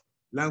number of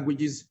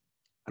languages.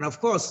 And of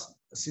course,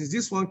 since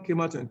this one came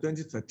out in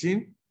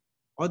 2013,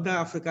 other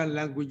African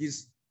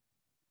languages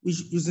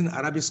which using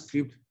Arabic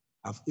script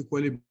have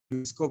equally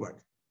been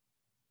discovered.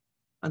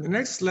 And the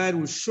next slide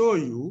will show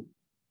you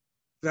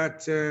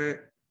that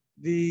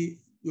the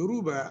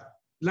Yoruba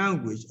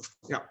language,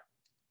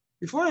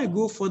 before I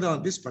go further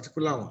on this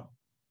particular one,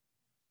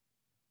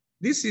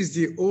 this is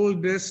the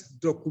oldest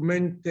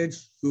documented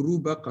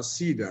Yoruba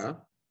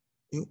Qasida,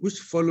 which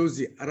follows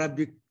the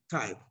Arabic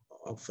type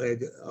of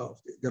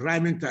the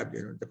rhyming type,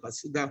 the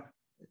Qasida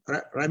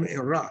rhyming in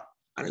Ra.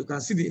 And you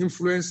can see the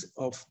influence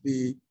of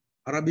the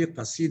Arabic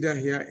Qasida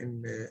here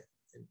in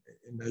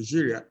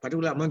Nigeria,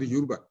 particularly among the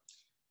Yoruba.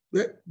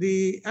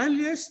 The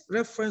earliest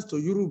reference to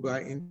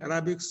Yoruba in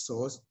Arabic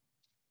source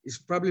is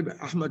probably by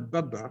Ahmad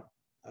Baba,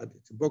 the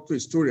Timbuktu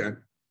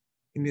historian,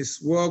 in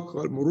his work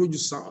called Muruj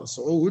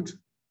Saud,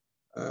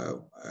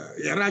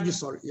 I.R.H.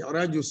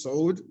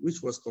 Saud,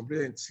 which was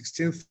completed in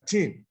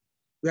 1613,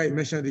 where he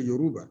mentioned the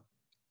Yoruba.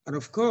 And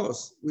of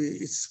course,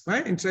 it's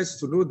quite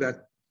interesting to know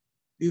that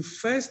the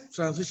first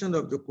translation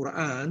of the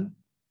Quran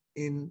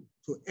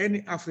into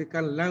any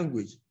African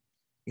language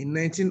in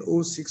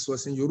 1906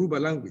 was in Yoruba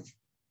language.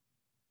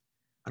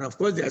 And of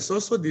course, there's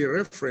also the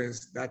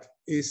reference that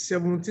a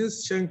 17th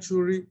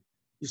century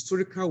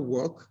historical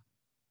work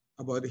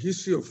about the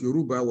history of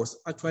Yoruba was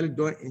actually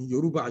done in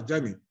Yoruba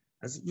Ajami,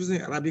 as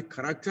using Arabic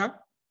character,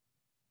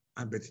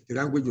 but the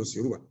language was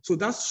Yoruba. So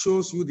that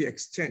shows you the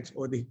extent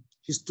or the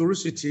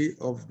historicity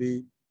of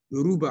the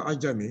Yoruba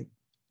Ajami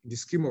in the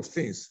scheme of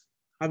things,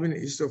 having a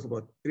history of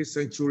about 3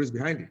 centuries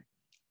behind it.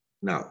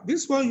 Now,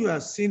 this one you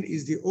have seen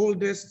is the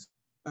oldest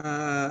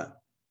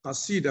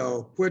qasida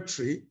or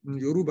poetry in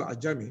Yoruba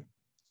Ajami,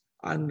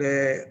 and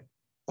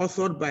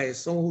authored by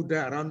someone who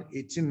died around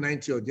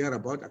 1890 or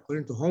thereabout,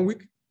 according to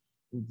Honwick,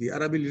 in the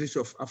Arabic Literature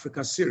of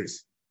Africa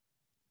series.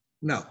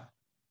 Now,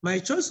 my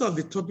choice of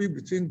the topic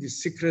between the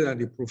sacred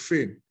and the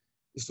profane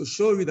is to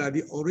show you that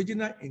the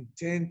original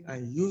intent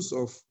and use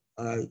of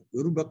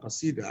Yoruba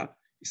Qasida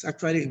is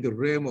actually in the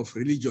realm of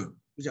religion,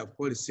 which I've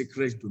called the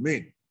sacred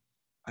domain.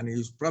 And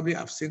you probably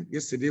have seen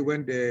yesterday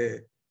when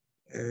the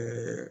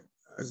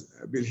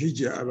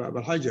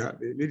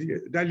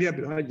Dalia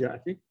Bilhaja, I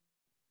think,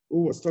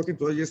 who was talking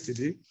to us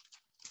yesterday,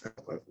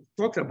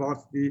 talked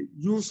about the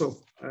use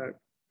of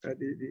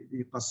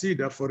the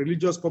Qasida for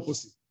religious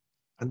purposes.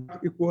 And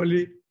that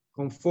equally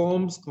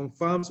confirms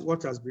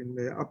what has been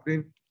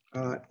happening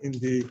in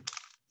the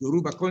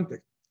Yoruba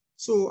context.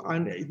 So,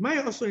 and it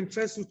might also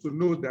interest you to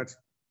know that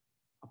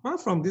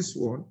apart from this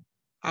one,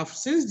 I've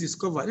since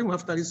discovered, even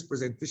after this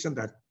presentation,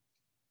 that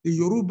the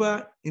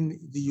Yoruba in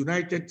the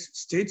United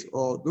States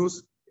or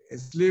those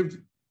enslaved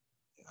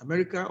in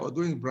America or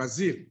those in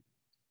Brazil,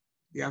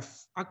 they have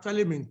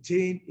actually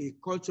maintained a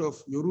culture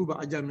of Yoruba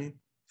Ajami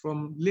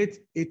from late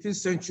 18th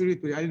century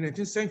to the early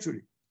 19th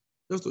century,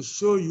 just to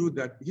show you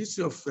that the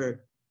history of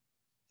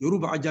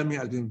Yoruba Ajami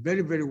has been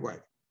very, very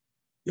wide.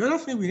 The other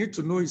thing we need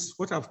to know is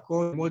what I've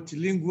called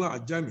multilingual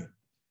Ajami.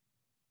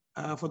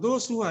 For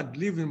those who had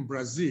lived in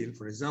Brazil,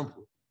 for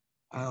example,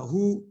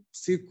 who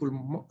still could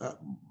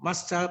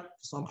master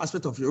some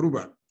aspect of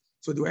Yoruba,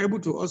 so they were able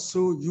to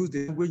also use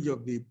the language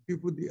of the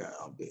people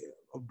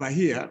of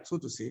Bahia, so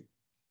to say.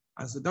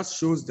 And so that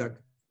shows that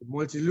the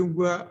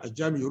multilingual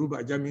Ajami,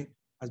 Yoruba Ajami,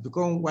 has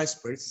become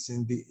widespread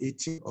since the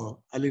 18th or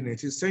early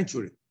 19th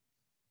century.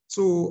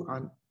 So,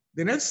 and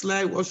the next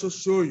slide will also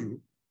show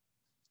you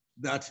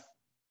that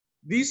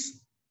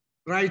this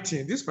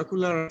writing, this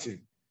particular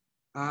writing,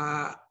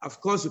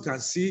 of course, you can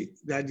see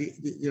that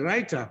the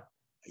writer,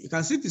 you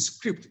can see the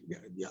script.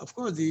 Of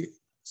course, the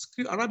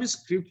Arabic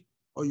script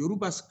or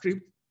Yoruba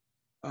script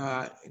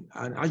and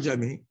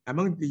Ajami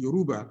among the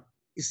Yoruba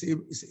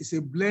is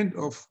a blend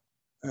of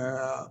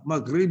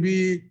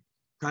Maghrebi,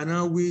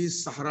 Kanawi,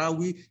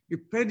 Sahrawi,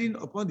 depending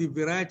upon the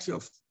variety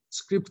of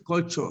script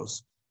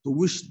cultures to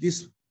which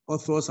these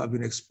authors have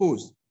been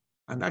exposed.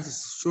 And that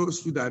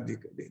shows you that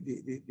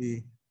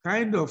the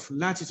kind of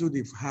latitude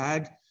they've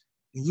had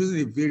in using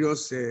the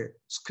various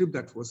script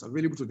that was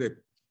available to them.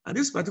 And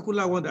this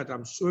particular one that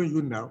I'm showing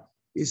you now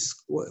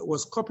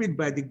was copied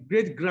by the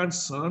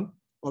great-grandson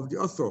of the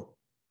author,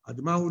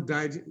 the man who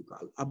died,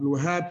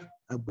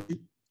 Abdou,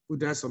 who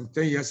died some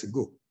 10 years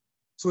ago.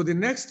 So the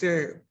next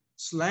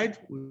slide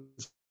will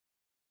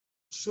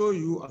show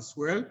you as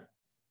well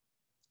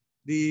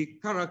the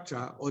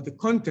character or the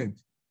content.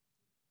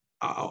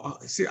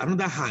 See,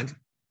 another hand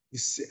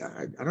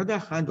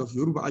of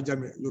Yoruba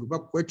Ajami, Yoruba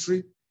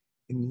poetry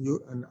in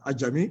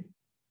Ajami.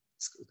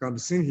 It can be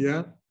seen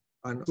here.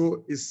 And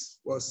so it's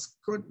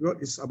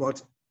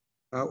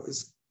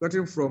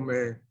gotten from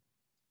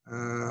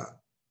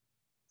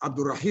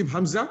Abdurrahim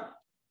Hamza.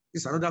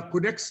 It's another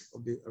codex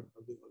of the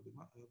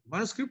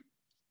manuscript,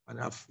 and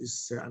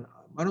it's a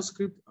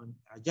manuscript on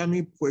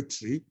Ajami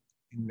poetry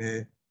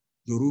in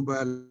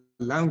Yoruba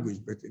language,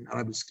 but in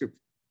Arabic script.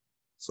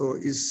 So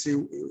it's a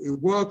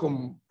work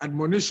of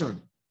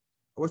admonition,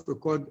 what we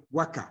call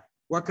waka.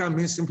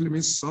 Waka simply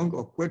means song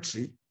or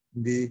poetry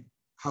in the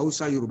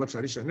Hausa Yoruba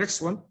tradition. Next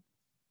one.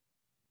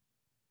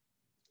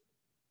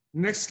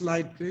 Next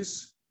slide,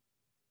 please.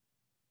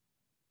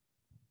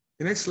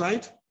 The next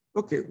slide.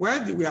 Okay,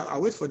 while we are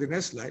wait for the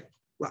next slide.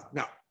 Well,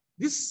 now,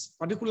 this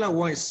particular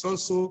one is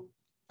also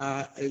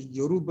a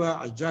Yoruba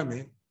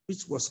Ajami,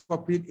 which was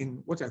copied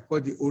in what I call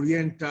the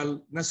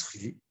Oriental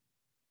Naskhi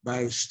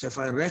by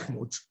Stefan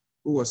Rechmuth,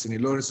 who was in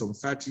Ilorin some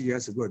 30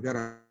 years ago,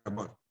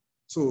 thereabout.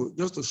 So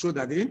just to show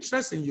that the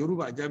interest in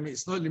Yoruba Ajami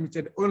is not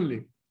limited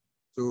only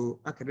to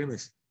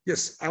academics.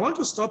 Yes, I want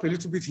to stop a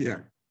little bit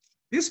here.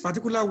 This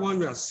particular one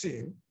we are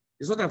seeing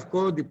is what I've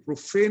called the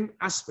profane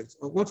aspect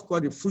of what's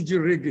called the Fuji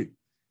reggae.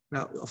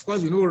 Now, of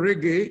course, you know,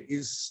 reggae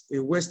is a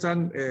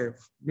Western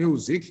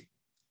music,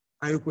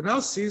 and you can now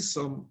see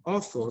some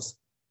authors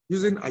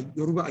using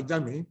Yoruba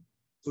Ajami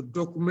to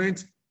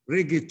document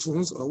reggae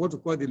tunes or what we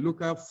call the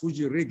local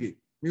Fuji reggae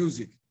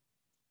music.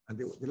 And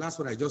the last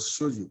one I just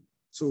showed you.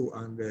 So,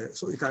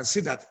 so you can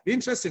see that the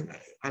interest in,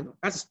 and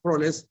that's more or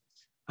less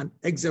an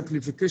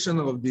exemplification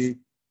of the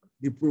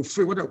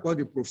profane, what I call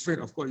the profane.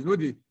 Of course, you know,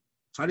 the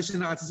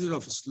traditional attitude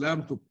of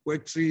Islam to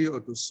poetry or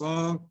to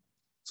song.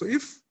 So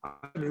if,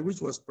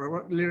 which was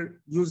probably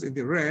used in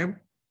the realm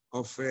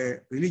of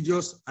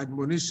religious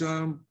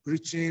admonition,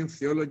 preaching,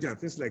 theology, and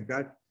things like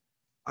that,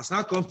 has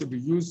now come to be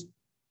used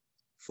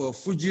for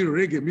Fuji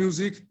reggae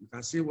music. You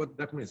can see what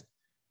that means.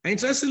 And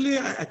interestingly,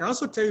 I can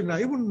also tell you now,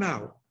 even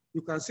now,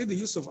 you can see the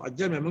use of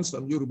Ajami among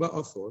some Yoruba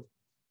authors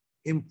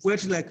in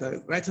poetry, like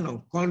writing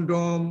on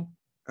condom,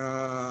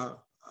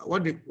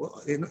 what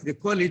they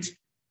call it,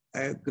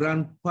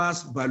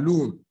 grandpa's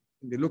balloon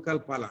in the local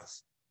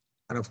palace.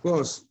 And of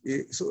course,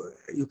 so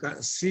you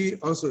can see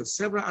also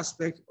several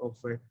aspects of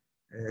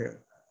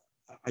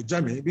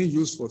Ajami being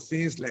used for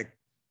things like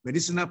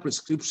medicinal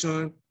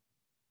prescription,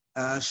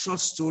 short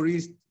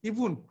stories,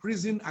 even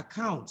prison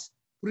accounts,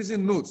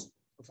 prison notes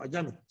of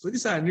Ajami. So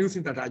these are new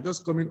things that are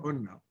just coming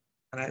on now.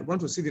 And I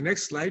want to see the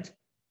next slide.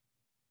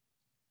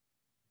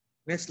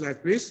 Next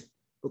slide, please.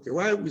 Okay,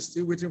 while we're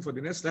still waiting for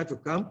the next slide to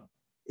come,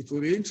 it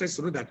will be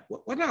interesting to know that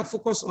what I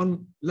focus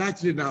on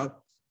largely now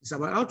is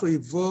about how to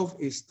evolve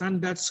a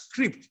standard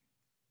script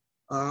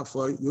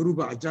for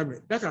Yoruba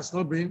Ajami. That has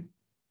not been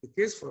the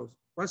case for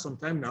quite some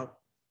time now.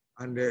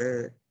 And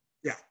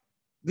yeah,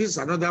 this is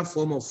another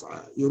form of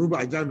Yoruba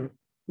Ajami,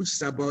 which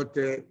is about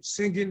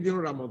singing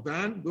during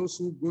Ramadan, those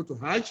who go to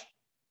Hajj,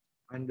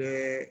 and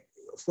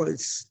for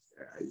its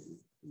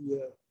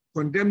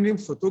condemning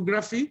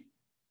photography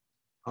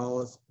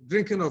or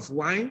drinking of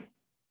wine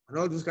and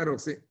all those kind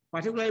of things,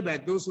 particularly by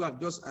those who have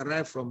just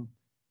arrived from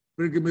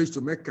pilgrimage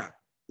to Mecca.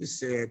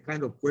 This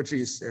kind of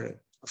poetry is,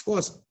 of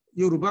course,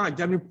 Yoruba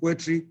Ajami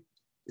poetry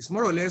It's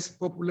more or less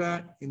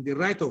popular in the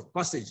rite of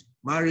passage,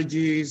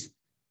 marriages,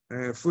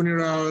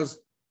 funerals,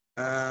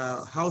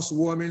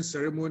 housewarming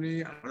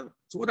ceremony.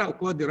 So what I would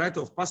call the rite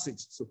of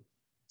passage. So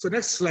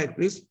next slide,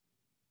 please.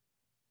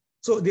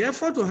 So the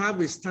effort to have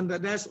a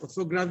standardized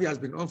orthography has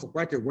been on for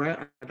quite a while,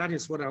 and that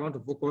is what I want to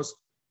focus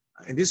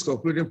in this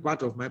concluding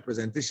part of my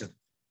presentation.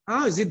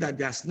 How is it that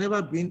there's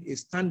never been a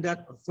standard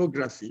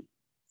orthography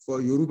for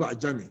Yoruba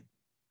Ajami?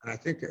 And I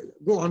think,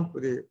 go on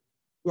with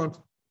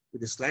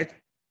the slide.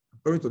 I'm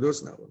going to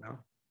those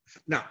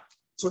now.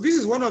 So this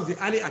is one of the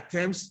early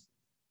attempts.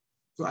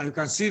 So you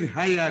can see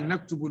Haya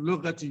Naktubu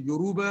Lughati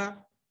Yoruba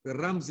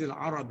Ramz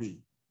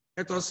al-Arabi.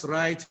 Let us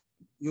write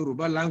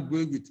Yoruba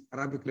language with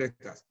Arabic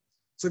letters.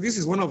 So this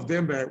is one of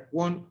them by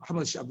one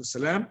Hamad Abdul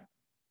Salam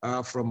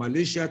from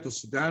Malaysia to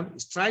Sudan.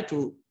 He's tried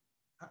to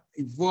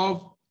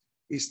evolve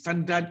a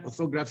standard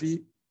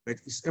orthography, but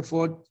his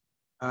effort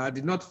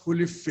did not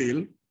fully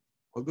fail,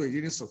 although he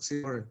didn't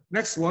succeed.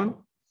 Next one.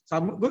 So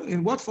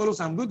in what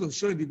follows, I'm going to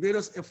show you the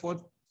various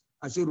efforts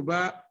as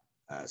Yoruba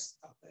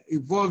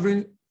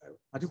evolving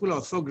particular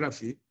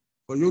orthography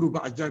for Yoruba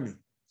Ajami.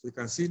 So you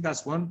can see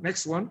that's one.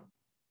 Next one.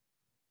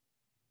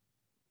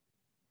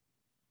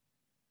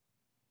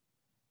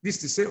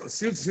 This is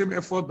still the same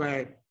effort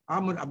by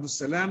Ahmad Abdul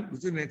Salam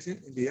between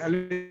the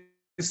early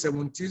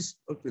 70s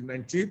up to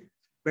 19th.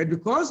 But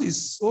because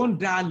his own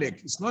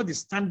dialect, it's not the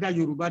standard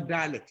Yoruba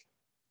dialect,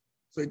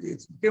 so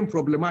it became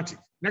problematic.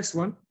 Next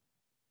one.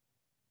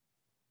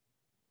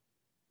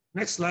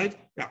 Next slide.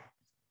 Yeah,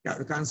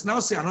 you can now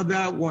see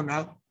another one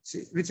now,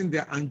 written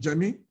there,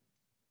 Anjami,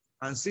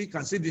 and you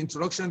can see the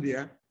introduction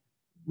there,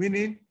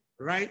 meaning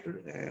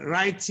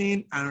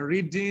writing and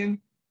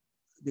reading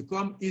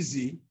become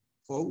easy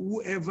for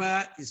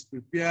whoever is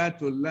prepared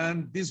to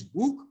learn this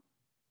book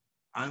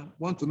and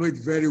want to know it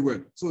very well.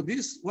 So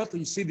this, what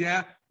you see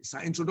there, is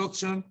an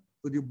introduction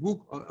to the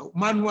book,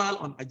 manual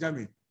on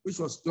Ajami, which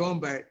was done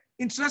by,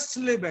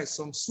 interestingly, by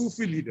some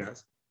Sufi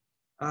leaders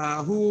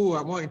who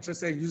are more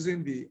interested in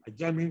using the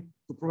Ajami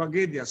to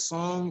propagate their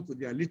song, to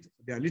their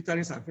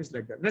literaries and things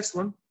like that. Next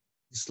one,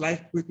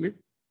 slide quickly.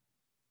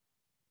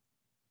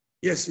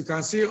 Yes, you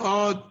can see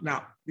all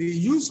now the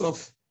use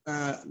of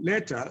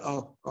letter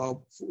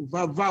or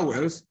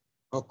vowels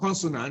or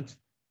consonant.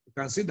 You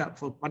can see that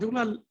for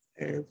particular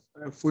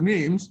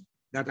phonemes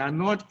that are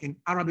not in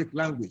Arabic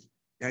language,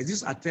 there is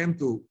this attempt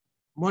to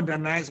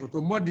modernize or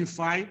to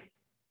modify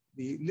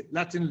the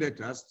Latin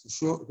letters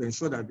to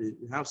ensure that they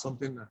have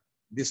something.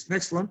 This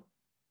next one.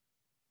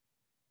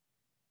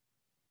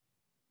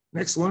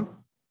 Next one.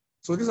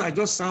 So these are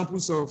just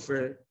samples of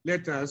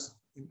letters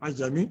in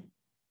Ajami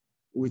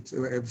with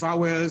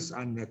vowels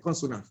and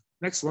consonants.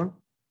 Next one.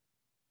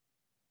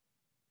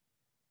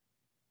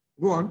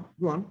 Go on,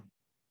 go on.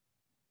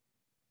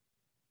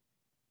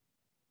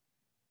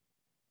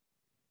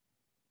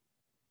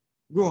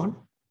 Go on.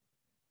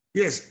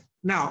 Yes,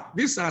 now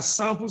these are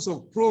samples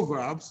of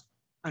proverbs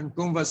and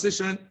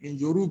conversation in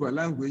Yoruba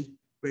language,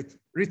 but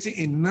written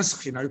in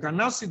Naskhi. Now you can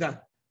now see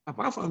that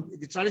apart from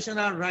the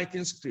traditional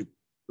writing script,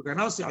 you can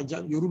now see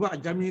Yoruba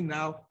Ajami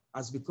now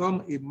has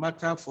become a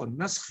matter for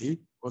Naskhi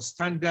or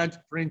standard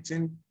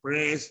printing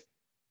press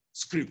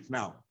script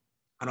now.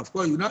 And of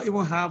course, you now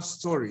even have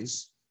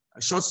stories,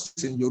 short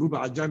stories in Yoruba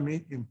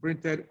Ajami in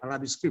printed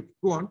Arabic script.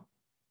 Go on.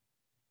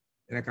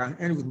 And I can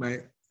end with my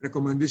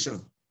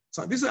recommendation.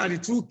 So these are the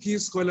two key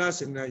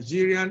scholars in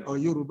Nigerian or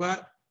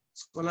Yoruba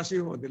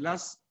scholarship of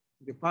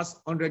the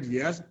past 100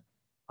 years.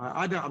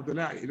 Adam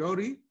Abdullah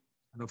Ilori,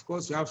 and of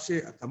course you have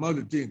Sheikh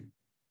Kamaluddin.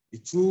 The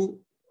two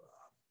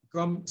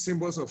become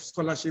symbols of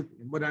scholarship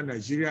in modern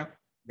Nigeria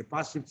in the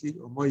past 50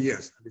 or more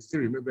years, and they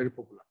still remain very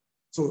popular.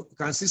 So you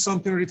can see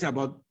something written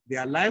about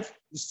their life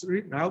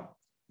history now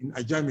in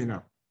Ajami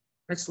now.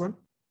 Next one.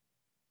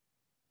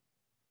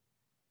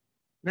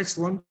 Next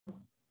one.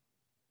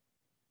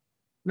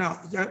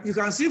 Now, you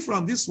can see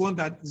from this one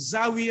that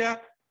Zawiya,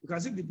 you can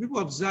see the people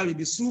of Zawiya,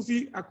 the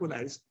Sufi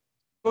acolytes,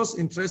 was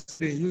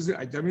interested in using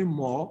Ajami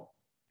more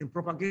in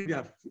propagating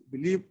their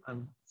belief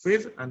and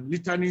faith and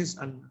litanies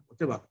and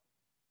whatever.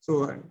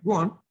 So go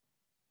on.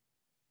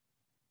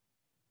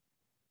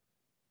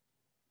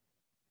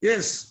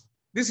 Yes,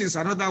 this is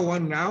another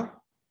one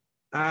now.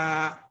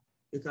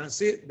 You can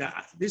see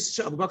that this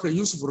Sheikh Abubakar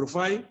Yusuf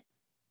Rufai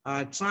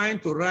trying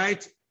to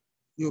write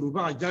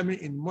Yoruba Ajami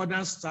in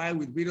modern style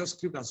with video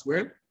script as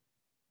well.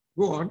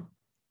 Go on.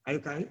 You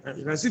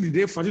can see the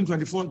day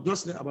 1424,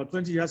 just about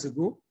 20 years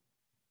ago.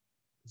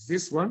 It's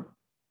this one.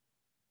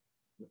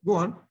 Go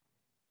on.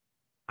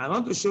 I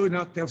want to show you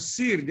now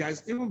tafsīr. There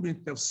has even been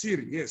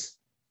tafsīr, yes.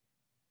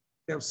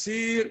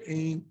 Tafsīr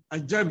in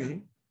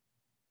Ajami.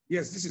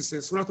 Yes, this is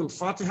a Surah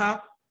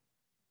Al-Fatiha.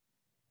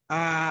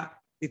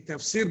 The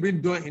tafsīr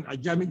being done in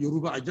Ajami,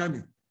 Yoruba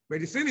Ajami. But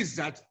the thing is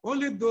that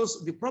only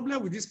those, the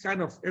problem with this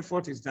kind of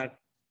effort is that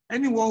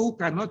anyone who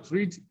cannot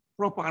read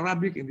proper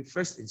Arabic in the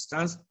first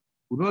instance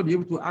will not be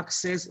able to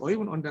access or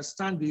even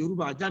understand the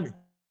Yoruba Ajami.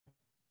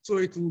 So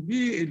it will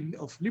be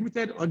of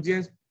limited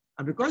audience.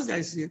 And because there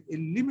is a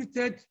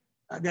limited,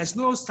 there's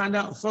no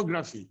standard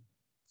orthography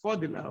for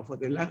the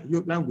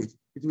language,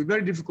 it will be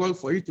very difficult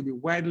for it to be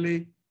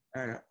widely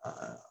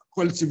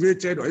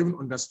cultivated or even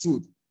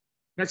understood.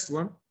 Next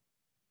one.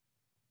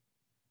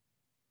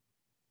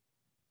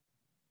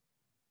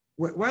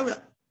 In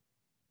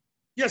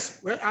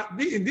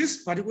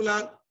this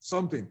particular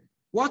something,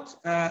 what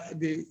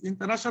the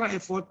international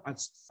effort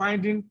at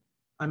finding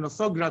an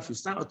orthography,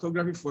 standard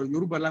orthography for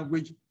Yoruba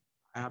language,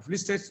 I have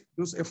listed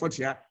those efforts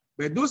here,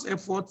 but those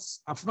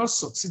efforts have not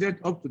succeeded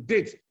up to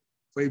date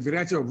for a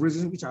variety of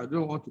reasons, which I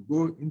don't want to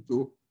go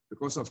into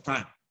because of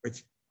time.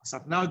 But as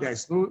of now,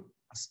 there's no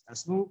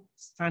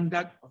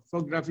standard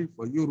orthography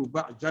for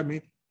Yoruba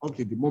Ajami up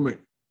to the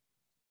moment.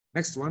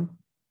 Next one.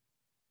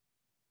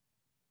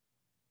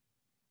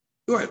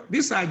 Well,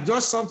 these are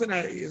just something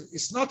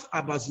it's not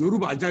about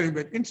Yoruba Ajami,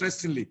 but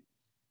interestingly,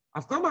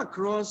 I've come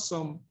across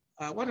some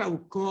what I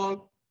would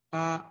call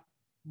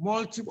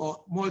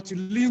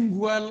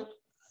multilingual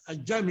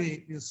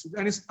Ajami in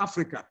Sudanese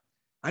Africa.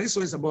 And this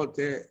one is about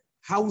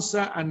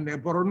Hausa and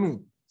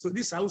Borno. So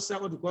this Hausa,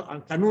 what we call,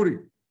 and Kanuri.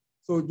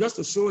 So just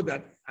to show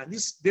that at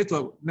this date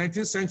of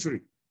 19th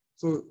century,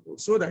 so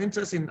the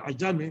interest in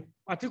Ajami,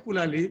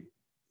 particularly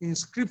in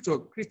scripture,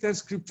 Christian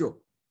scripture,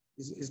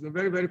 is been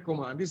very, very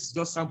common. And this is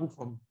just sample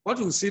from what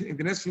we'll see in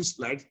the next few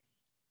slides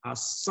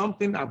as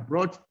something I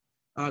brought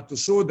to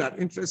show that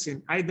interest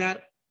in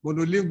either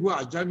monolingual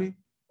Ajami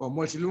or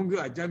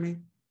multilingual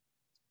Ajami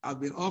have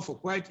been on for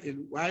quite a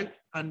while.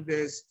 And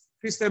there's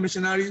Christian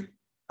missionaries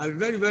are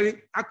very,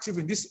 very active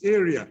in this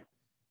area.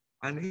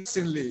 And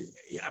recently,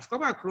 I've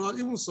come across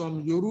even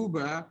some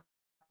Yoruba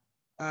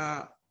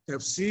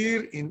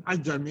tafsīr in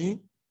Ajami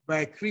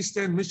by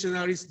Christian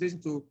missionaries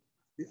dating to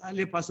the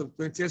early parts of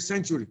the 20th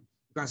century.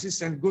 You can see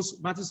St.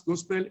 Matthew's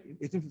Gospel in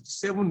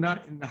 1857 now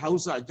in the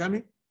Hausa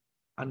Ajami.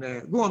 And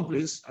go on,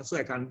 please, so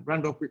I can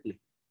round up quickly.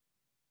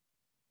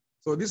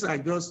 So these are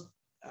just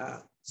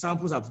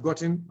samples I've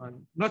gotten,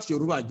 and not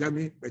Yoruba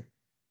Ajami, but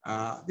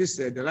this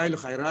the Dalail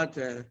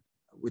Khairat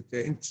with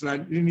the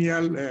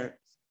interlineal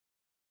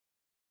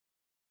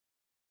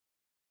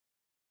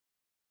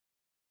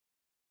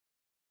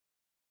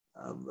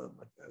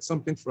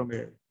something from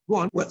a go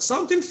on. Well,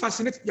 something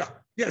fascinating. Yeah,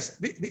 yes.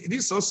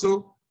 This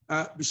also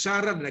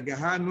Bishara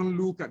Nagahanun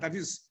Luke. That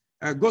is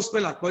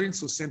Gospel according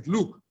to Saint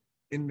Luke.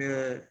 In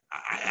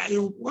I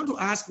want to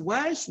ask,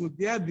 why should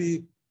there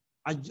be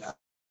a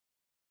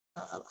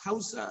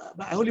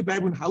Holy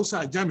Bible in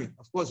Hausa Ajami?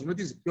 Of course, you know,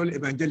 this is purely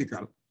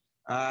evangelical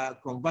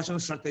conversion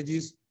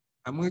strategies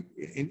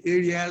in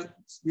areas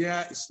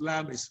where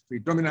Islam is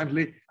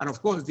predominantly, and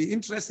of course, the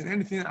interest in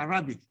anything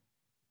Arabic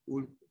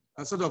will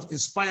sort of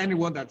inspire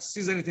anyone that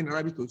sees anything in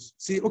Arabic to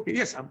see, okay,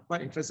 yes, I'm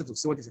quite interested to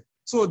see what it is.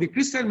 So the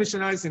Christian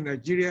missionaries in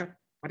Nigeria,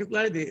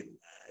 particularly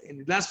in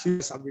the last few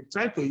years, have been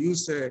trying to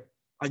use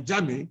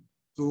Ajami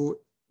to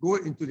go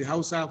into the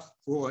Hausa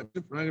for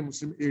temporary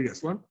Muslim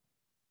areas. One.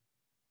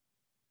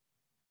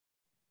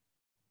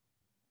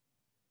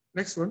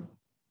 Next one.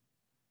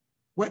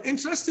 Well,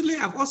 interestingly,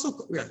 I've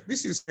also,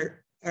 this is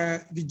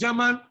the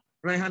German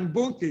Reinhard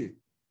Bonnke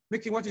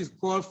making what is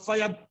called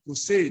Fire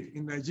Crusade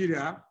in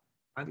Nigeria.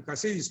 And you can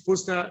see his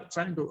poster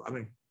trying to,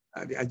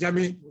 the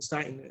Ajami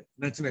poster in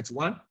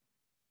 1991.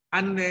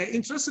 And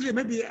interestingly,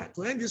 maybe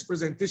to end this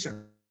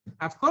presentation,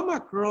 I've come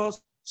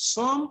across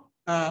some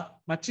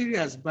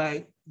materials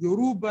by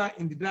Yoruba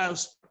in the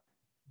diaspora,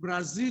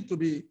 Brazil to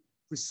be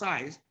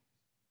precise,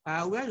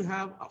 where you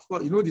have, of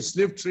course, you know, the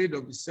slave trade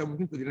of the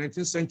 17th to the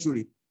 19th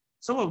century.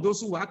 Some of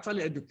those who were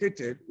actually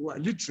educated, who are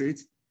literate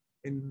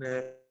in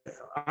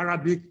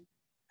Arabic,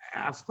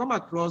 have come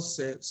across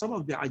some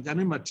of the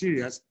Ajami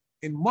materials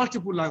in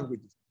multiple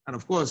languages. And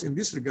of course, in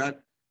this regard,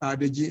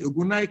 the G.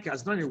 Ogunaike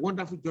has done a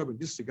wonderful job in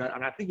this regard.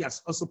 And I think he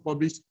has also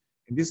published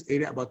in this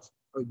area about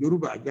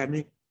Yoruba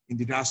Ajami in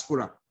the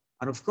diaspora.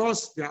 And of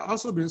course, there have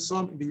also been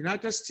some in the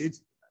United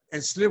States,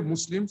 enslaved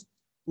Muslims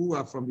who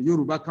are from the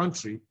Yoruba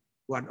country,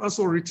 who had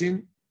also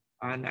written,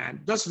 and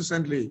just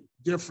recently,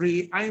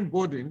 Jeffrey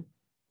Einborden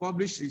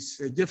published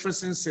his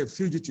Jefferson's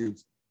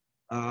Fugitives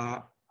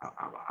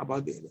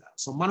about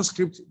some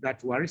manuscripts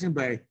that were written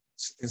by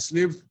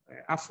enslaved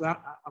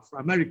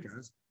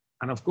Afro-Americans.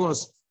 And of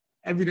course,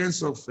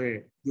 evidence of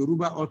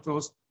Yoruba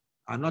authors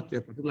are not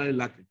particularly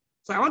lacking.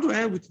 So I want to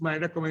end with my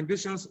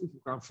recommendations, if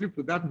you can flip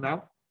to that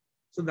now,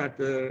 so that,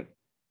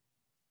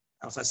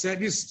 as I said,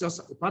 this is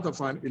just a part of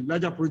a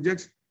larger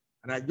project.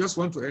 And I just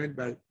want to end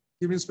by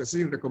giving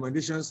specific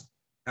recommendations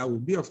that will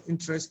be of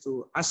interest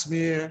to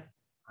Asmir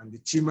and the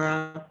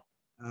Chima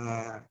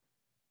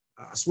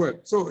as well.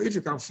 So if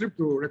you can flip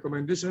to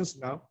recommendations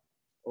now,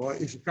 or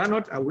if you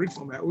cannot, I will read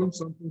from my own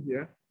something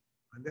here.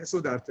 And then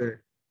so that,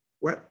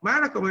 well, my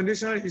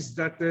recommendation is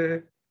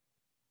that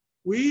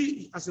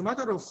we, as a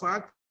matter of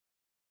fact,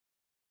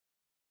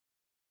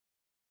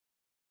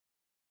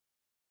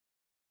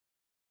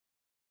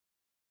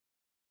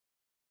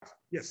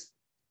 yes,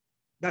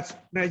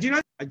 that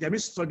Nigerian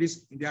Ajami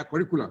studies in their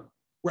curriculum.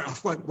 Well,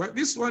 of course, well,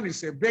 this one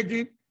is a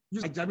begging,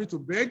 use Ajami to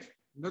beg,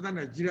 northern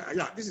Nigeria.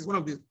 Yeah, this is one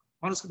of the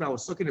manuscripts I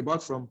was talking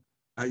about from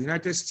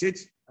United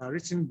States,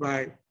 written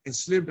by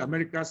enslaved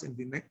Americans in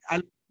the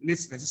late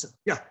 1970s.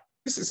 Yeah,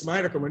 this is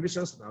my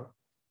recommendations now,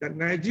 that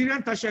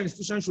Nigerian tertiary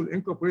institutions should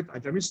incorporate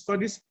Ajami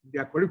studies in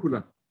their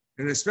curriculum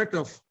in respect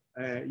of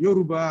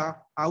Yoruba,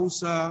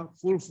 Hausa,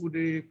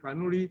 Fulfulde,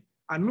 Kanuri,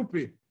 and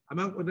Nupe,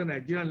 among other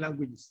Nigerian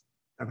languages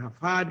that have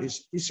had a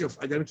history of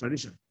Ajami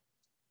tradition.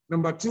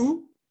 Number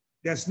two,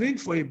 there's need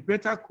for a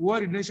better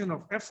coordination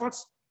of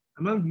efforts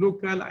among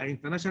local and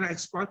international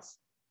experts,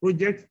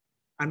 projects,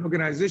 and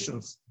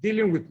organizations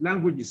dealing with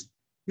languages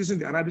using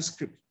the Arabic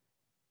script.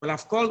 Well,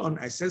 I've called on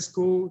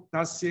ISESCO,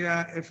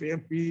 tafsīr,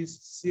 FAMP,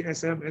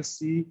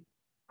 CSMSC,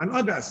 and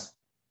others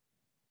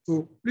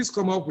to please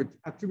come up with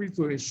activities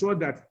to ensure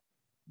that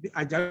the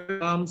Ajami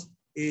becomes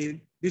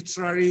a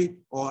literary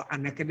or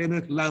an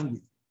academic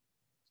language.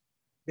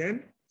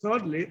 Then,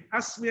 thirdly,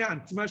 ASMIA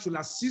and TIMA should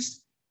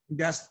assist in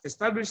the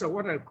establishment of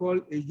what I call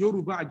a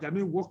Yoruba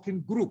Ajami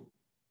working group,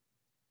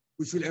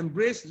 which will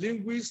embrace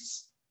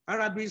linguists,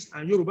 Arabists,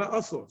 and Yoruba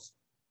authors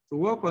to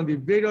work on the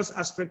various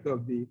aspects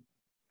of the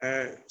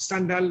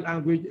standard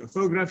language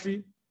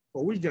orthography,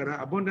 for which there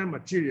are abundant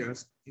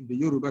materials in the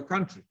Yoruba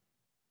country.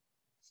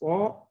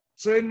 For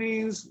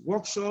trainings,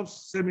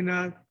 workshops,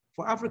 seminars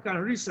for African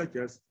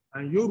researchers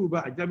and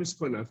Yoruba Ajami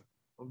scholars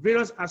on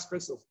various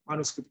aspects of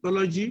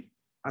manuscriptology,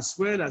 as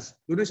well as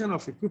donation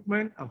of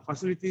equipment and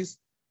facilities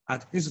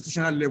at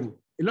institutional level.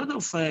 A lot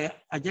of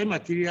Ajami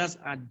materials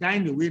are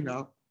dying away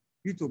now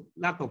due to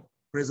lack of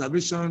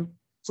preservation.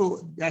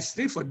 So there's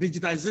need for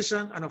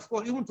digitization, and of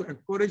course, even to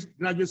encourage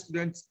graduate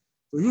students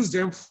to use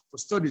them for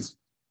studies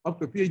up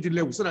to PhD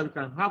level, so that we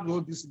can have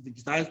all this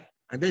digitized,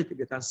 and then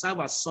they can serve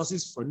as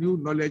sources for new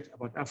knowledge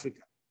about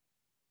Africa.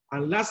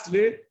 And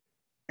lastly,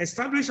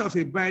 establishment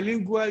of a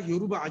bilingual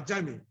Yoruba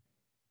Ajami,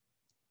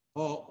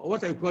 or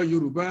what I call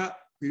Yoruba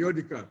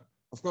periodical.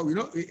 Of course, we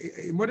know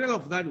a model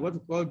of that is what we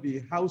call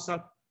the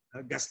Hausa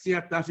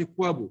Gastia Traffic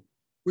Kwabo,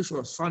 which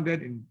was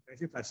founded in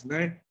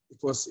 1939. It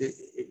was a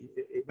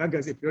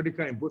magazine,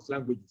 periodical in both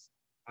languages.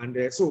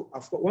 And so,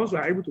 of course, once we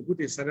are able to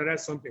put a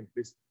standardized something in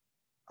place.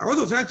 I want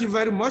to thank you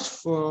very much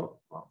for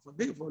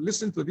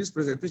listening to this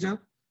presentation,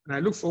 and I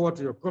look forward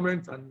to your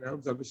comments and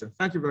observations.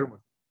 Thank you very much.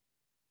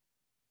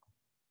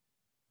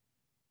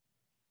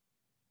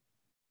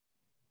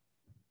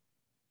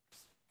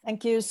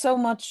 Thank you so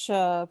much,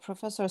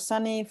 Professor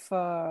Seyni,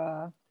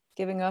 for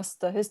giving us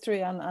the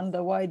history and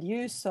the wide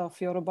use of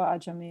Yoruba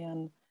Ajami,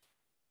 and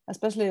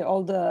especially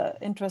all the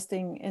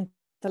interesting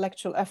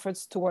intellectual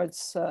efforts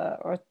towards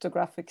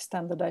orthographic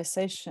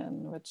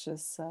standardization, which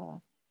is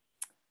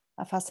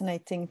a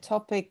fascinating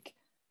topic.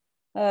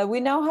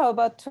 We now have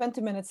about 20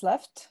 minutes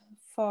left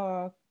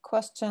for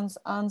questions,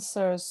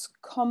 answers,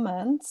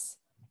 comments.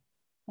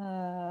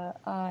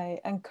 I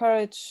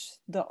encourage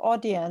the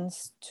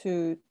audience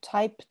to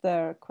type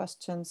their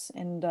questions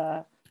in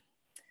the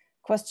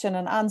question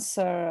and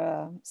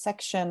answer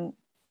section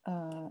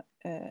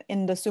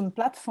in the Zoom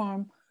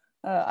platform.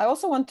 I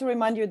also want to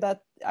remind you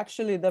that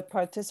actually the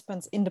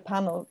participants in the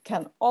panel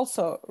can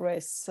also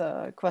raise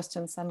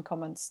questions and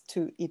comments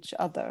to each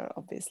other,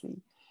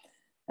 obviously.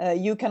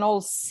 You can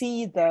all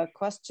see the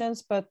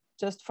questions, but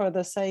just for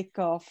the sake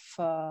of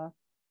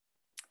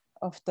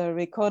the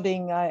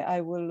recording, I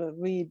will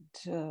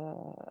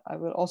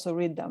also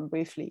read them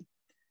briefly.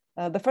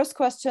 The first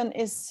question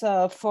is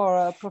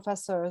for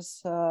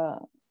Professors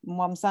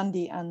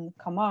Mwamzandi and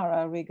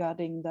Kamara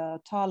regarding the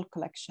Tal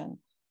collection.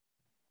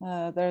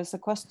 There is a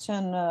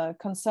question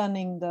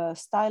concerning the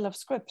style of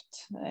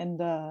script in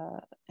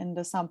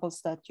the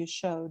samples that you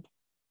showed,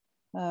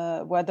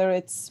 whether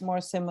it's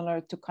more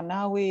similar to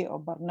Kanawi or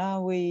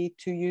Barnawi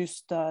to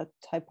use the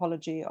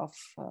typology of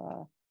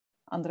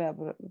Andrea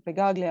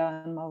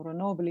Bregaglia and Mauro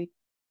Nobili,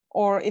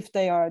 or if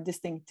they are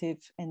distinctive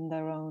in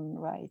their own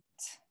right.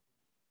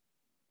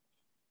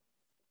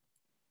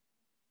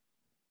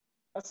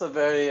 That's a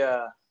very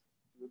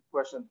good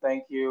question.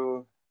 Thank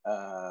you,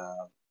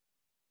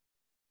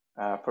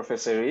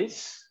 Professor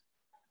Rees.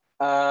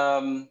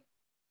 But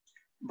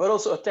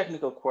also a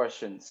technical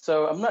question.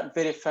 So I'm not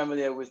very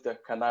familiar with the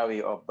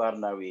Kanawi or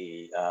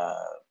Barnawi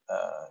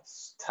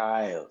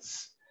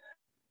styles,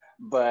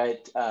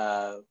 but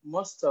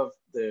most of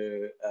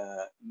the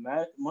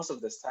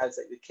styles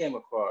that we came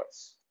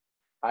across,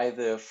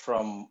 either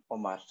from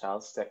Omar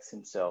Tal's text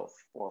himself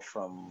or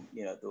from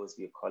those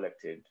we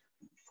collected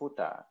in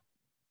Futa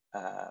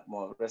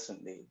more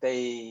recently,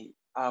 they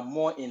are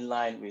more in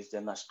line with the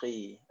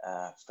Nashqi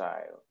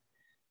style.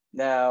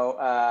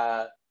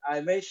 Now, I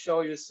may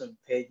show you some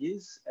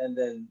pages, and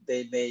then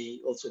they may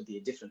also be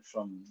different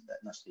from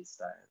that Nashqi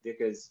style,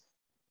 because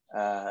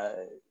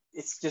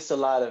it's just a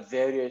lot of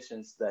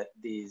variations that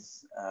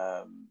these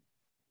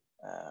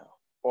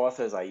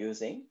authors are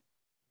using.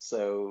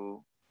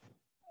 So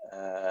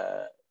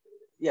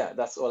yeah,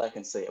 that's all I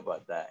can say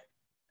about that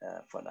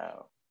for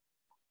now.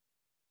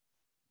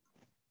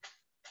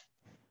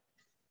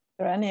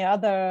 Are there any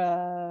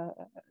other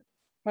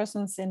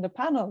persons in the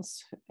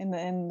panels, in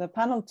the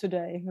panel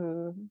today,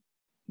 who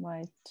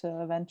might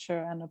venture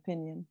an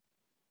opinion?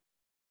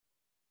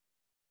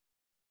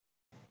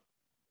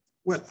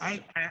 Well,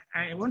 I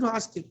want to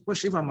ask a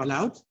question, if I'm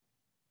allowed.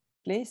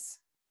 Please.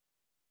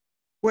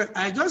 Well,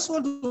 I just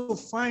want to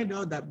find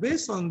out that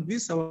based on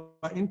this our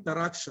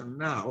interaction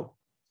now,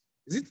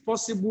 is it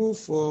possible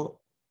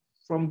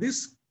from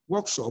this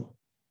workshop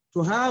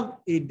to have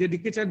a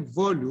dedicated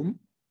volume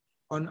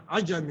on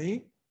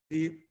Ajami,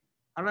 the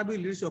Arabic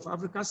Literature of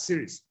Africa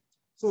series?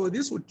 So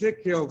this would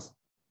take care of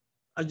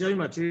Ajami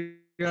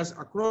materials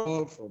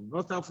across from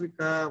North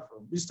Africa,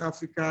 from East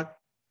Africa,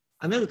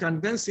 and then we can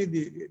then see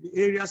the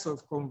areas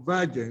of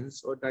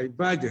convergence or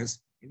divergence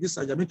in this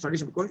Ajami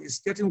tradition, because it's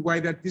getting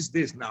wider these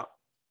days now,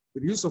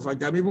 with the use of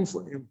Ajami even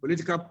in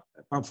political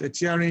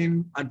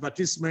pamphleteering,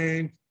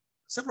 advertisement,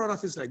 several other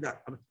things like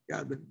that. I mean,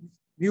 yeah, the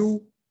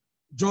new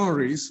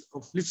genres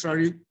of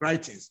literary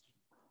writings.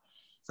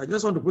 So I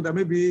just want to put that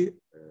maybe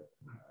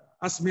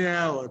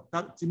Asmia or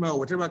Tima or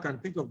whatever I can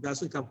think of that,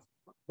 so it can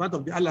part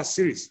of the Allah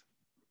series.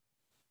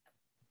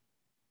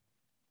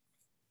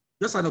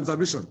 Just an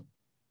observation.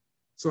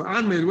 So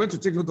Anne may want to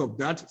take note of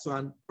that. So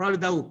and probably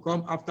that will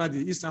come after the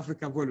East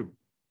African volume.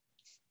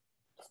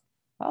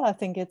 Well, I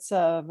think it's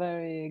a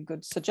very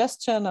good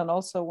suggestion, and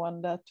also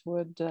one that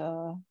would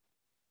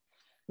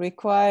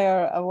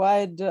require a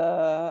wide,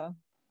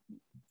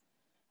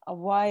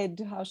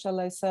 how shall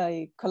I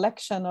say,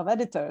 collection of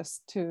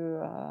editors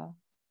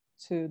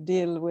to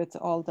deal with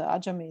all the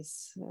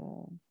Ajamis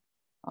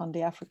on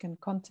the African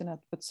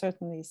continent, but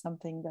certainly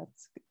something that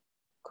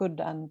could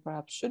and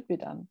perhaps should be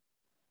done.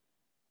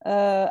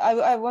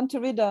 I want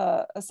to read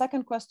a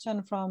second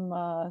question from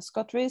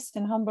Scott Rees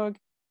in Hamburg,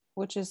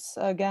 which is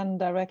again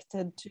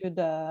directed to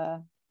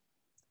the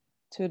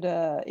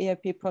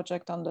EIP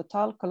project on the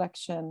Tal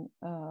collection,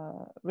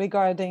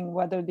 regarding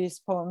whether these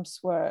poems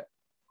were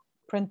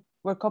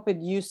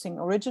copied using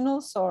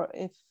originals, or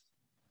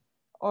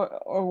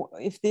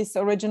if these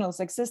originals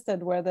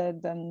existed, were they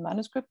then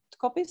manuscript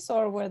copies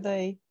or were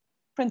they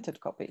printed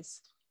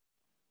copies?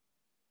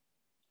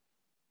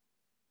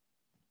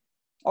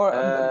 Or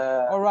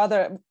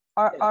rather,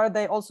 are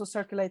they also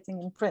circulating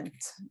in print?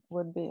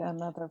 Would be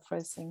another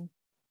phrasing.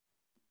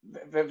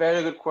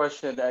 Very good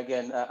question.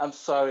 Again, I'm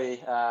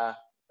sorry,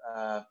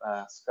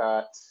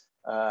 Scott,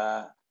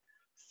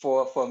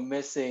 for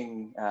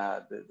missing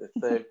the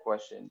third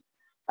question.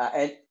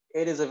 And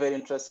it is a very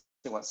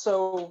interesting one.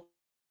 So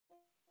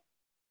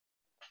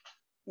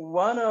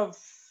one of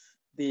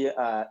the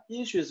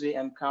issues we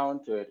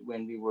encountered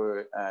when we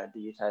were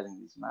digitizing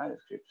these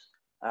manuscripts,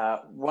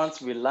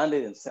 once we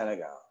landed in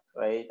Senegal,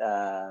 right,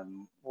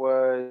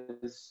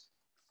 was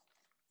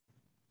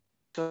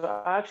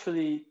to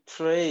actually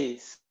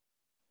trace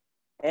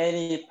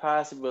any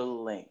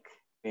possible link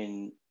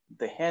in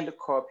the hand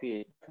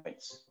copied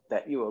documents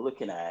that you were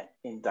looking at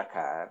in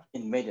Dakar,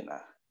 in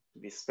Medina, to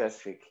be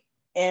specific,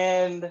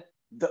 and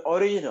the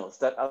originals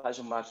that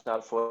Al-Hajj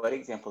Marshal, for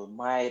example,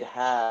 might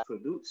have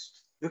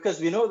produced.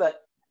 Because we know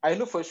that, I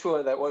know for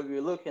sure that what we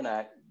were looking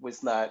at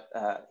was not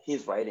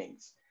his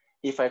writings.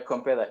 If I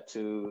compare that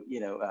to, you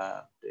know,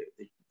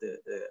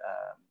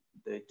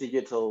 the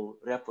digital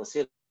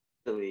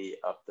repository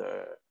of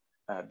the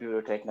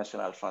Bibliothèque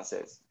Nationale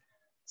Française.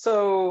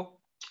 So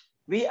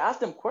we asked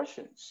them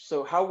questions.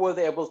 So how were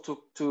they able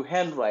to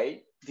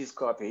handwrite these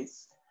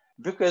copies?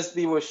 Because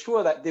we were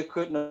sure that they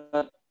could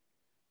not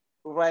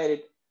write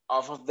it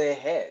off of their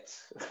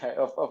heads,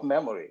 of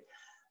memory.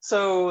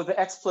 So the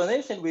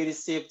explanation we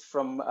received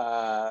from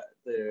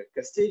the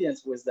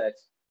custodians was that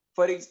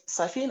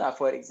Safina,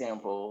 for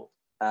example,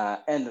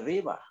 and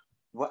Riba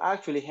were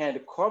actually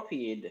hand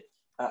copied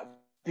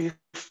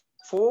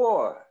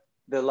before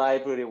the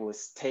library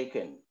was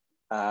taken,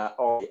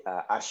 or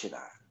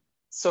Ashina.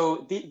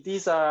 So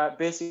these are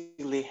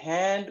basically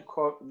hand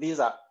copied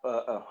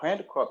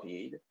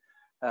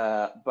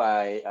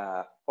by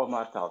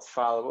Omar Tal's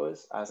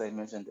followers, as I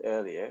mentioned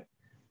earlier,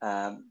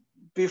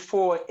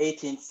 before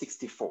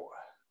 1864,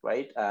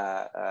 right?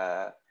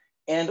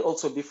 And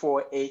also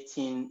before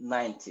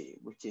 1890,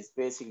 which is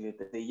basically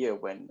the year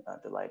when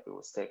the library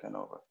was taken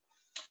over.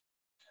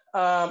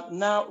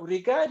 Now,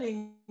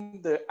 regarding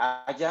the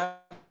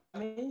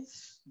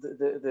Ajamis,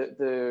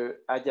 the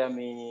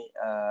Ajami,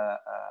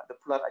 the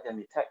plural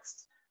Ajami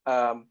text,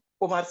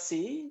 Omar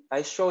Sy,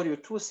 I showed you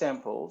two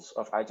samples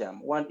of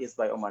Ajam. One is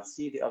by Omar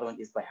Sy, the other one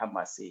is by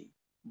Hamasi.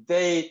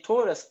 They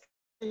told us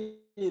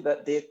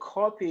that they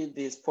copied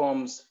these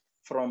poems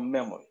from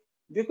memory,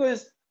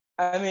 because,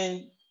 I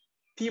mean,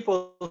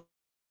 people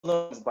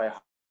learn by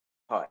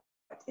heart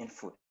in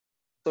food.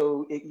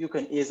 So you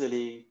can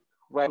easily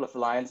write a lot of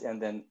lines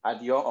and then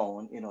add your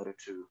own in order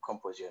to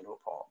compose your new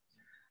poem.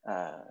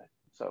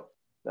 So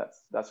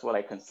that's what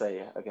I can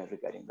say again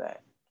regarding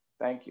that.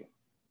 Thank you.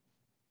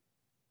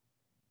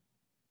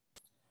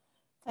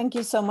 Thank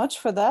you so much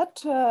for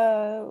that.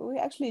 We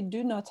actually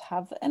do not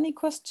have any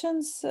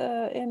questions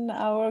in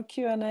our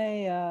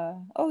Q&A.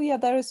 Oh yeah,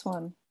 there is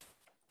one,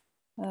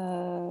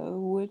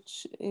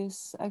 which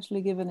is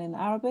actually given in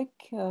Arabic.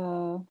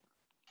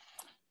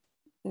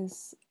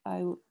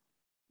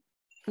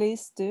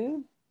 Please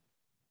do.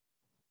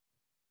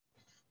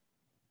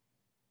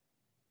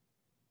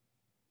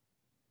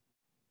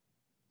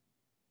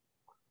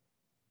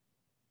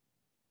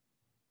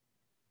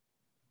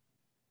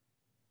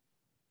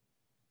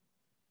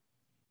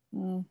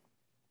 Mm.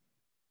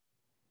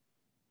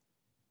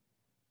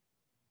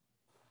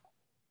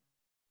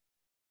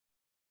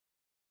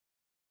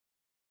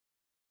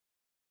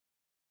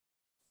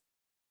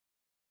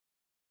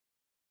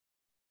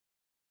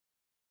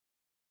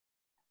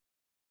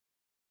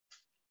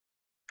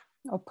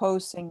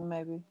 Opposing,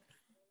 maybe.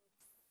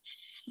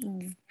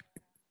 Mm.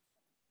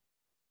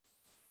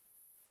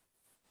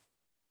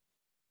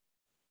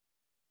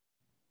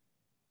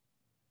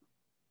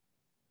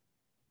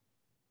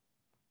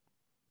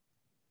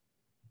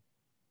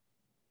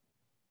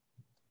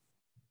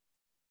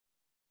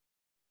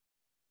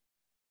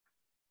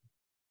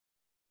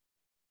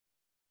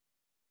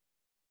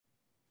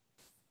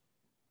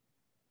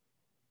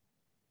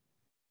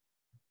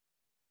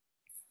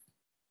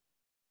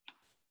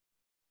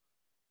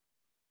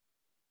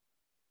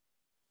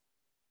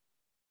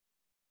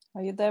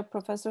 Are you there,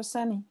 Professor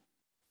Seyni?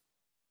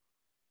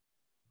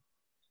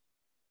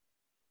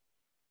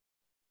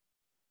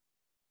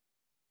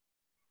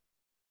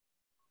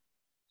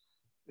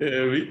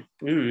 Oui,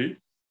 oui, oui.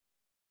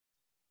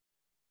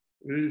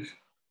 Oui,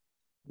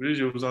 oui,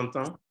 je vous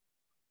entends.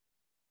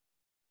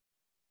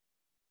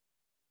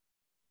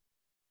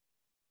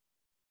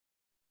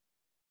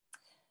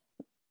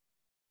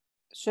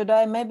 Should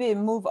I maybe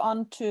move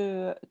on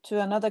to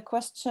another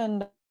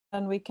question,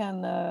 and we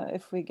can,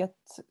 if we get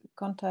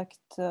contact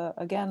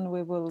again,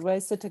 we will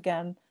raise it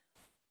again.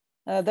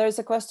 There is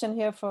a question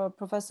here for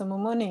Professor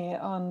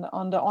Moumouni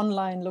on the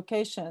online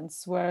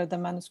locations where the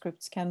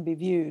manuscripts can be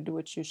viewed,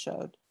 which you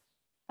showed,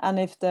 and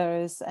if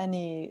there is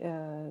any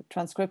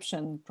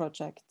transcription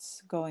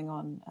projects going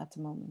on at the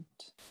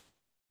moment.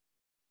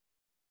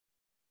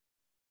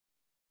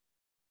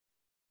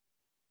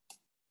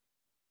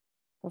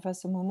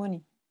 Professor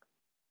Moumouni.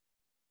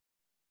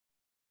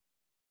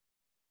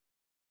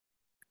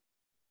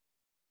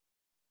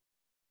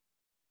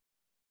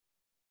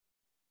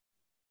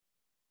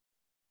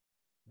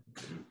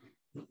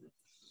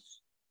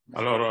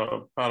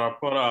 Alors, par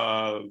rapport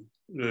à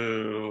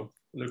le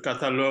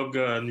catalogue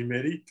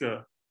numérique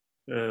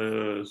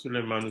sur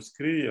les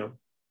manuscrits,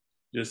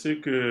 je sais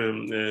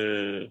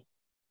que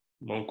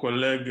mon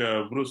collègue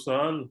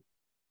Broussard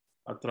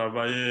a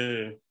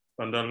travaillé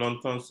pendant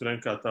longtemps sur un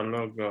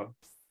catalogue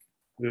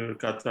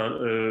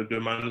de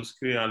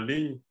manuscrits en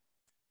ligne.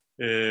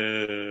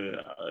 Et,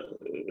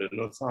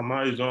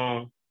 notamment, ils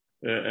ont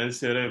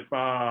inséré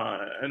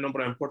un nombre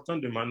important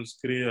de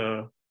manuscrits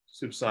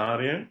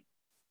subsahariens.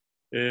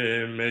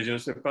 Mais je ne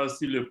sais pas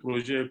si le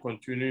projet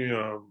continue,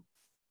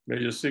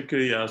 mais je sais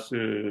qu'il y a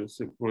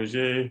ce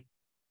projet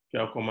qui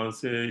a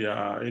commencé il y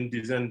a une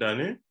dizaine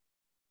d'années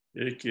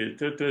et qui est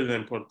très, très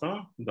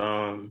important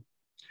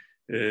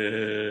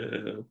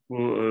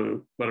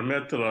pour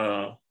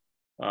permettre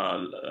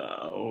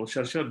aux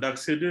chercheurs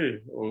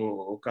d'accéder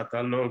au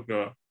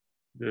catalogue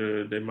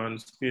des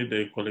manuscrits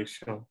des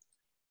collections.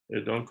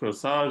 Et donc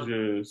ça,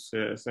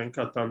 c'est un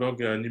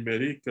catalogue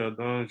numérique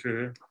dont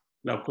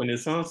la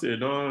connaissance et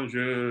dont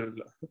de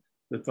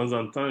temps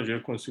en temps,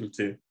 j'ai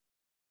consulté.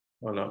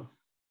 Voilà.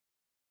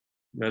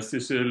 Merci,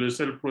 c'est le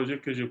seul projet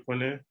que je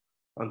connais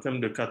en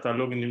termes de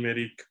catalogue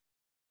numérique.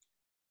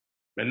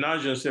 Maintenant,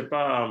 je ne sais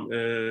pas,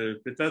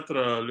 peut-être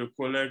le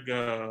collègue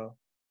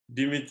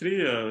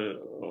Dmitry,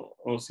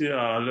 aussi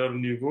à leur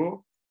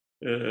niveau,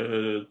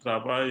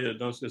 travaille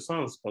dans ce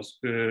sens parce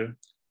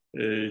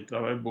qu'il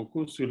travaille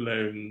beaucoup sur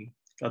les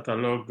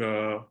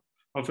catalogues,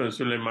 enfin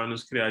sur les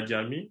manuscrits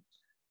adjami.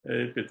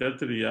 Et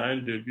peut-être il y a un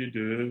début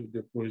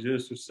de projet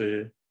sur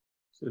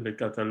les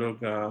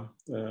catalogues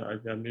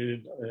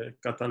adjami,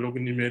 catalogues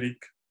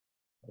numériques.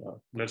 Voilà.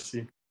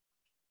 Merci.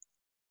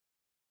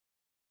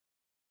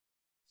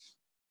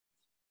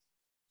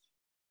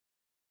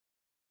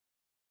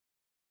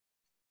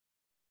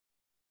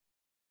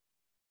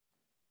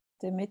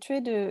 Dmitry,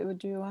 do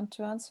you want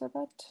to answer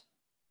that?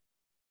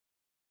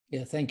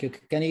 Yeah, thank you.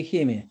 Can you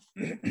hear me?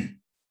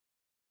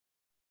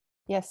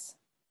 Yes.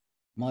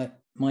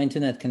 My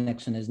internet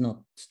connection is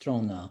not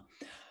strong now.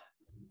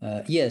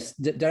 Yes,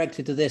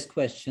 directly to this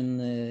question,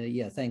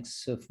 yeah,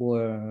 thanks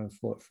for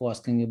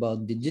asking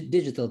about the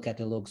digital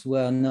catalogs. We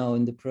are now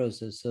in the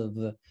process of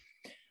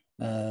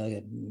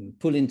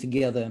putting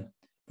together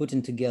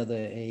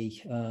a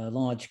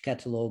large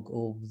catalog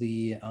of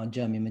the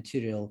Ajami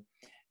material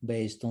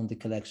based on the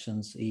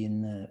collections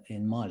in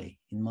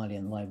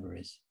Malian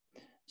libraries.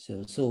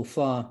 So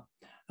far,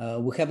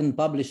 we haven't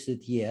published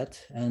it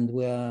yet, and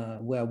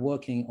we're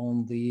working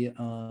on the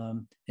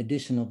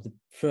edition of the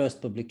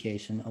first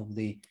publication of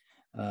the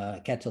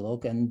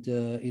catalog, and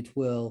it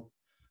will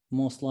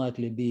most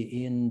likely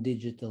be in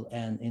digital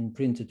and in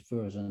printed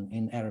version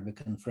in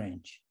Arabic and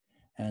French.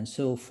 And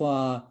so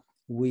far,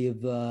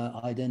 we've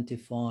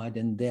identified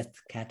in that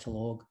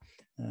catalog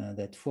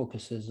that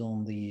focuses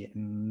on the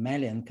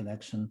Malian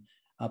collection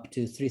up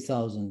to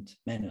 3,000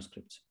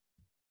 manuscripts.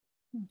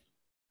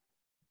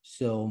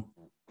 So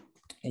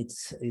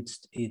it's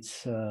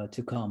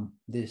to come.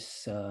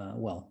 This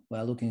well,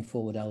 we're looking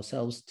forward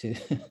ourselves to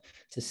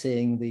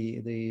seeing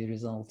the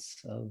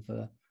results of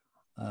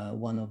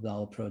one of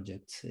our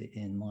projects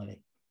in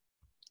Mali.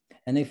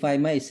 And if I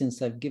may,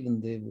 since I've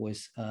given the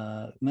voice,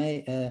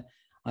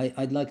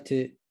 I'd like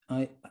to,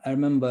 I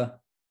remember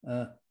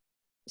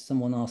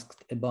someone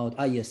asked about,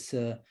 yes,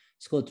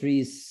 Scott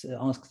Rees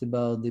asked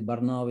about the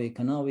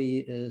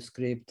Barnawi-Kanawi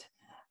script.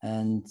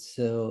 And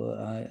so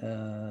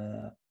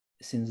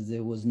since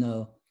there was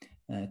no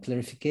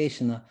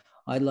clarification,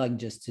 I'd like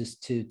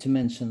just to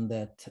mention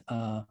that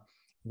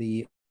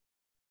the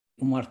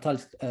Umar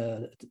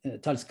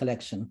Tal's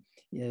collection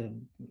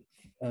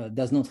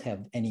does not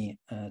have any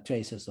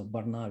traces of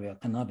Barnawi or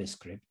Kanabi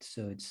script.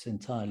 So it's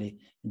entirely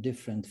a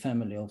different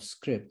family of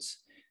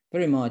scripts,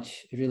 very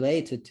much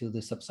related to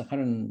the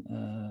sub-Saharan,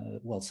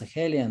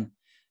 Sahelian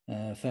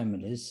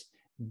families,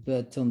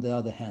 but on the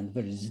other hand,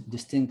 very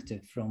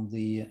distinctive from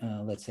the,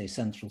 let's say,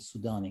 Central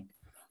Sudanic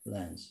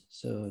lands.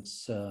 So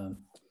it's,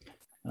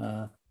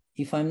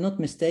 if I'm not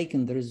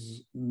mistaken, there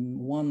is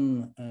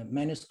one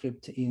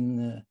manuscript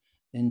in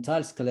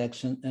Tal's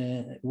collection,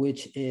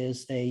 which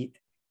is a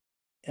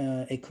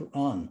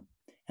Quran,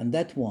 and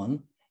that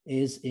one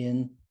is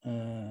in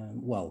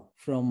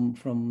from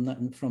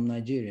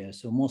Nigeria.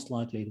 So most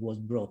likely it was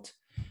brought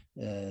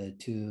to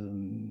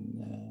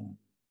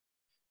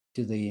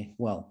the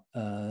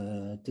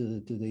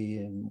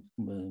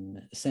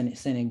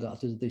Senegal,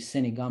 to the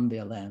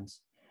Senegambia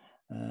lands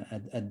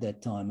at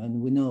that time. And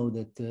we know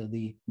that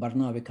the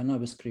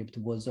Barnawi-Kanabi script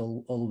was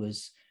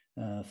always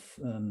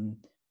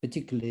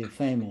particularly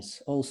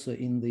famous also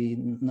in the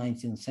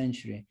 19th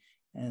century.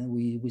 And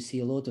we see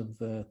a lot of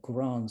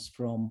Qurans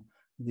from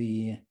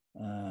the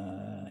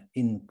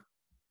in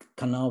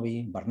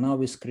Kanawi,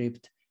 Barnawi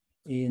script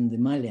in the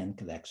Malian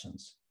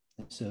collections.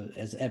 So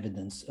as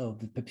evidence of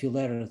the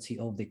popularity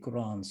of the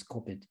Qurans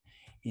copied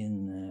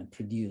in,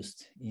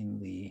 produced in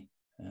the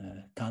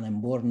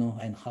Kanembu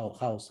and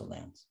Hausa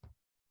lands.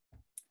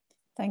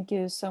 Thank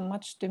you so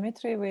much,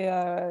 Dmitry. We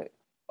are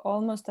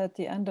almost at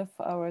the end of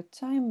our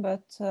time,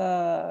 but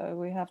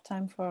we have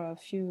time for a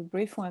few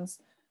brief ones.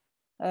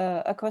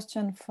 A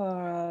question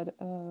for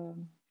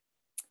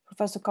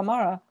Professor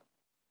Kamara,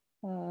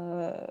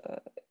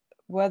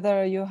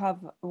 whether you have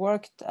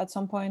worked at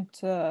some point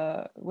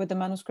with the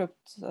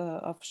manuscript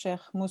of Sheikh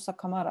Musa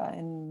Kamara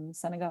in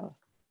Senegal.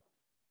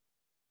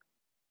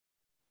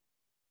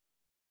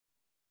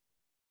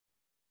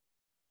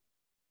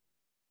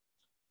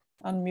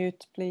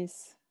 Unmute,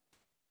 please.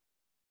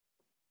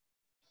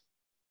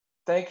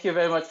 Thank you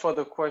very much for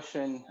the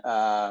question,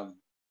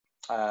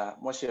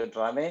 Monsieur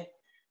Dramé.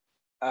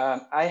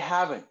 I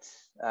haven't,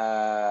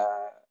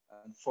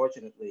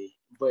 unfortunately,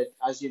 but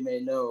as you may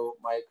know,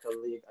 my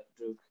colleague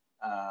Abdou,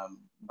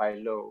 by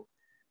law,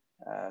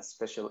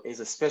 is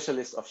a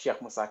specialist of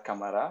Sheikh Musa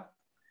Kamara.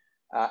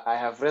 I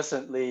have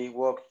recently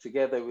worked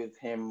together with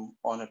him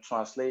on a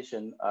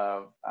translation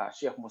of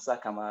Sheikh Musa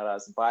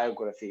Kamara's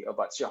biography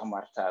about Sheikh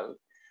Martal,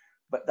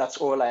 but that's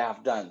all I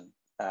have done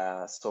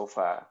so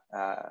far.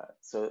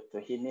 So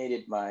he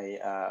needed my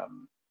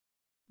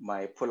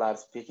my Pular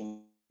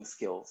speaking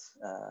skills.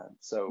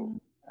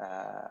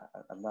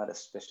 I'm not a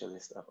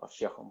specialist of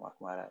Sheikh Omar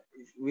Kamara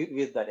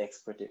with that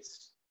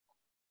expertise.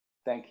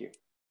 Thank you.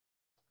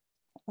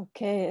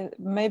 Okay,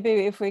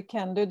 maybe if we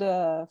can do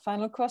the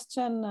final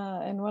question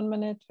in 1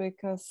 minute,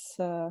 because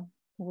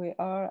we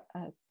are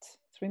at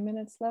 3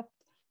 minutes left.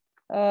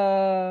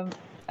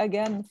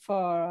 Again,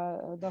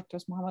 for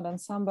Drs. Mohammed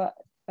and Samba,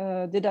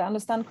 did I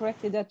understand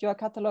correctly that you are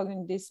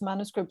cataloging these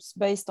manuscripts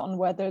based on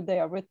whether they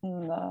are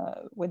written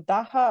with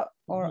Daha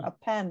or a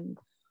pen,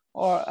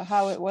 or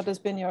what has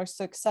been your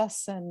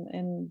success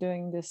in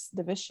doing this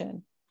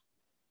division?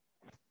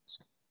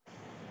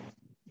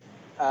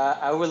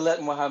 I will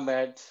let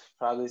Mohammed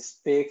probably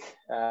speak,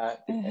 and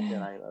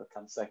then I'll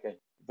come second.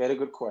 Very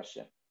good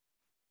question.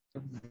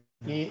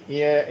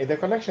 Yeah, the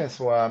collections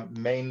were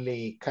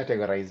mainly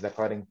categorized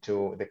according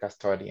to the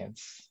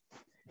custodians.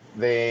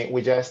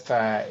 We just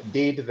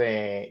did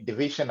the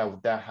division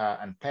of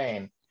Daha and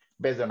pen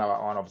based on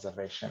our own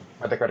observation,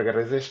 but the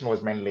categorization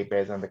was mainly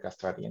based on the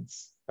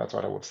custodians. That's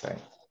what I would say.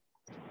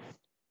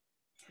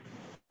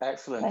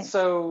 Excellent. Thanks.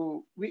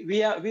 So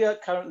we are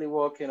currently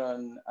working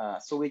on.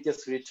 So we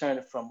just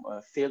returned from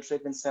a field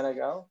trip in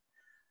Senegal,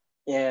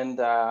 and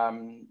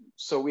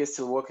so we're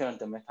still working on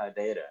the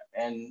metadata,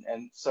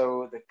 and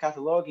so the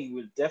cataloging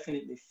will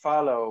definitely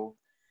follow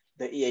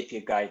the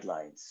EAP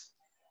guidelines.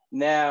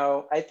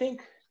 Now, I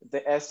think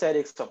the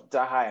aesthetics of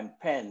Daha and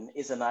pen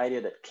is an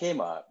idea that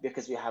came up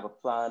because we have a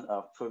plan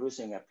of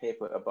producing a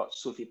paper about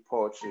Sufi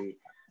poetry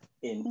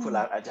in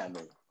Pular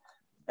Ajami,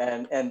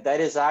 and that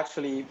is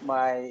actually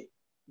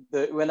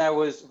when I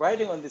was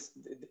writing on this,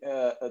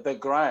 the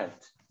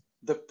grant,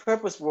 the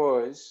purpose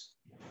was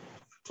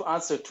to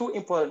answer two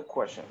important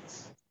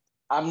questions.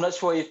 I'm not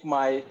sure if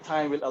my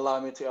time will allow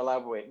me to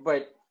elaborate,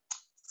 but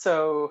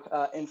so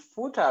in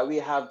Futa, we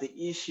have the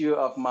issue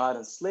of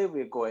modern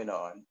slavery going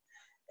on.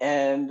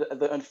 And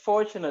the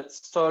unfortunate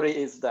story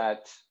is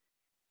that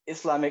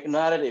Islamic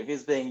narrative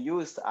is being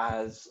used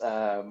as,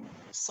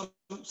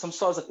 some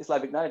sorts of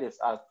Islamic narratives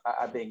are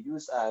being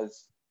used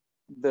as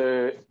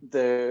the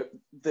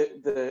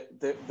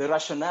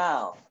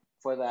rationale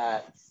for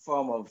that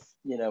form of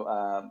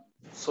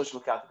social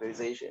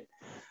categorization.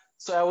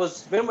 So I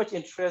was very much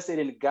interested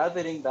in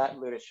gathering that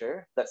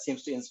literature that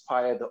seems to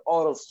inspire the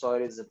oral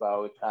stories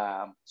about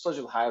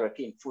social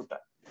hierarchy in Futa.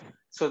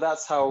 So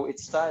that's how it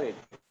started.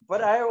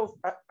 But I,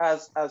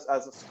 as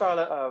a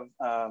scholar of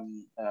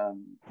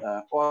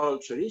oral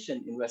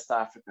tradition in West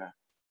Africa,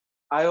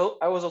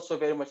 I was also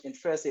very much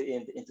interested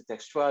in the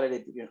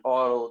intertextuality between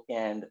oral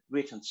and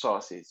written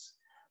sources.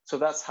 So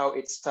that's how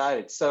it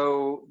started.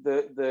 So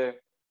the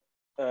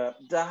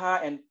Daha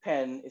and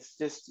pen is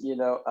just, you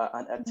know,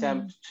 an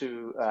attempt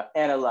to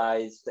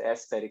analyze the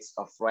aesthetics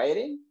of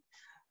writing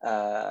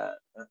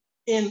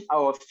in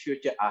our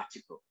future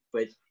article,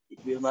 but it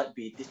will not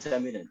be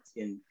determinant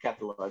in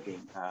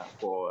cataloging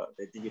for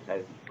the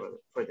digitizing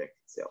project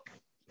itself.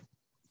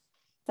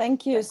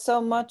 Thank you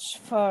so much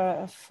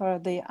for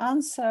the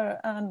answer,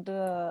 and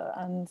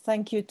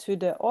thank you to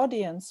the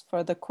audience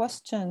for the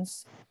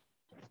questions.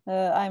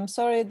 I'm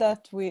sorry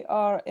that we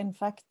are in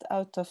fact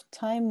out of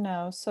time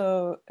now,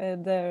 so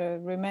there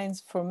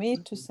remains for me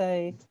to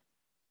say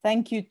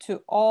thank you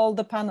to all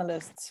the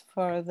panelists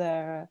for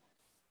their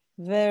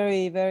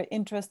very, very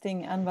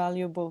interesting and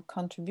valuable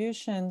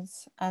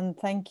contributions, and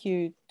thank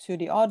you to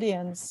the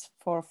audience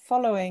for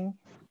following,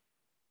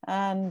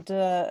 and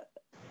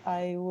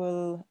I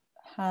will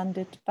hand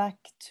it back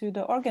to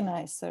the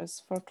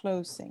organizers for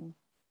closing.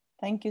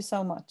 Thank you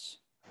so much.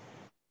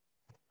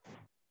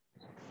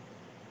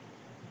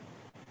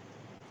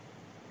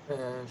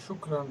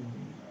 شكرا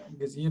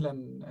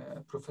جزيلا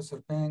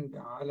بروفيسور بانج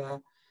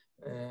على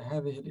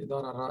هذه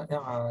الإدارة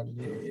الرائعة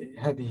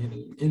لهذه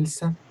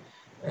الجلسة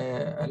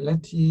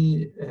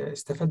التي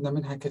استفدنا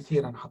منها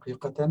كثيرا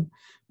حقيقة،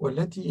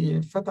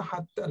 والتي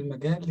فتحت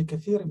المجال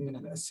لكثير من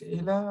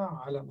الأسئلة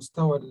على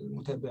مستوى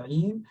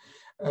المتابعين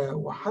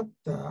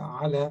وحتى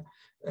على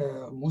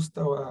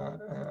مستوى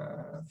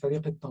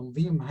فريق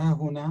التنظيم ها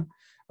هنا.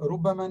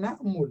 ربما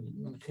نأمل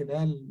من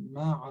خلال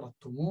ما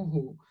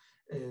عرضتموه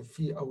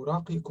في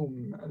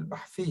أوراقكم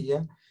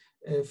البحثية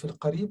في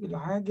القريب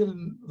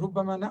العاجل،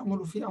 ربما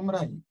نأمل في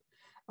أمرين.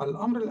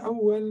 الأمر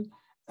الأول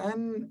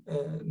أن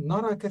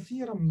نرى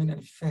كثيرا من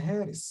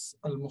الفهارس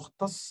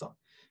المختصة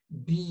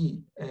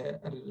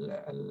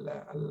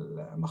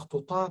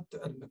بالمخطوطات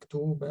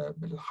المكتوبة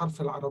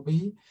بالحرف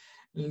العربي،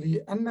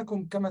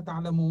 لأنكم كما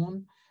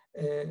تعلمون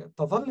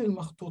تظل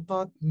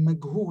المخطوطات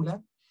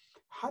مجهولة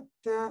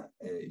حتى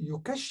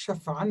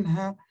يكشف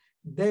عنها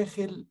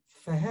داخل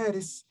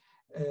فهارس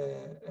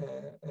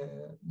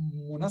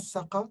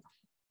منسقة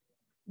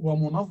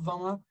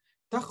ومنظمة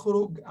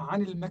تخرج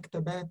عن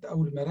المكتبات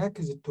أو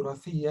المراكز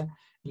التراثية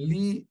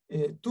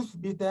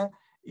لتثبت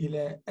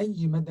إلى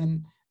أي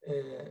مدى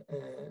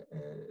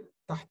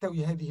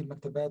تحتوي هذه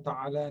المكتبات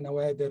على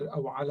نوادر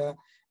أو على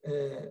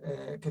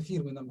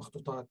كثير من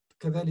المخطوطات.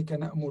 كذلك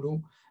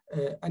نأمل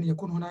أن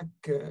يكون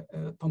هناك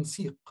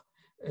تنسيق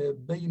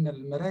بين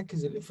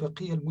المراكز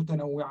الإفريقية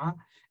المتنوعة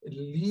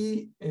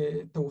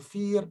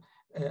لتوفير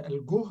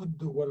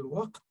الجهد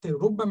والوقت.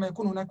 ربما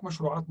يكون هناك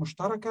مشروعات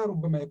مشتركة،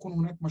 ربما يكون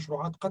هناك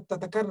مشروعات قد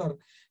تتكرر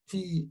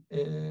في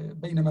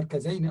بين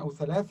مركزين أو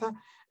ثلاثة.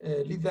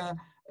 لذا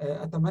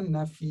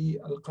أتمنى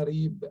في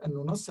القريب أن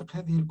ننسق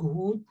هذه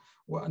الجهود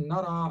وأن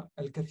نرى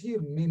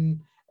الكثير من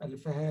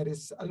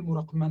الفهارس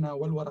المرقمنة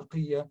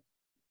والورقية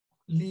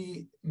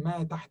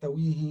لما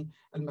تحتويه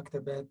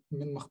المكتبات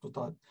من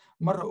مخطوطات.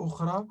 مرة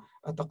أخرى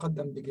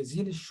أتقدم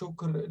بجزيل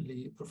الشكر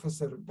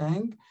لبروفيسور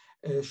بانج،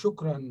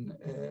 شكرا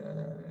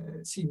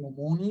سي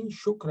موموني،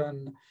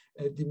 شكرا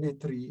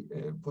ديمتري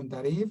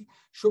بونداريف،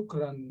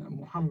 شكرا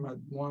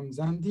محمد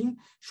موامزاندي،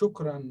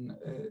 شكرا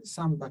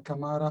سامبا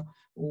كامارا،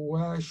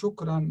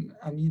 وشكرا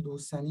أميدو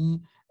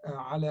ساني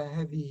على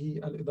هذه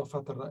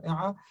الإضافات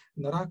الرائعة.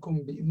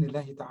 نراكم بإذن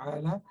الله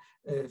تعالى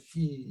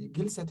في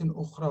جلسة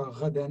أخرى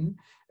غدا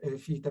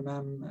في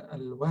تمام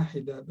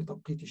 1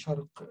 بتوقيت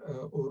شرق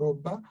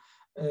أوروبا.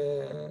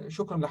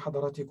 شكرا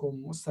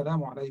لحضراتكم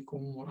والسلام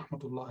عليكم ورحمة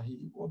الله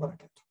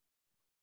وبركاته.